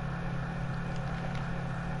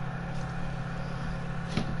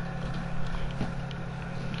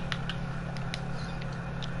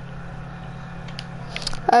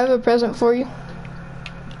 I have a present for you.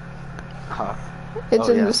 Huh. It's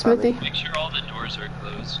Oh, in yeah, the smithy. Make sure all the doors are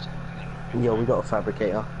closed. Yo, we got a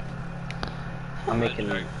fabricator. I'm making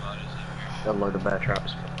Dragon Ball is in a load of bear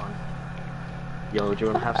traps for fun. Yo, do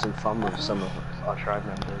you want to have some fun with some of our tribe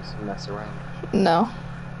members and mess around? No.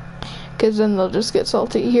 Because then they'll just get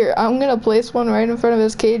salty. Here, I'm going to place one right in front of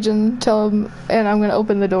his cage and tell him, and I'm going to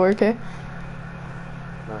open the door, okay?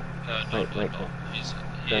 No. here. Wait.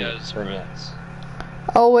 He has friends.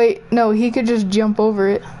 Oh, wait. No, he could just jump over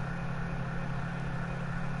it.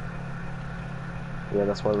 Yeah,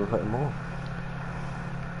 that's why we put them all.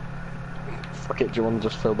 Fuck it, do you want to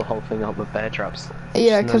just fill the whole thing up with bear traps?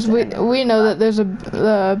 Yeah, Just because no we end. know that there's a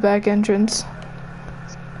back entrance.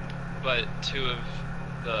 But two of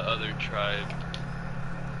the other tribe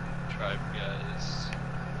guys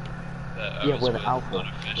that I Yeah, was we're with the alpha. We're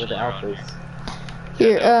unofficially the are on alphas. here.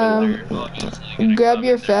 Here, Yeah, no, but they're obviously gonna grab come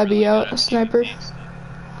your and they're really Fabby good out, at sniper. shooting stuff.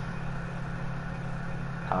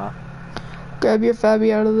 Huh? Grab your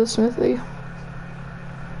Fabby out of the smithy.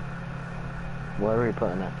 Where are we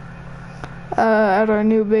putting it? At our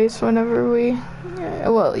new base whenever we...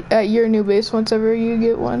 well, at your new base whenever you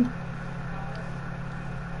get one.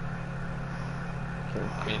 Okay.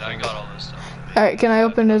 I mean, I got all this stuff. Alright, can I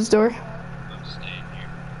open his door? I'm staying here.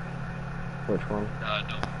 Which one? No.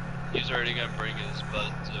 He's already gonna bring his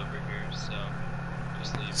buds over here, so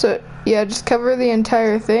just leave. So, yeah, just cover the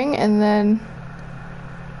entire thing, and then...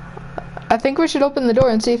 I think we should open the door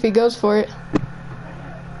and see if he goes for it.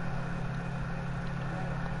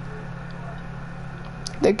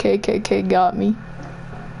 The KKK got me.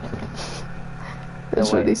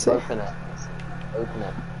 That's No, what he wait, said. Open it. Open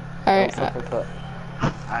it. Alright, Don't fucking put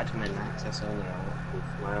admin access only on it.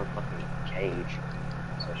 into my own fucking cage.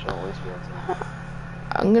 So she'll always be able to.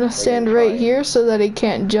 I'm gonna stand right here so that he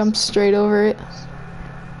can't jump straight over it.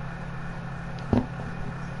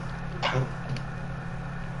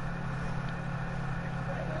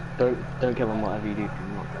 Don't kill him, whatever you do.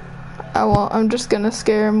 I won't. I'm just gonna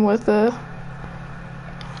scare him with a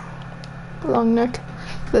long neck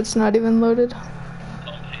that's not even loaded. Don't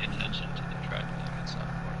pay attention to the track name, it's not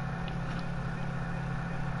important.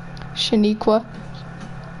 Shaniqua.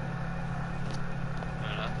 No,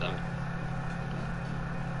 not them.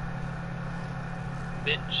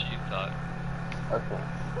 Bitch, you thought. Okay.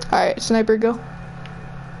 Alright, sniper, go.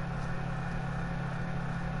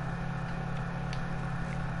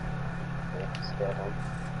 Scared him.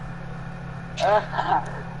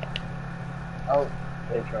 Oh,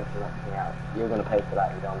 they tried to knock me out. You're gonna pay for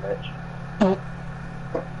that, you dumb bitch.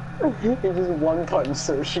 He just one punch,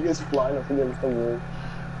 so she goes flying up against the wall.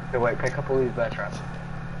 Okay, wait, pick up all these bear traps.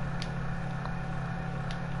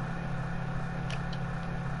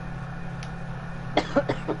 Let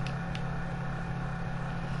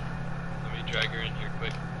me drag her in here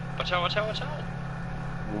quick. Watch out, watch out, watch out!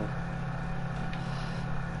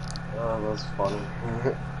 Oh, that was funny.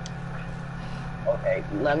 Okay,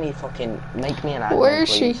 let me fucking make me an admin. Where is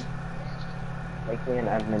please. she? Make me an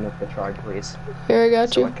admin of the tribe, please. Here, I got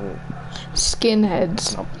So you. I can...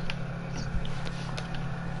 Skinheads. No.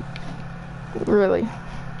 Really.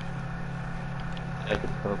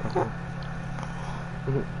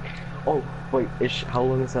 Oh, wait, how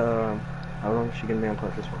long is she gonna be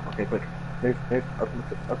unconscious for? Okay, quick. Move,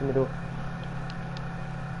 open the door.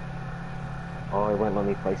 Oh, it won't let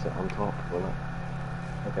me place it on top, will it?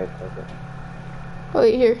 Okay, perfect.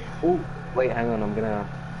 Wait, here. Oh, wait, hang on, I'm gonna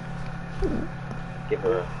give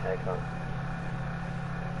her a haircut.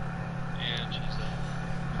 And she's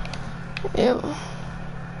Yep.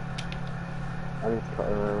 I need to cut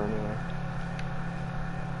her hair anyway.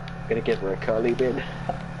 I'm gonna give her a curly beard.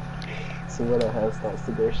 So when her hair starts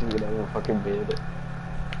to grow, she's gonna have a fucking beard. Did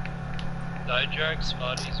I drag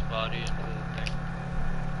Spotty's body into the thing?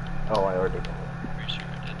 Oh, I already did. Pretty sure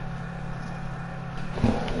I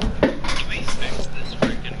did. Can we fix this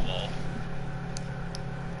freaking wall?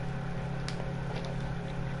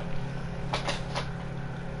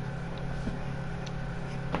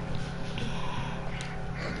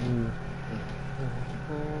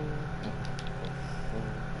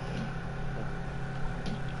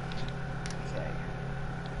 Okay.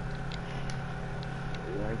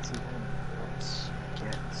 Let's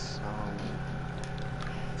get some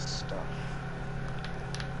stuff.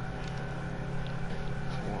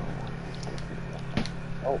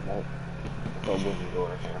 Oh, no. I've got a wooden door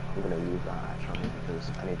here. I'm gonna use that actually because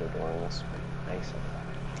I need a door in this base.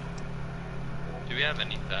 Do we have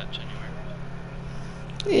any thatch anywhere?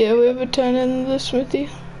 Yeah, we have a ton in the smithy.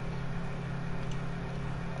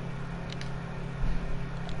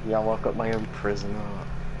 Yeah, well, I've got my own prisoner.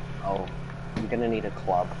 Oh, I'm gonna need a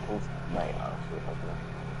club. Wait,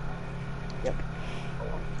 yep.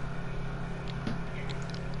 Hold on.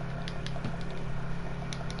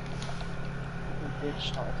 The bitch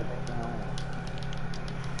started to go down.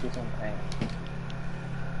 He's on pain.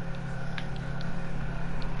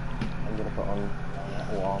 I'm gonna put on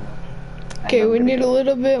metal armor. Okay, we need a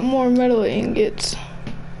little bit more metal ingots.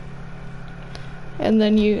 And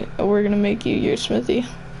then we're gonna make you your smithy.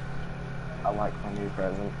 I like my new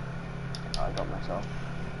present. I got myself.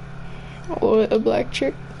 What, a black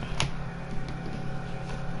chick?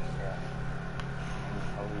 Yeah.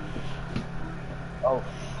 Oh,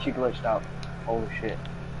 she glitched out. Holy shit.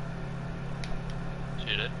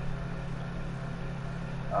 She did?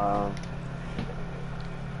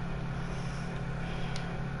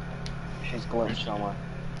 She's glitched somewhere.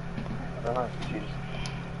 I don't know. She's.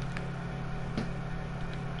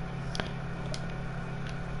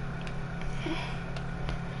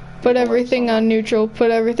 Put everything on neutral.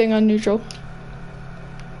 Put everything on neutral.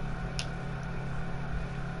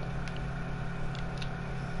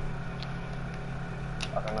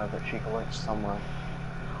 I don't know, but she glitched somewhere.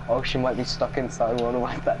 Oh, she might be stuck inside one of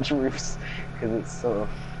my thatch roofs because it's sort of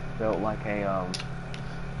built like a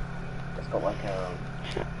It's got like a.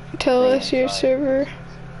 Tell us your server.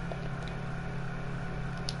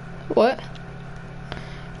 What?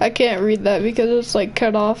 I can't read that because it's like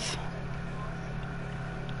cut off.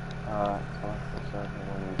 So the server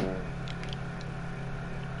when you do.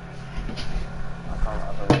 I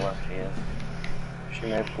don't know where she is. She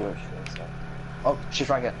may have glitched and stuff. Oh, she's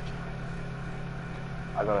right here.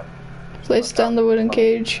 I got it. Place down the wooden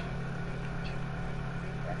cage.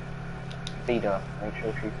 Feed her. Make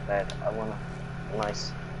sure she's fed. I want a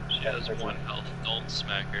nice. She has one health. Don't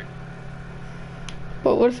smack her.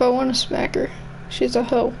 But what if I want to smack her? She's a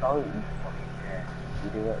hoe. Oh, you fucking care. You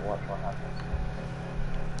do it, watch what happens.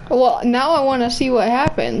 Well, now I want to see what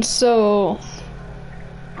happens, so...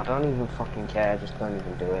 I don't even fucking care, just don't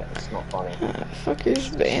even do it. It's not funny.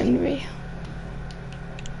 Fuckers banned me.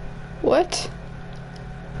 What?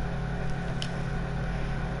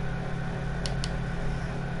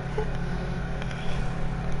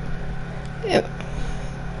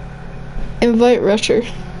 Invite Rusher.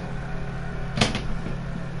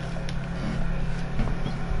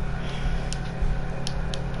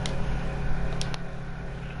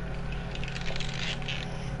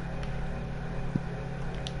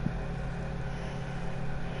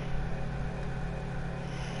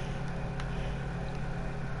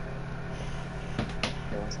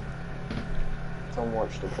 Don't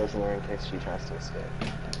watch the prisoner in case she tries to escape.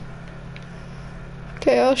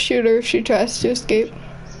 Okay, I'll shoot her if she tries to escape.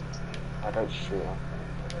 I don't shoot her.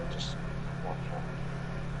 Just watch her.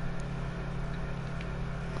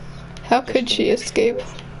 How could she escape?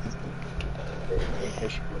 In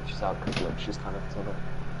case she glitches out, because look, she's kind of to the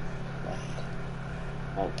left.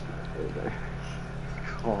 Oh, there we go.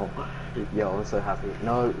 Oh, yo, I'm so happy.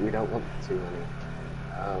 No, we don't want too many.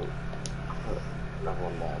 I'll put another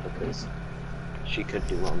one there because she could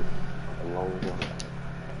do one a long one.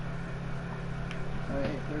 Alright,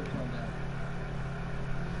 hey, third one down.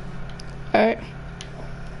 Alright.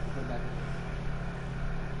 Put it back.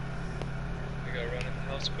 We gotta run in the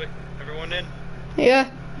house quick. Everyone in? Yeah,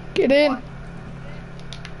 get in.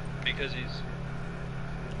 Because he's...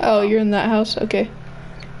 Oh, you're in that house? Okay.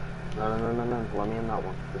 No, let me in that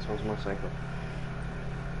one. This one's more safer.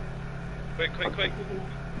 Quick, quick, quick.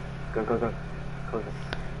 Go. Close it.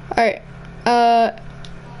 Alright.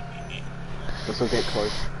 This will get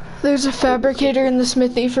close. There's a fabricator in the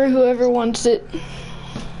smithy for whoever wants it.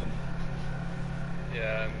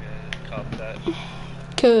 Yeah, I'm gonna cop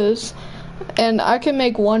that. And I can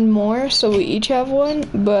make one more, so we each have one,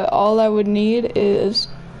 but all I would need is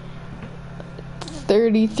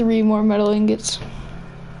 33 more metal ingots.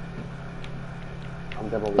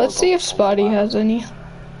 Let's see if Spotty has any.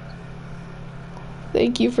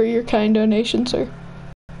 Thank you for your kind donation, sir.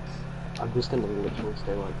 I'm just gonna literally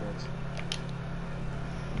stay like this.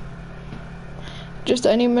 Just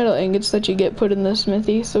any metal ingots that you get put in the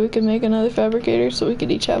smithy so we can make another fabricator so we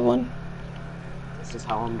could each have one. This is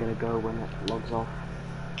how I'm gonna go when it logs off.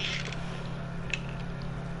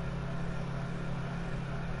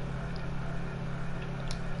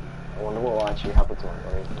 I wonder what will actually happen to my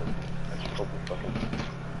arrangement. I should probably fucking...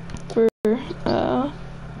 For,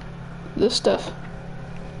 this stuff.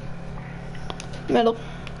 Metal.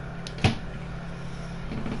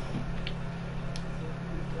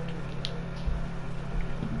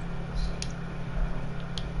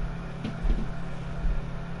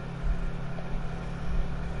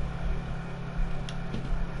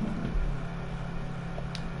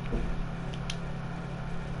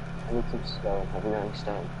 I need some stone. Have you got any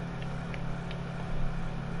stone?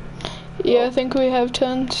 Yeah, I think we have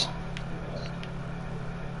tons.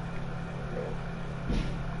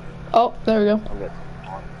 Oh, there we go. I'll get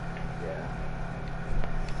some. Yeah.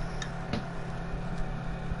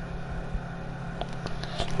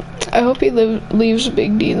 I hope he leaves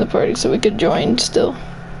Big D in the party so we could join still.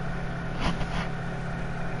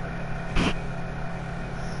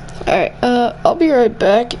 Alright, I'll be right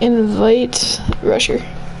back. Invite Rusher.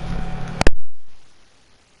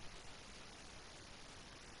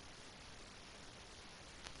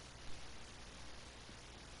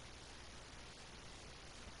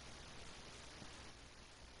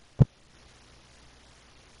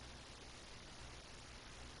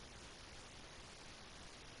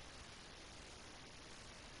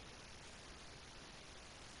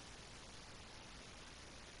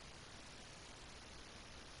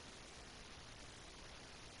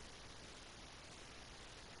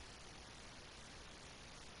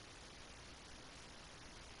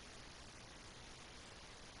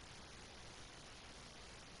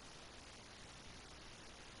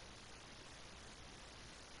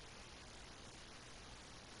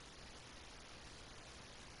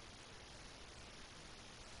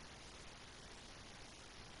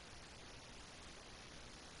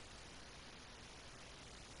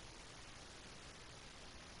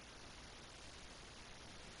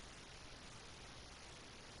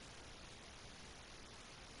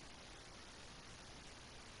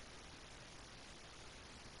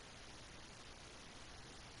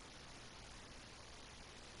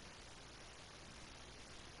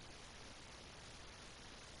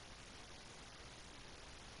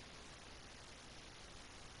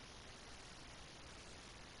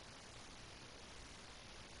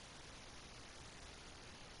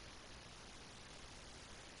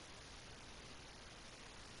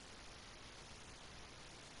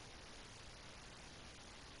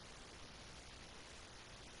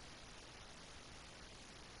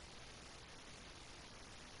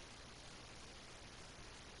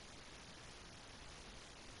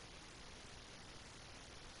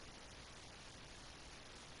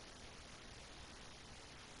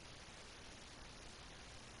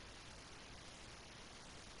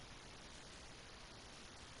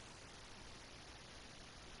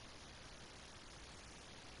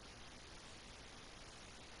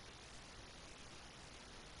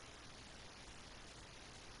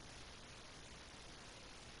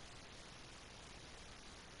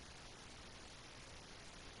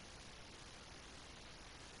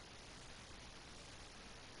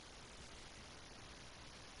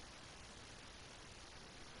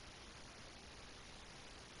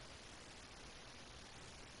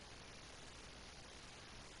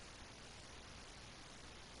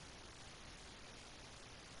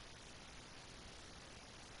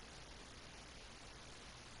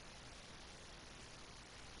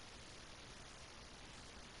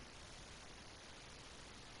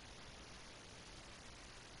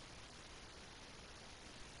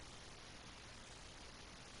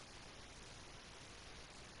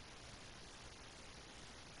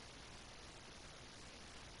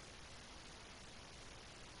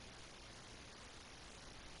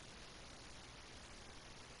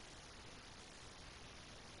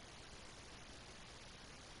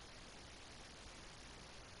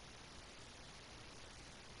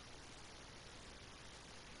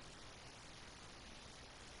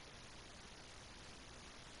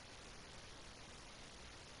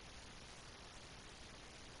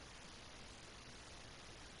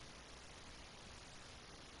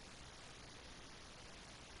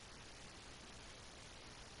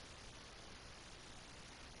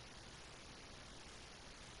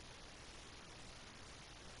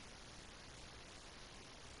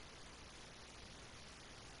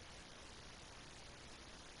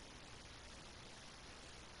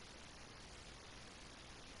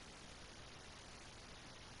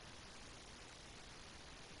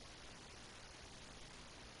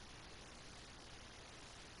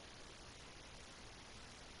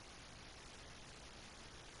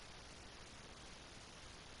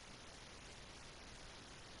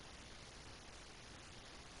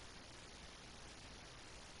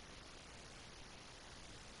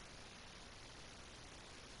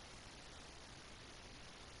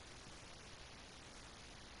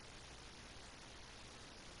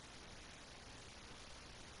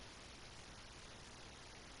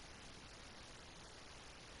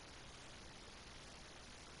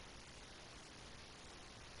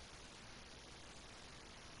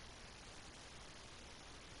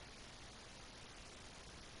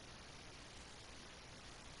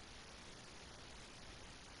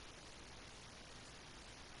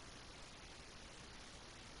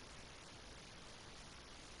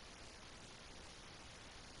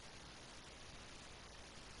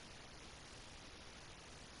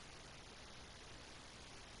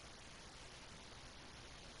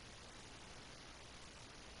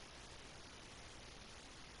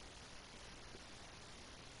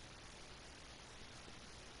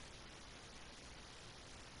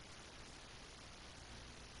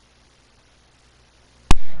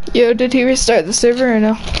 Yo, did he restart the server or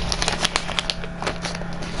no?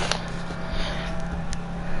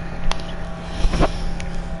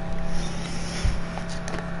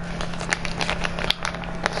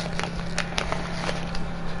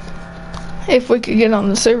 If we could get on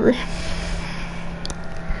the server.